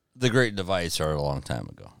the Great Divide started a long time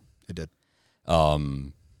ago. It did.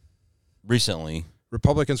 Recently,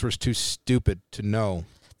 Republicans were too stupid to know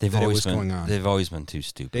they've that it always was been going on. they've always been too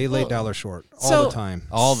stupid. They lay Well, dollar short all so- the time.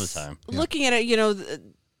 All the time. Looking at it,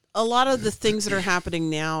 a lot of the things that are happening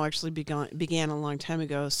now actually began a long time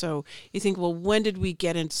ago. So you think, well, when did we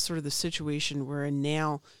get into sort of the situation we're in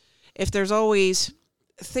now? If there's always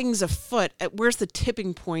things afoot, where's the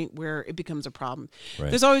tipping point where it becomes a problem? Right.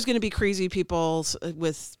 There's always going to be crazy people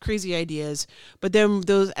with crazy ideas, but then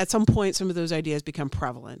at some point, some of those ideas become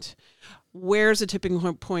prevalent. Where's the tipping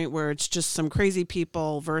point where it's just some crazy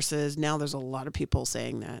people versus now there's a lot of people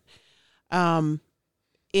saying that?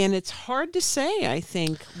 And it's hard to say, I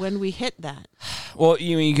think, when we hit that. Well,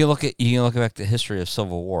 you can look back at the history of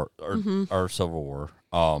Civil War or Civil War.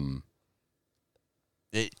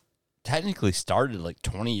 It technically started like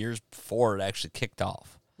 20 years before it actually kicked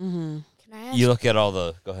off. Mm-hmm. Can I ask You look at all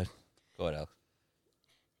the. Go ahead, Alex.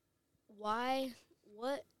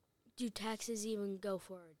 what do taxes even go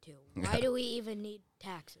forward to? Why do we even need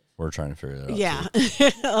taxes? We're trying to figure that out. Yeah, too.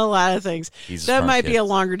 a lot of things. He's a That smart might kid. be a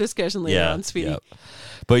longer discussion later on, Speedy. Yep.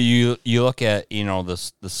 But you look at the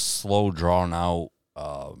slow drawn out.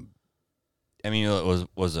 I mean,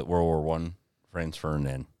 was it World War I? Franz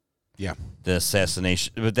Ferdinand. Yeah. The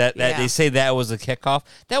assassination, but that Yeah. they say that was the kickoff.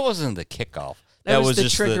 That wasn't the kickoff. That was the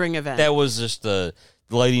just triggering event. That was just the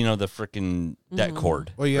lighting of the freaking debt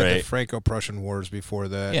cord. Well, you had right? the Franco-Prussian Wars before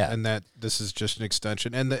that, Yeah. and that this is just an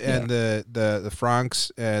extension. And the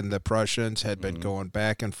Franks and the Prussians had been going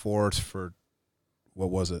back and forth for, what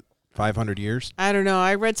was it, 500 years? I don't know.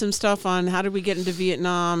 I read some stuff on how did we get into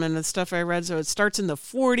Vietnam and the stuff I read. So it starts in the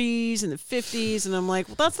 40s and the 50s. And I'm like,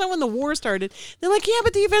 well, that's not when the war started. They're like, yeah,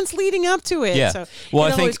 but the events leading up to it. Yeah. So Well, it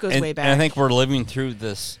I think always goes and, way back. and I think we're living through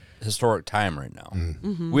this historic time right now.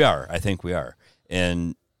 Mm-hmm. We are. I think we are.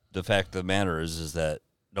 And the fact of the matter is that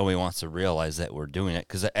nobody wants to realize that we're doing it.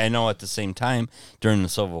 Because I know at the same time, during the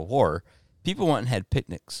Civil War, people went and had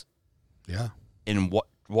picnics. Yeah. And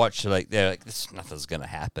watch, like, they're like, nothing's going to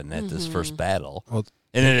happen at this first battle. Well,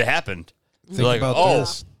 And then it happened. think They're like, about oh.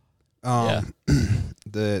 this.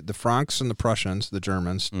 The Franks and the Prussians, the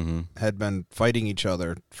Germans, had been fighting each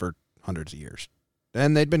other for hundreds of years.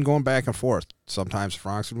 And they'd been going back and forth. Sometimes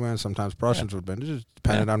Franks would win, sometimes Prussians would win. It just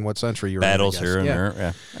depended on what century you were Battles in, I guess. here and Yeah. there.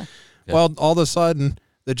 Yeah. Yeah. Well, all of a sudden,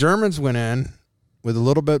 the Germans went in with a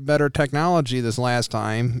little bit better technology this last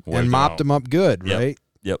time Wiped and them mopped out. them up good, Yep. right?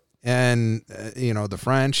 Yep. And, the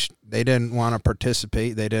French, they didn't want to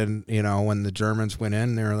participate. They didn't, when the Germans went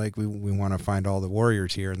in, they were like, we want to find all the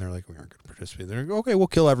warriors here. And they're like, we aren't going to participate. They're like, okay, we'll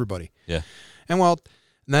kill everybody. Yeah. And,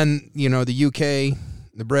 then, the UK,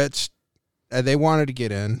 the Brits, they wanted to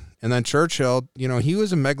get in. And then Churchill, he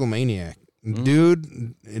was a megalomaniac.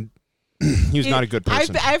 Dude, he was not a good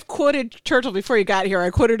person. I've quoted Churchill before you got here. I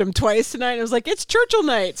quoted him twice tonight. I was like, it's Churchill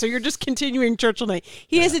night. So you're just continuing Churchill night.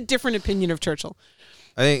 He has a different opinion of Churchill.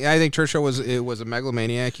 I think Churchill was a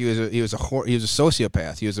megalomaniac. He was a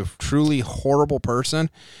sociopath. He was a truly horrible person.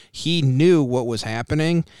 He knew what was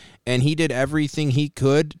happening, and he did everything he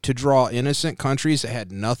could to draw innocent countries that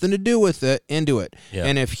had nothing to do with it into it. Yeah.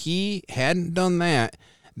 And if he hadn't done that,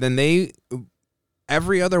 then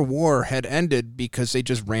every other war had ended because they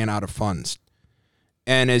just ran out of funds.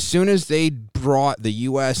 And as soon as they brought the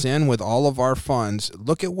U.S. in with all of our funds,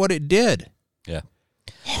 look at what it did. Yeah.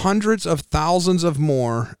 Hundreds of thousands of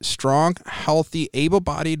more strong, healthy,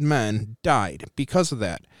 able-bodied men died because of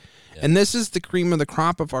that. Yeah. And this is the cream of the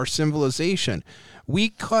crop of our civilization. We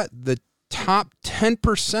cut the top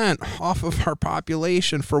 10% off of our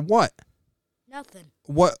population for what? Nothing.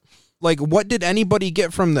 What did anybody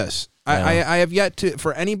get from this? Yeah. I have yet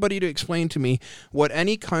for anybody to explain to me what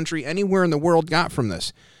any country anywhere in the world got from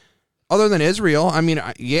this. Other than Israel. I mean,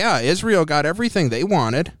 yeah, Israel got everything they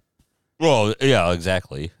wanted. Well, yeah,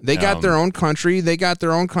 exactly. They got their own country. They got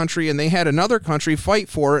their own country, and they had another country fight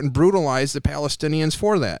for it and brutalize the Palestinians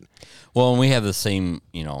for that. Well, and we have the same,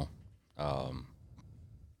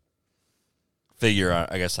 figure,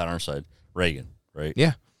 I guess, on our side. Reagan, right?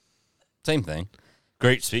 Yeah. Same thing.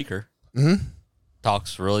 Great speaker. Mm-hmm.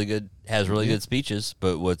 Talks really good, has really good speeches,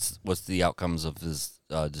 but what's the outcomes of his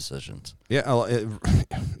decisions? Yeah,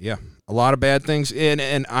 yeah, a lot of bad things.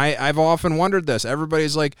 And I've often wondered this.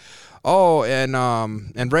 Everybody's like, oh,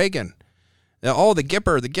 and Reagan, oh, the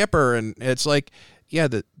Gipper, and it's like, yeah,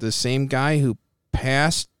 the same guy who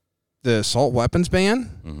passed the assault weapons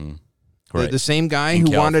ban, Right. the same guy In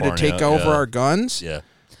who wanted to take California, over our guns. Yeah.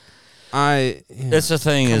 That's the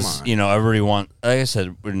thing come is, on. everybody like I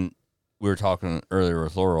said, when we were talking earlier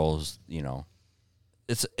with Laurel, is,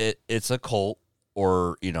 it's a cult,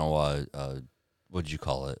 or, what'd you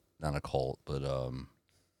call it? Not a cult, but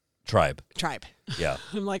tribe. Tribe. Yeah.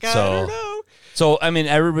 I'm like, So- I don't know. So, I mean,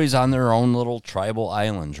 everybody's on their own little tribal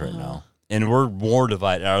islands right now. And we're more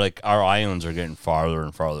divided. Our islands are getting farther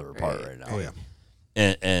and farther apart right now. Oh, yeah.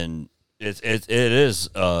 And it is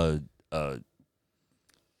a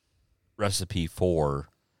recipe for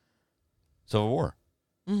civil war.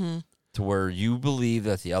 Mm-hmm. To where you believe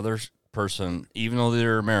that the other person, even though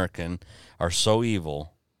they're American, are so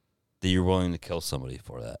evil that you're willing to kill somebody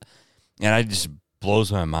for that. And it just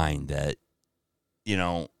blows my mind that,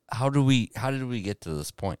 how did we get to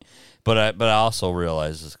this point? But I also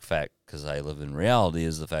realize this fact, because I live in reality,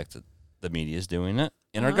 is the fact that the media is doing it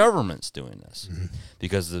and our government's doing this.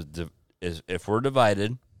 Because if we're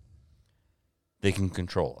divided, they can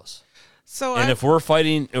control us. So And if we're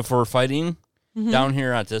fighting Mm-hmm. down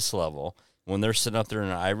here at this level, when they're sitting up there in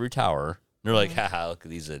an ivory tower, they're like, haha, look at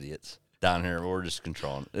these idiots down here. We're just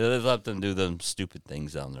controlling. They let them do them stupid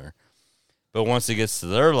things down there. But once it gets to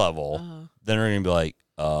their level, then they're going to be like,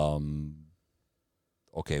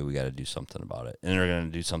 okay, we got to do something about it. And they're going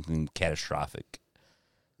to do something catastrophic.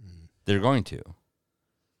 They're going to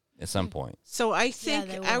at some point. So I think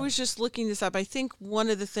they I will. was just looking this up. I think one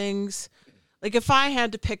of the things, like if I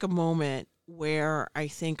had to pick a moment where I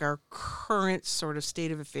think our current sort of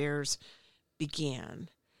state of affairs began,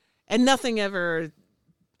 and nothing ever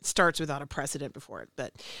starts without a precedent before it,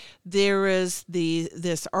 but there is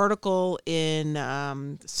this article in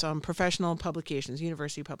some professional publications,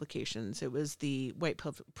 university publications. It was the white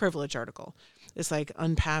privilege article. It's like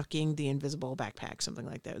unpacking the invisible backpack, something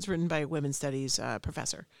like that. It was written by a women's studies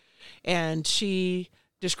professor, and she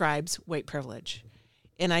describes white privilege.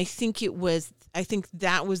 And I think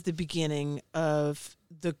that was the beginning of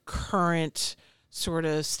the current sort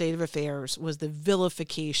of state of affairs, was the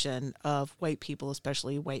vilification of white people,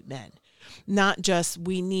 especially white men. Not just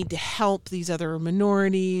we need to help these other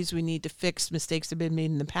minorities, we need to fix mistakes that have been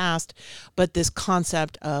made in the past, but this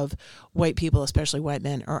concept of white people, especially white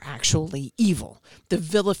men, are actually evil. The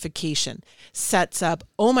vilification sets up,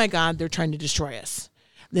 oh my God, they're trying to destroy us.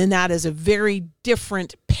 Then that is a very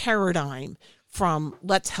different paradigm from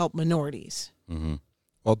let's help minorities.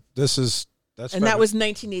 Well, that's And that was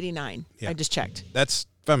 1989. Yeah. I just checked. that's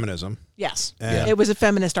feminism. Yes. Yeah. It was a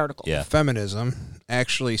feminist article. Yeah. Feminism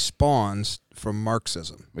actually spawns from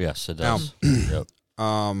Marxism. Yes, it Now- does. Yep.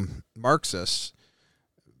 Marxists,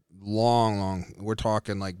 long, we're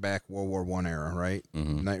talking like back World War I era, right?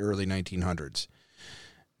 Early 1900s.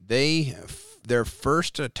 Their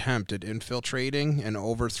first attempt at infiltrating and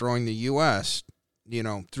overthrowing the U.S.,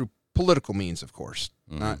 through political means, of course,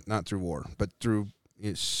 not through war, but through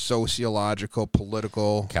sociological,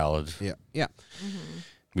 political. College. Yeah.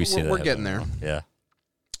 We see We're that getting happening there. now. Yeah.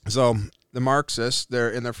 So the Marxists,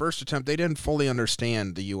 in their first attempt, they didn't fully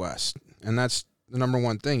understand the U.S., and that's the number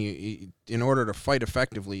one thing. In order to fight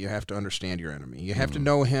effectively, you have to understand your enemy. You have to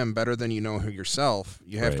know him better than you know yourself.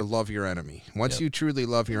 You have to Right. love your enemy. Once you truly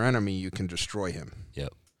love your enemy, you can destroy him.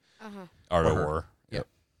 Yep. Uh-huh. Art of Or her. war. Yep.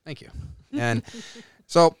 Thank you. And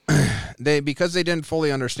So because they didn't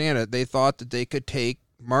fully understand it, they thought that they could take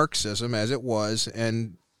Marxism as it was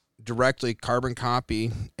and directly carbon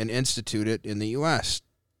copy and institute it in the U.S.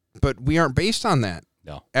 But we aren't based on that.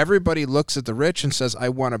 No. Everybody looks at the rich and says, I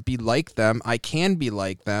want to be like them. I can be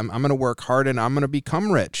like them. I'm going to work hard and I'm going to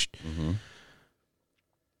become rich. Mm-hmm.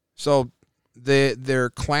 So their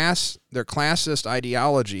classist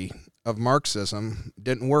ideology of Marxism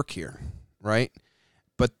didn't work here, right?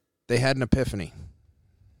 But they had an epiphany.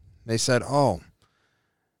 They said, oh,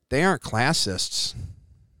 they aren't classists,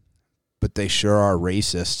 but they sure are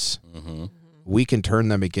racists. Mm-hmm. We can turn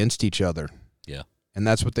them against each other. Yeah. And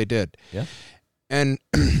that's what they did. Yeah. And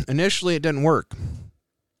initially it didn't work.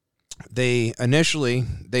 They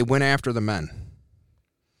went after the men.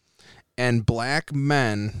 And black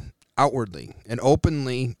men outwardly and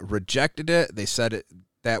openly rejected it. They said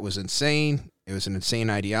that was insane. It was an insane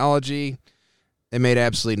ideology. They made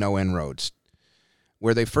absolutely no inroads.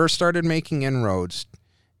 Where they first started making inroads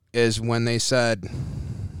is when they said,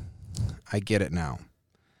 I get it now.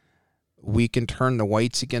 We can turn the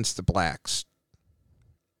whites against the blacks.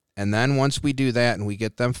 And then once we do that and we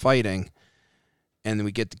get them fighting and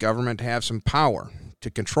we get the government to have some power to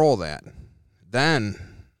control that, then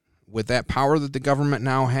with that power that the government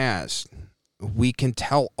now has, we can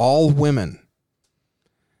tell all women,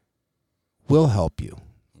 we'll help you.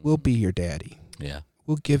 We'll be your daddy. Yeah.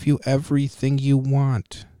 We'll give you everything you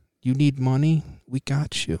want. You need money? We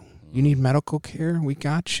got you. You need medical care? We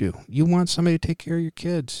got you. You want somebody to take care of your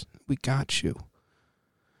kids? We got you.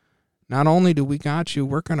 Not only do we got you,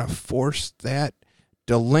 we're going to force that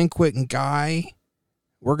delinquent guy,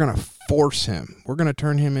 we're going to force him. We're going to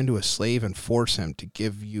turn him into a slave and force him to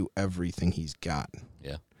give you everything he's got.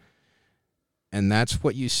 Yeah. And that's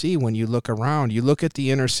what you see when you look around. You look at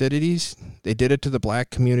the inner cities, they did it to the black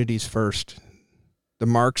communities first. The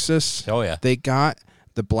Marxists, Oh, yeah. they got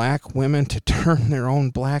the black women to turn their own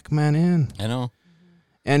black men in. I know.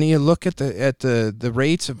 And you look at the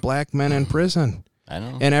rates of black men in prison, I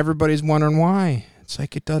know. and everybody's wondering why. It's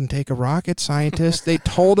like it doesn't take a rocket scientist. They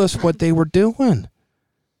told us what they were doing.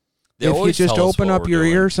 They If you always just tell us open what up we're your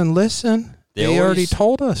doing. ears and listen, They they already always-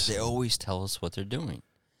 told us. They always tell us what they're doing.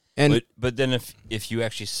 And But then if you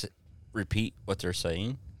actually repeat what they're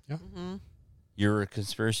saying, Mm-hmm. you're a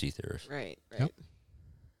conspiracy theorist. Right. Right. Yep.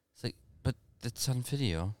 It's like, but it's on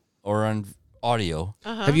video or on audio.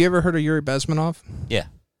 Uh-huh. have you ever heard of Yuri Bezmenov? Yeah.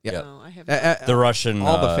 Yeah. Yeah. No, I have. The Russian.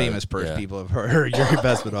 all the famous yeah. people have heard Yuri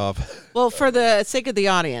Bezmenov. Well, for the sake of the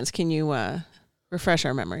audience, can you refresh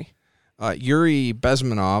our memory? Yuri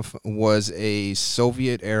Bezmenov was a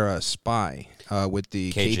Soviet-era spy with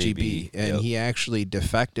the KGB, and yep. he actually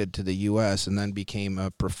defected to the U.S. and then became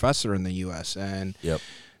a professor in the U.S. And Yep.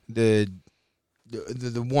 the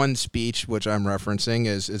one speech which I'm referencing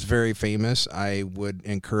is very famous. I would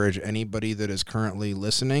encourage anybody that is currently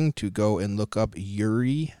listening to go and look up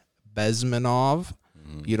Yuri Bezmenov.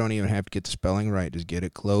 Mhm. You don't even have to get the spelling right. Just get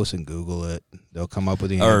it close and Google it. They'll come up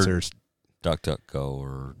with the Or answers. DuckDuckGo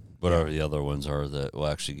or whatever the other ones are that will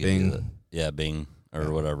actually give Bing. you the, yeah, Bing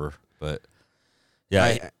or whatever. But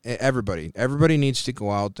yeah, Everybody needs to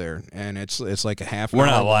go out there, and it's like a half. we're an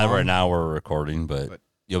not hour live long. right now. We're recording, but But-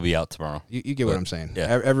 you'll be out tomorrow. You get what But, I'm saying.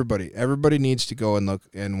 yeah. Everybody needs to go and look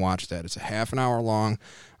and watch that. It's a half an hour long.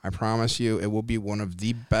 I promise you, it will be one of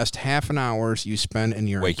the best half an hours you spend in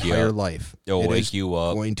your Wake you entire up. life. It'll It wake is you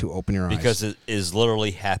up going to open your eyes because it is literally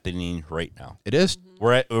happening right now. it is.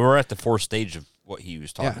 We're at the fourth stage of what he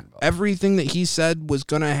was talking Yeah, about. everything that he said was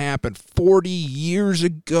going to happen 40 years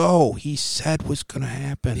ago. He said was going to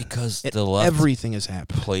happen Because And the left everything has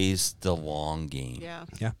happened. plays the long game.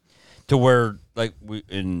 Yeah. To where like we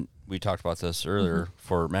talked about this earlier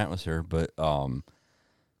before Matt was here, but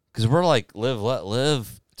because we're like live let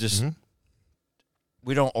live, just Mhm.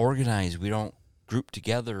 we don't organize, we don't group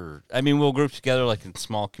together. I mean, we'll group together like in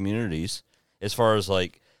small communities as far as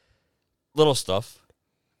like little stuff,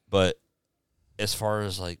 but as far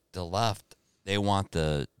as like the left, they want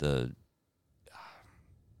the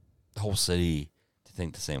whole city to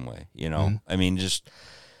think the same way. You know, Mhm. I mean, just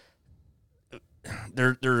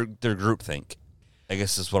they're groupthink. I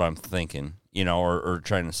guess is what I'm thinking, you know, or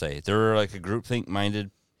trying to say. They're like a groupthink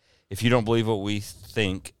minded. If you don't believe what we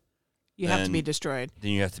think, You have to then- be destroyed.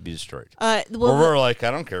 then you have to be destroyed. Well, Or we're like,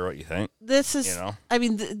 I don't care what you think, this is. you know. I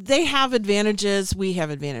mean, they have advantages. We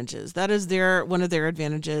have advantages. That is one of their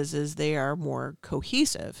advantages is they are more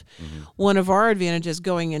cohesive. Mm-hmm. One of our advantages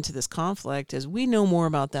going into this conflict is we know more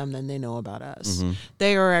about them than they know about us. Mm-hmm.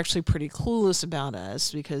 They are actually pretty clueless about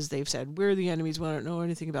us because they've said we're the enemies. We don't know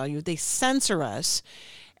anything about you. They censor us,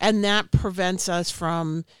 and that prevents us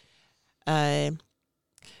from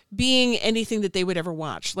being anything that they would ever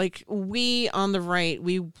watch. Like we on the right,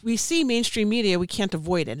 we see mainstream media, we can't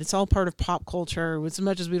avoid it. It's all part of pop culture. As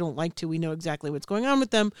much as we don't like to, we know exactly what's going on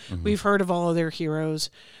with them. Mm-hmm. We've heard of all of their heroes,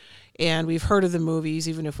 and we've heard of the movies,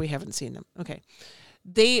 even if we haven't seen them. Okay.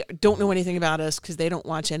 They don't know anything about us because they don't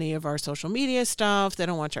watch any of our social media stuff. They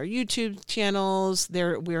don't watch our YouTube channels.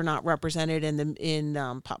 We're not represented in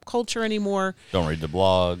pop culture anymore. Don't read the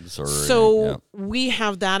blogs or So we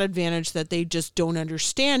have that advantage that they just don't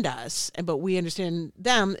understand us, but we understand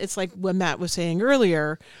them. It's like what Matt was saying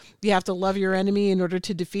earlier. You have to love your enemy in order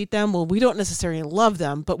to defeat them. Well, we don't necessarily love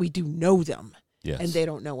them, but we do know them, yes. and they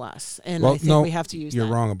don't know us. And Well, I think no, we have to use You're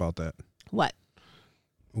that. wrong about that. What?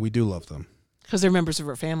 We do love them. Because they're members of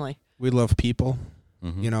our family. We love people.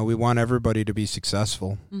 Mhm. You know, we want everybody to be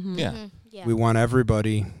successful. Mm-hmm. Yeah. Mhm. Yeah. We want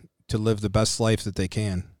everybody to live the best life that they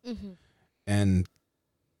can. Mhm. And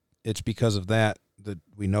it's because of that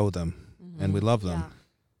we know them and we love them.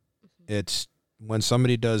 Yeah. It's when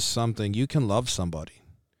somebody does something, you can love somebody.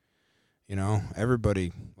 You know,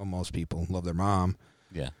 everybody, well, most people love their mom.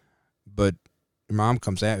 Yeah. But your mom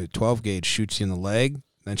comes at you, 12 gauge, shoots you in the leg,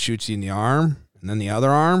 then shoots you in the arm, and then the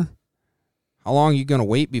other arm. How long are you going to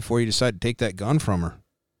wait before you decide to take that gun from her?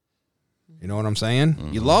 You know what I'm saying?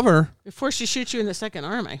 Mhm. You love her. Before she shoots you in the second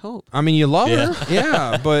arm, I hope. I mean, you love Yeah. her.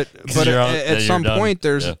 Yeah, but you're out- at you're some done. point,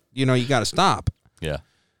 there's, Yeah. you got to stop. Yeah.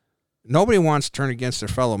 Nobody wants to turn against their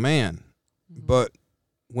fellow man. But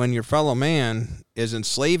when your fellow man is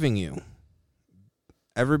enslaving you,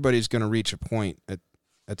 everybody's going to reach a point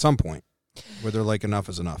at some point where they're like, enough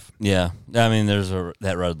is enough. Yeah. I mean, there's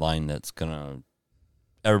that red line that's gonna.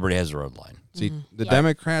 Everybody has a red line. See, Mm-hmm. the Yeah.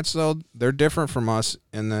 Democrats, though, they're different from us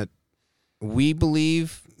in that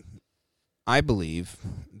I believe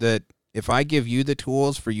that if I give you the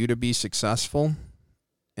tools for you to be successful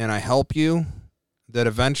and I help you, that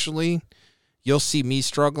eventually you'll see me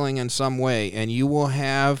struggling in some way and you will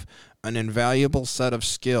have an invaluable set of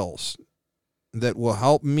skills that will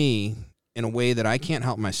help me in a way that I can't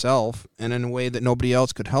help myself and in a way that nobody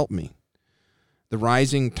else could help me. The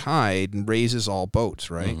rising tide raises all boats,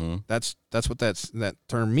 right? Mhm. That's what that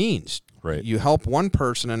term means. Right. You help one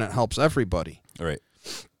person and it helps everybody. Right.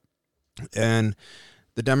 And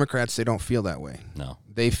the Democrats, they don't feel that way. No.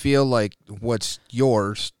 They feel like what's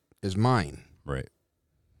yours is mine. Right.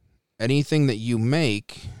 Anything that you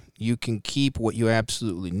make, you can keep what you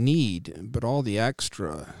absolutely need, but all the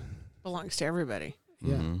extra. Belongs to everybody.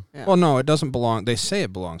 Yeah. Mhm. Yeah. Well, no, it doesn't belong. They say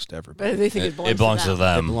it belongs to everybody. But they think it belongs, It belongs to them.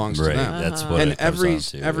 them. It belongs to right. them. That's Uh-huh. what And it comes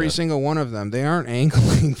down to, every yeah. single one of them, they aren't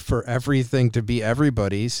angling for everything to be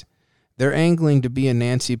everybody's. They're angling to be in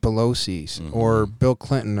Nancy Pelosi's Mhm. or Bill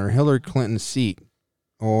Clinton or Hillary Clinton's seat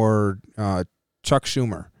or Chuck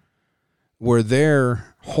Schumer, where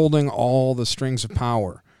they're holding all the strings of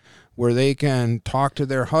power, where they can talk to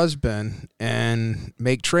their husband and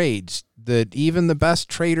make trades that even the best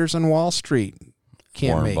traders on Wall Street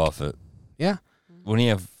can't Warren make. Buffett. Yeah. When you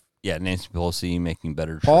have Nancy Pelosi making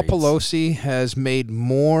better Paul trades. Pelosi has made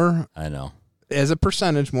more, I know. as a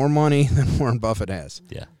percentage, more money than Warren Buffett has.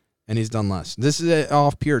 Yeah. And he's done less. This is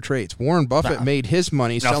off pure trades. Warren Buffett Nah. made his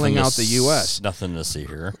money selling out the U.S. Nothing to see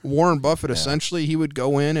here. Warren Buffett, Yeah. essentially, he would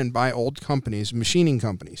go in and buy old companies, machining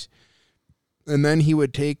companies. And then he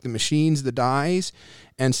would take the machines, the dies,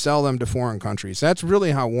 and sell them to foreign countries. That's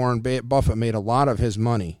really how Warren Buffett made a lot of his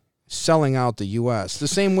money, selling out the U.S. The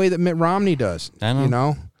same way that Mitt Romney does. I know. You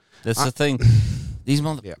know? That's the thing. These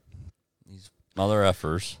Yeah. mother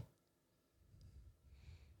effers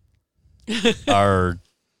are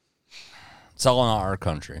selling out our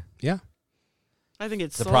country Yeah. I think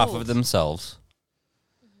it's to sold. profit themselves.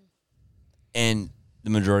 And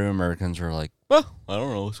the majority of Americans are like, well, I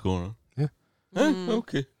don't know what's going on. Yeah.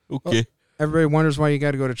 Okay. Okay. Everybody wonders why you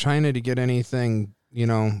got to go to China to get anything,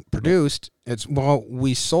 produced. It's, well,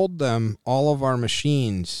 we sold them all of our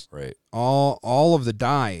machines, Right. all of the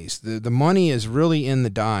dies. The money is really in the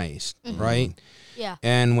dies, right? Yeah.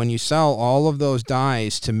 And when you sell all of those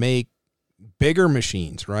dies to make bigger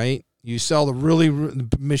machines, right? You sell the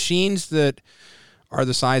machines that are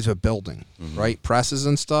the size of a building, right? Presses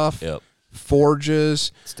and stuff, Yep.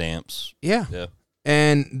 forges. Stamps. Yeah. Yeah.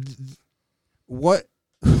 And what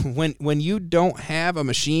when you don't have a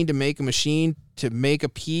machine to make a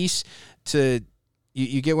piece to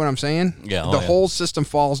you get what I'm saying? Yeah, The whole system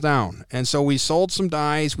falls down. And so we sold some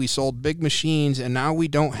dies, we sold big machines, and now we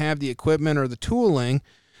don't have the equipment or the tooling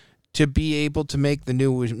to be able to make the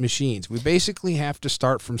new machines. We basically have to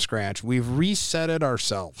start from scratch. We've reset it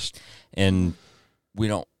ourselves. And we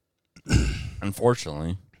don't,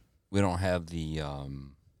 unfortunately, we don't have the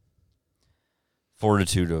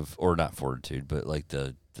fortitude of, or not fortitude, but like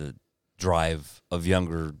the drive of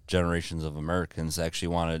younger generations of Americans to actually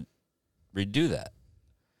want to redo that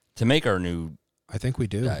to make our new I think we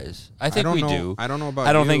do. guys. I think don't we know- do. I don't know about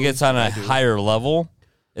I don't you, think it's on but a I do. higher level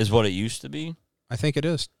is what it used to be. I think it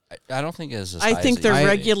is. I don't think it's as I high think as it they're used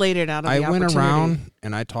to be. regulated out of the I went opportunity. around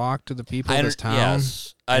and I talked to the people of this town.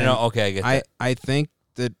 Yes, I know. and Okay, I get that. I think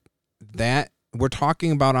that we're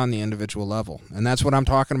talking about on the individual level, and that's what I'm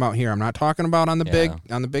talking about here. I'm not talking about on the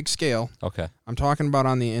big scale. Okay. I'm talking about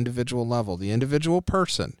on the individual level, the individual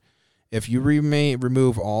person. If you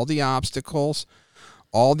remove all the obstacles,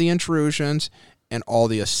 all the intrusions, and all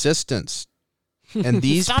the assistance, and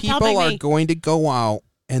these Stop people helping are me. going to go out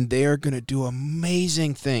and they are going to do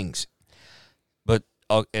amazing things. But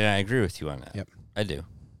and I agree with you on that. Yep. I do.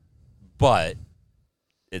 But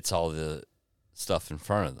it's all the stuff in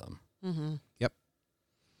front of them. Mm-hmm.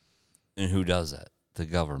 And who does that? The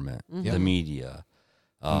government, Mhm. the media.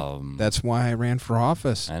 That's why I ran for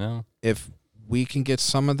office. I know. If we can get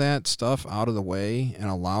some of that stuff out of the way and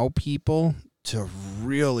allow people to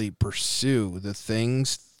really pursue the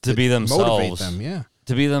things To that be motivate themselves. them, yeah.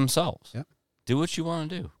 To be themselves. Yep. Do what you want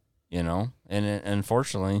to do. And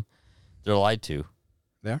unfortunately, they're lied to.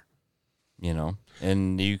 They are.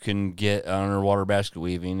 And you can get underwater basket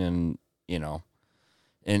weaving and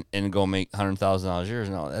go make $100,000 a year.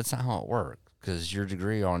 No, that's not how it works. Because your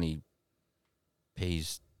degree only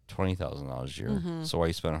pays $20,000 a year. Mhm. So why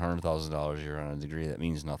you spend $100,000 a year on a degree that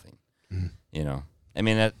means nothing? Mhm. I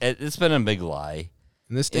mean, it's been a big lie,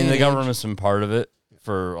 In this day and and the age, government's been part of it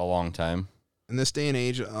for a long time. in this day and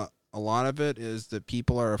age, a lot of it is that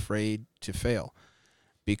people are afraid to fail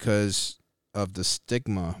because of the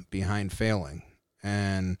stigma behind failing.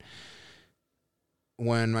 And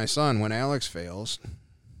when Alex fails,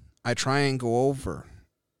 I try and go over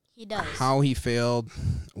He does. how he failed,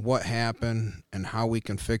 what happened, and how we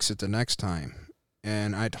can fix it the next time.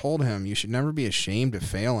 And I told him, you should never be ashamed of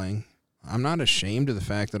failing. I'm not ashamed of the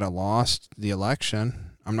fact that I lost the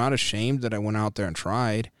election. I'm not ashamed that I went out there and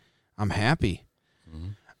tried. I'm happy.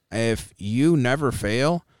 Mhm. If you never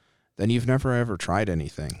fail, then you've never ever tried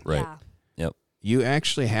anything. Right. Yeah. You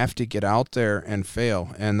actually have to get out there and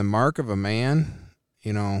fail. And the mark of a man,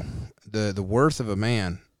 the worth of a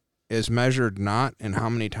man is measured not in how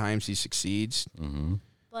many times he succeeds. Mm-hmm.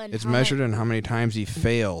 But It's how measured much- in how many times he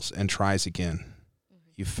fails and tries again.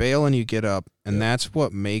 You fail and you get up, and that's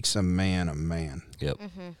what makes a man a man. Yep.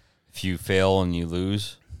 Mhm. If you fail and you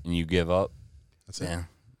lose and you give up, That's it. yeah,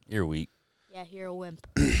 you're weak. Yeah, you're a wimp.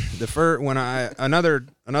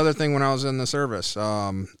 Another thing when I was in the service,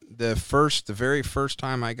 the very first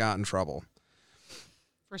time I got in trouble,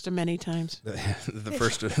 First of many times.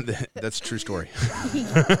 that's a true story.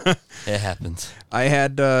 It happens. I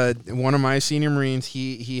had one of my senior Marines.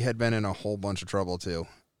 He had been in a whole bunch of trouble too,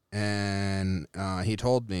 and he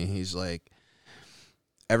told me, he's like,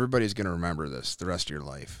 everybody's gonna remember this the rest of your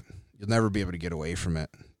life. You'll never be able to get away from it.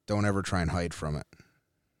 Don't ever try and hide from it.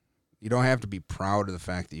 You don't have to be proud of the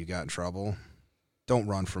fact that you got in trouble. Don't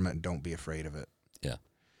run from it and don't be afraid of it.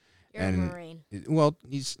 You're And- a Marine. Well,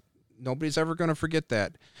 nobody's ever going to forget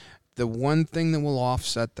that. The one thing that will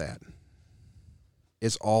offset that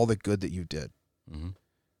is all the good that you did. Mm-hmm.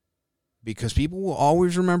 Because people will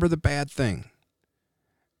always remember the bad thing.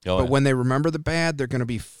 Oh, But yeah. when they remember the bad, they're going to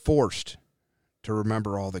be forced to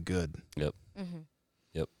remember all the good. Mm-hmm.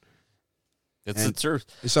 It's the and- truth.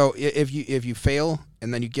 So if you fail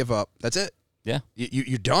and then you give up, that's it. Yeah.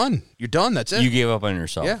 You're done. You're done. That's it. You gave up on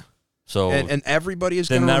yourself. Yeah. So And everybody is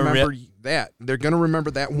Then going to that remember that. They're going to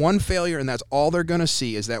remember that one failure, and that's all they're going to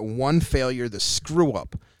see is that one failure, the screw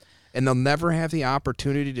up. And they'll never have the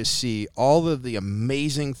opportunity to see all of the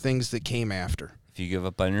amazing things that came after. if you give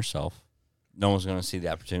up on yourself, no one's going to see the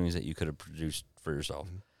opportunities that you could have produced for yourself.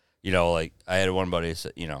 Like I had one buddy that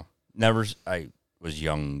said, I was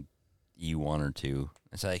young, E1 or 2.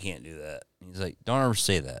 I said, I can't do that. He's like, don't ever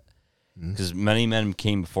say that. Mhm. Because many men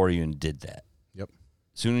came before you and did that. Yep.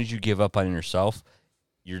 As soon as you give up on yourself,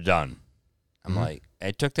 you're done. I'm Mhm. like,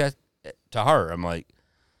 I took that to heart. I'm like,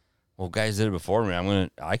 well, guys did it before me.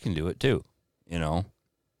 I can do it too,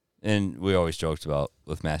 And we always joked about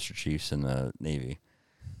with Master Chiefs in the Navy.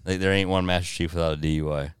 Like, there ain't one Master Chief without a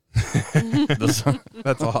DUI.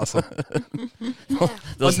 That's awesome.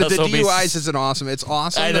 Those But the SOBs DUIs isn't awesome. It's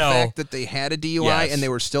awesome I the know. fact that they had a DUI Yes. and they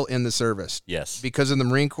were still in the service. Yes. Because in the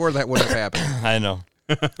Marine Corps, that wouldn't have happened. I know.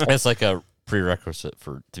 It's like a prerequisite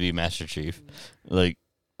to be Master Chief. Like,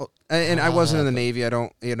 And I wasn't in the Navy. I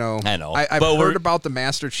don't, I know. I've But heard we're- about the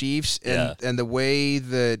Master Chiefs and, Yeah. and the way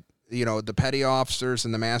that, the petty officers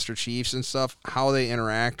and the Master Chiefs and stuff, how they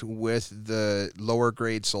interact with the lower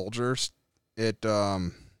grade soldiers.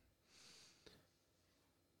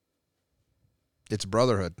 It's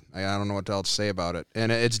brotherhood. I don't know what else to say about it.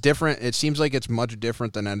 And it's different. It seems like it's much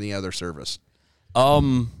different than any other service.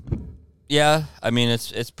 Yeah, I mean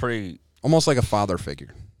it's pretty. Almost like a father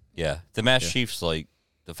figure. Yeah, the Master Chief's like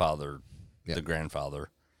the father, Yeah. the grandfather,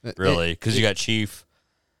 really, because you got Chief,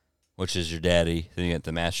 which is your daddy. Then you got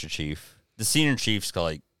the Master Chief. The Senior Chief's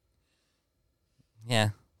like, yeah,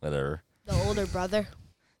 whatever. The older brother.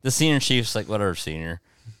 The Senior Chief's like, whatever, Senior.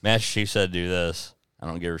 Master Chief said do this. I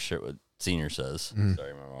don't give a shit what Senior says.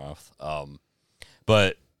 Sorry, my mouth.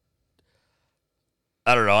 But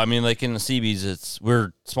I don't know. I mean, like in the Seabees,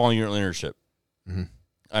 we're small unit leadership. Mhm.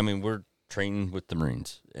 I mean, we're trained with the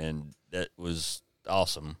Marines, and that was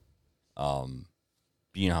awesome.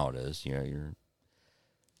 You know how it is. You know, your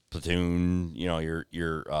platoon. You know,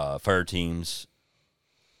 your fire teams.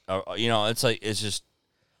 You know, it's like it's just.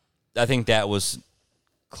 I think that was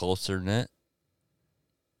closer knit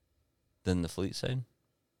than the fleet side.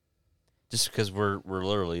 Just because we're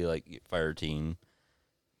literally like fire team,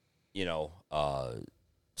 you know,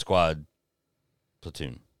 squad,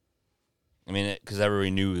 platoon. I mean, because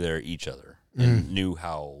everybody knew they're each other and knew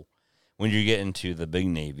how. When you get into the big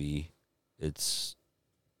Navy,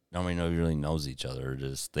 nobody really knows each other.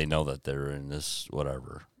 Just they know that they're in this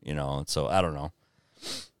whatever, you know. And so I don't know,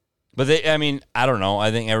 but I don't know.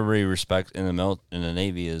 I think everybody respects in the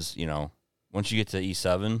Navy is, you know, once you get to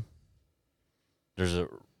E7,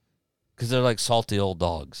 because they're like salty old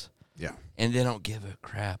dogs. Yeah. And they don't give a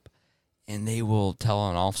crap. And they will tell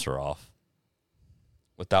an officer off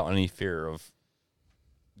without any fear of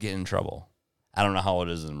getting in trouble. I don't know how it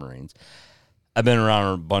is in the Marines. I've been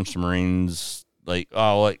around a bunch of Marines, like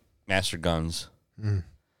Master Guns.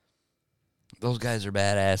 Those guys are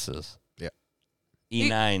badasses. Yeah.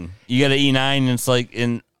 E9. You got an E9, and it's like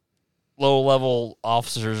in low-level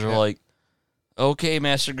officers are like, okay,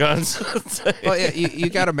 Master Guns. Well, yeah, you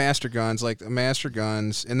got a Master Guns. Like, the Master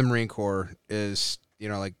Guns in the Marine Corps is, you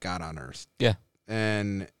know, like God on earth. Yeah.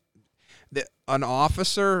 And an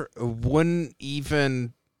officer wouldn't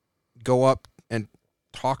even go up and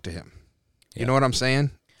talk to him. You know what I'm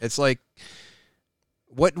saying? It's like,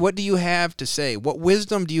 what do you have to say? What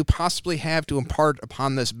wisdom do you possibly have to impart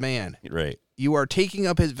upon this man? Right. You are taking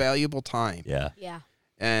up his valuable time. Yeah. Yeah.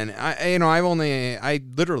 And I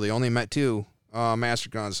literally only met 2 Master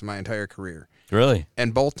Guns in my entire career. Really?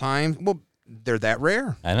 And both times, well, they're that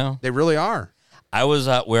rare. I know. They really are.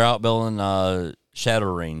 We're out building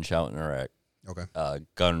Shadow Range out in Iraq. Okay.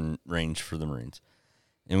 Gun range for the Marines.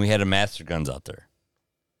 And we had a Master Guns out there.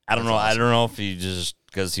 I don't know. That's I don't know if he just,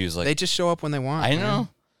 because he was like, They just show up when they want. I man. know.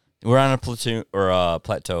 We're on a platoon or a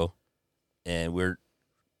plateau, and we're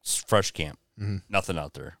fresh camp. Mhm. Nothing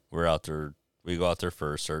out there. We're out there. We go out there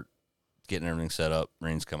first, start getting everything set up.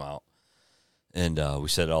 Marines come out, and we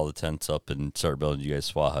set all the tents up and started building you guys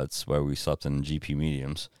SWAT huts where we slept in GP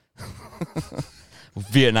mediums,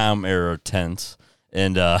 Vietnam era tents,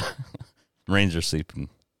 and Marines are sleeping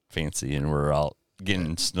fancy, and we're out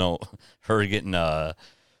getting snow. Her getting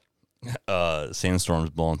sandstorms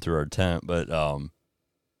blowing through our tent, but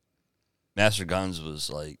Master Guns was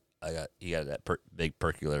like, he got that big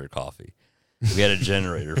percolator coffee. We had a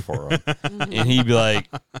generator for him, and he'd be like,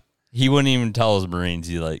 he wouldn't even tell his Marines.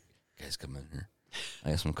 He'd like, guys, come in here.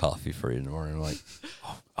 I got some coffee for you in the morning. I'm like,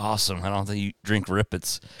 oh, awesome. I don't think you drink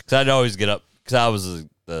Rippets, because I'd always get up because I was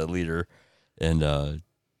the leader, and I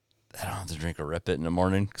don't have to drink a Rippet in the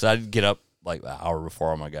morning because I'd get up like an hour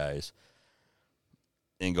before all my guys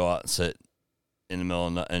and go out and sit in the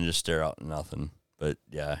middle and just stare out at nothing. But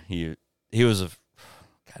yeah, he was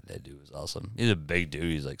God, that dude was awesome. He's a big dude.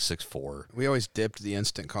 He's like 6'4". We always dipped the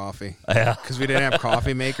instant coffee. Yeah. Because we didn't have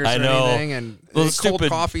coffee makers I or know. anything. And Well, cold stupid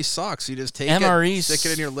coffee sucks. You just take MREs, it, stick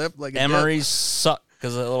it in your lip like a dip. MREs suck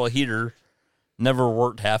because that little heater never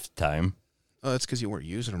worked half the time. Oh, that's because you weren't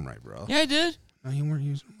using them right, bro. Yeah, I did. No, you weren't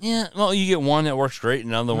using them. Yeah. Well, you get one that works great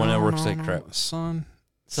and another one that works like crap. Son,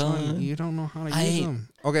 Son. you don't know how to I- use them.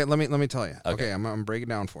 Okay, let me tell you. Okay. Okay, I'm breaking it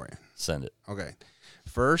down for you. Send it. Okay.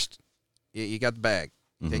 First, you got the bag.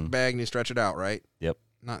 Take the bag and you stretch it out, right? Yep.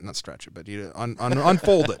 Not stretch it, but you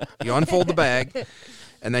unfold it. You unfold the bag,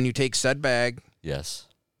 and then you take said bag Yes.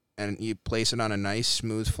 and you place it on a nice,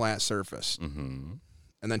 smooth, flat surface. Mm-hmm.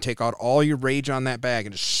 And then take out all your rage on that bag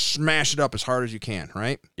and just smash it up as hard as you can,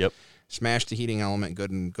 right? Yep. Smash the heating element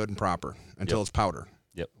good and proper until Yep. it's powder.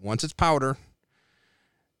 Yep. Once it's powder,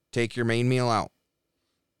 take your main meal out.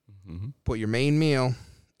 Mm-hmm. Put your main meal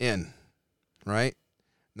in, right?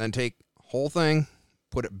 Then take whole thing,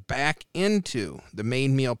 put it back into the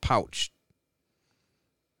main meal pouch.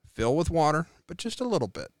 Fill with water, but just a little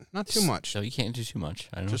bit, not too much. So you can't do too much.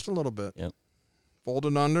 I know. Just a little bit. Yep. Fold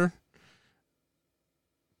it under.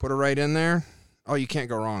 Put it right in there. Oh, you can't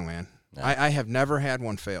go wrong, man. No. I have never had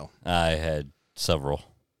one fail. I had several.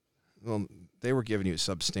 Well, they were giving you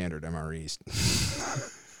substandard MREs.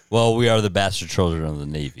 Well, we are the bastard children of the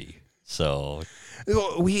Navy, so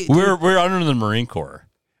We're we're under the Marine Corps.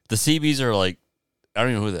 The CBs are like, I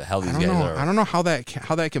don't even know who the hell these guys are. I don't know how that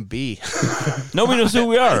can be. Nobody knows who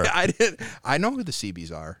we are. I know who the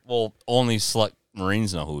CBs are. Well, only select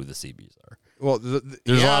Marines know who the CBs are. Well,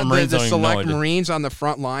 There's a lot of Marines the don't even know select it. Marines on the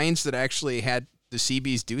front lines that actually had the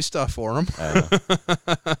CBs do stuff for them.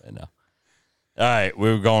 I know. All right,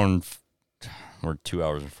 we're 2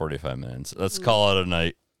 hours and 45 minutes. Let's call it a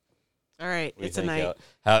night. All right, What do you it's a think,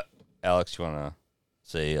 night. Alex, you want to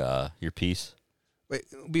say your piece? Wait,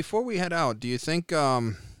 before we head out, do you think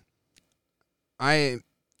I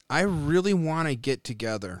really want to get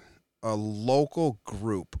together a local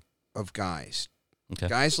group of guys, Okay.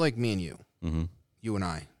 guys like me and you, Mm-hmm. you and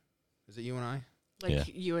I. Is it you and I? Like Yeah.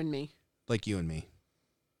 you and me. Like you and me.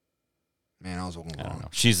 Man, I was going I don't wrong. know.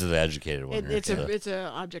 She's the educated one. here, It's so- a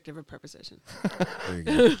object of a prepreposition. There you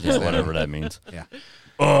go. yeah, whatever that means. Yeah.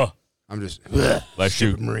 Oh, I'm just I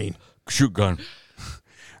shoot stupid Marine. shoot gun.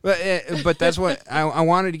 But that's what I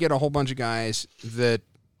wanted to get a whole bunch of guys that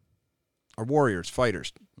are warriors,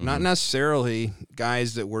 fighters, not Mhm. necessarily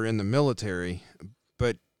guys that were in the military,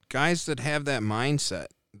 but guys that have that mindset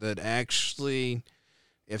that actually,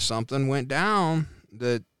 if something went down,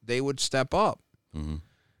 that they would step up. Mm-hmm.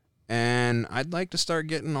 And I'd like to start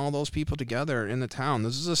getting all those people together in the town.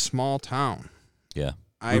 This is a small town. Yeah,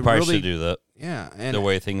 I we probably really, should do that. yeah, and The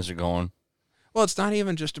way things are going. well, it's not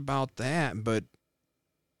even just about that, but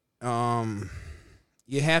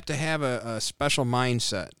you have to have a special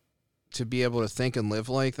mindset to be able to think and live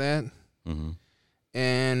like that. Mm-hmm.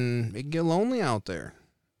 And it can get lonely out there.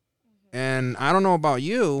 And I don't know about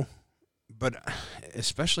you, but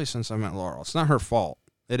especially since I met Laurel, it's not her fault.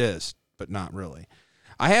 It is, but not really.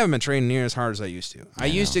 I haven't been training near as hard as I used to. I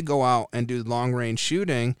used to go out and do long range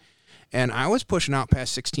shooting, and I was pushing out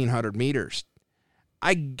past 1,600 meters.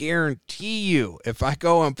 I guarantee you, if I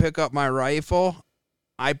go and pick up my rifle,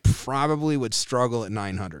 I probably would struggle at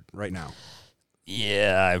 900 right now.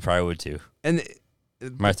 Yeah, I probably would too. And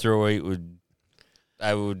My throw weight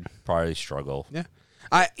I would probably struggle. yeah,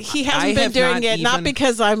 He I hasn't been have doing it, not even-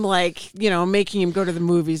 because I'm like, making him go to the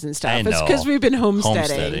movies and stuff. I It's know. because we've been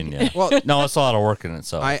homesteading. Yeah. Well, No, it's a lot of work in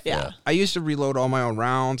itself. Yeah. I used to reload all my own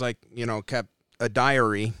rounds. I, kept a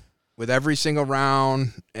diary with every single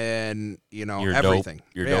round and, Your everything. Dope,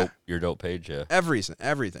 your Yeah. dope, your dope page. Yeah.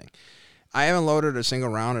 Everything. I haven't loaded a single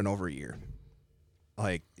round in over a year.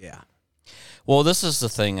 Like, yeah. Well, this is the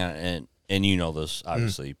thing, and you know this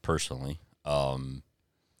obviously personally.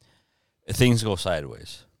 Things go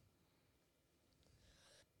sideways.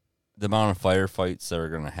 The amount of firefights that are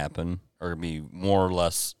going to happen are going to be more or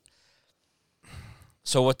less.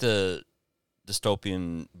 So, what the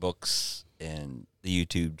dystopian books and the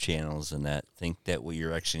YouTube channels and that think that what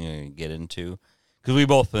you're actually going to get into, because we've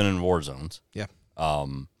both been in war zones. Yeah.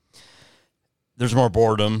 There's more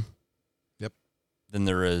boredom. Yep. Than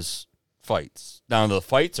there is fights. Now the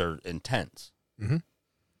fights are intense,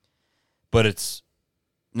 but it's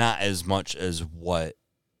not as much as what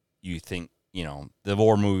you think. The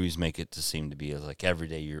war movies make it to seem to be as like every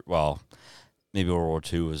day. Maybe World War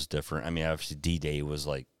II was different. I mean, obviously D-Day was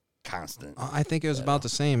like constant. I think it was about the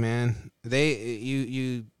same, man.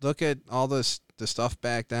 You look at all the stuff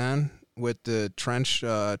back then with the trench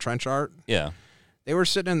art. Yeah. They were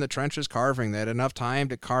sitting in the trenches carving. They had enough time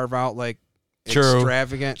to carve out like True.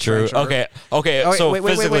 extravagant True. trench art. Okay. Oh, So wait,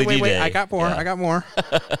 physically wait. D-Day. I got more. Yeah. I got more.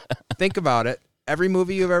 Think about it. Every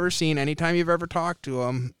movie you've ever seen, anytime you've ever talked to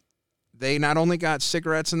them, they not only got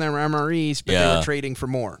cigarettes in their MREs, but they Yeah. were trading for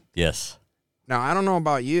more. Yes. Now, I don't know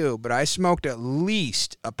about you, but I smoked at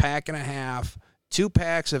least a pack and a half, 2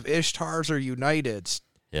 packs of Ishtars or Uniteds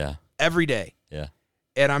Yeah. every day. Yeah.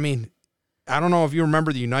 And I mean, I don't know if you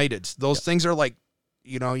remember the Uniteds. Those things are like,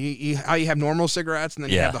 how you have normal cigarettes and then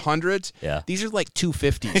you Yeah. have the hundreds. Yeah. These are like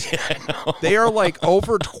 250s. I know. They are like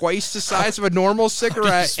over twice the size of a normal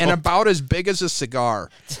cigarette and about as big as a cigar.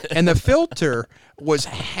 And the filter was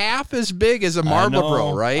half as big as a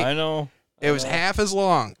Marlboro, right? I know. It was half as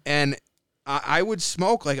long. And I would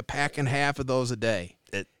smoke like a pack and a half of those a day.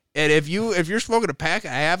 And if you're smoking a pack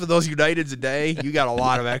and a half of those Uniteds a day, you got a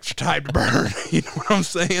lot of extra time to burn. You know what I'm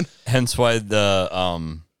saying? Hence why the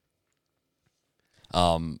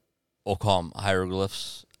we'll call them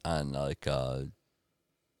hieroglyphs on like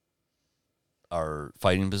our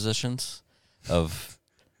fighting positions of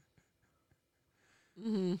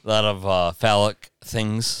a lot of phallic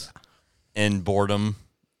things and boredom.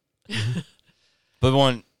 But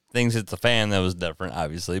one things hit the fan that was different,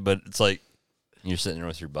 obviously. But it's like You're sitting there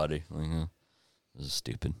with your buddy. Like, this is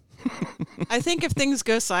stupid. I think if things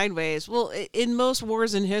go sideways, well, in most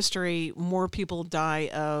wars in history, more people die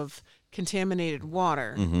of contaminated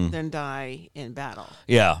water than die in battle.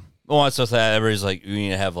 Yeah. Well, that's what everybody's like, we need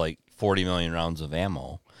to have like 40 million rounds of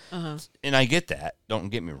ammo. And I get that. Don't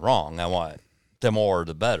get me wrong. I want the more,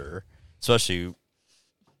 the better. Especially,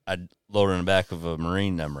 I'd load in the back of a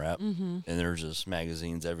Marine MRAP, and there's just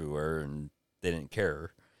magazines everywhere, and they didn't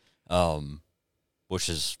care. Which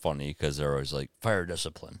is funny because they're always like, fire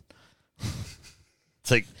discipline.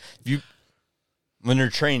 It's like, when they're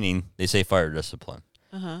training, they say fire discipline.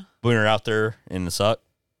 When they're out there in the suck,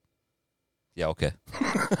 yeah, okay.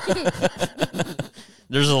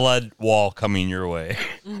 There's a lead wall coming your way.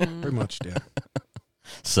 Pretty much, yeah.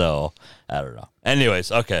 So, I don't know.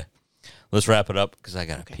 Anyways, okay. Let's wrap it up because I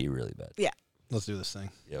got to pee really bad. Yeah. Let's do this thing.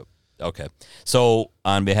 Yep. Okay. So,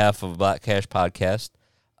 on behalf of Black Cash Podcast,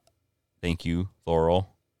 thank you, Laurel,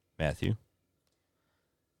 Matthew,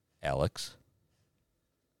 Alex.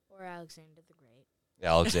 Or Alexander the Great.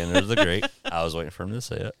 Alexander the Great. I was waiting for him to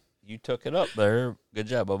say it. You took it up there. Good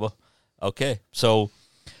job, Bubba. Okay. So,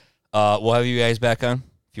 we'll have you guys back on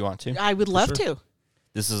if you want to. I would love to.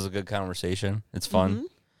 This is a good conversation. It's fun.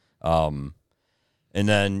 And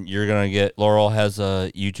then you're going to get, Laurel has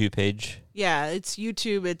a YouTube page. Yeah, it's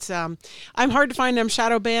YouTube. It's I'm hard to find. I'm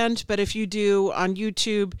shadow banned, but if you do on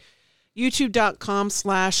YouTube,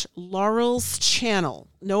 youtube.com/Laurel's channel,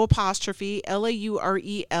 no apostrophe,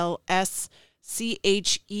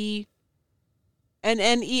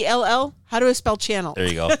 Laurelschennell. How do I spell channel? There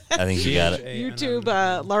you go. I think you got it.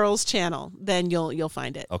 YouTube Laurel's channel. Then you'll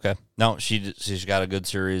find it. Okay. No, she's got a good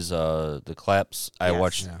series. The claps. I Yes.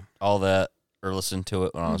 watched all that or listened to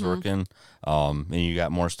it when I was working. And you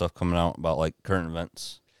got more stuff coming out about like current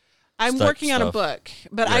events. I'm working on a book,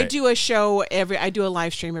 but I Right. do a show I do a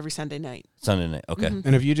live stream every Sunday night. Sunday night. Okay.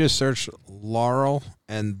 And if you just search Laurel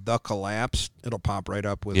and The Collapse, it'll pop right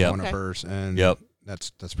up with Yep. one of Okay. hers. And Yep.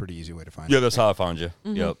 that's pretty easy way to find Yeah, it. that's how I found you.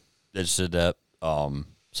 Yep. I just did that.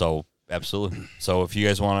 So absolutely. So if you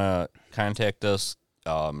guys want to contact us,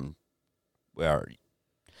 we are.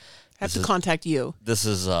 Have to contact you. This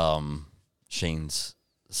is Shane's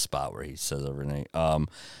spot where he says every night.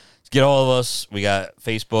 Get all of us. We got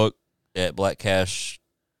Facebook at Black Cash.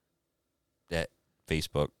 At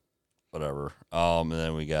Facebook, whatever. And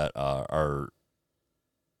then we got our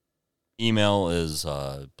email is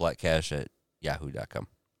blackcash@yahoo.com.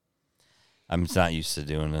 I'm not used to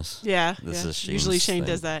doing this. Yeah. This is Shane's usually Shane thing.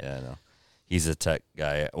 does that. Yeah, I know. He's a tech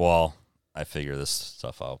guy. Well, I figure this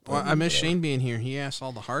stuff out. Well, I miss whatever. Shane being here. He asks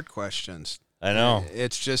all the hard questions. I know.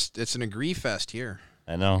 It's an agree fest here.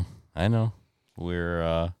 I know.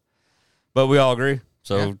 We're, but we all agree.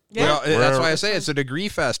 So Yeah. That's why I say it's a degree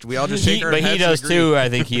fest. We all just shake our but heads he does and agree. too. I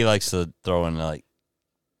think he likes to throw in like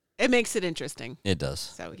It makes it interesting. it does.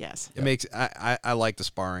 So yes. It makes I like the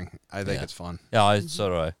sparring. I think Yeah. it's fun. Yeah, so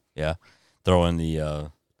do I. Yeah, throw in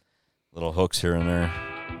the little hooks here and there,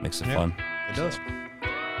 makes it Yeah. fun. It does.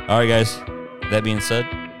 All right, guys. That being said,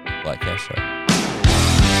 Black Cash Show.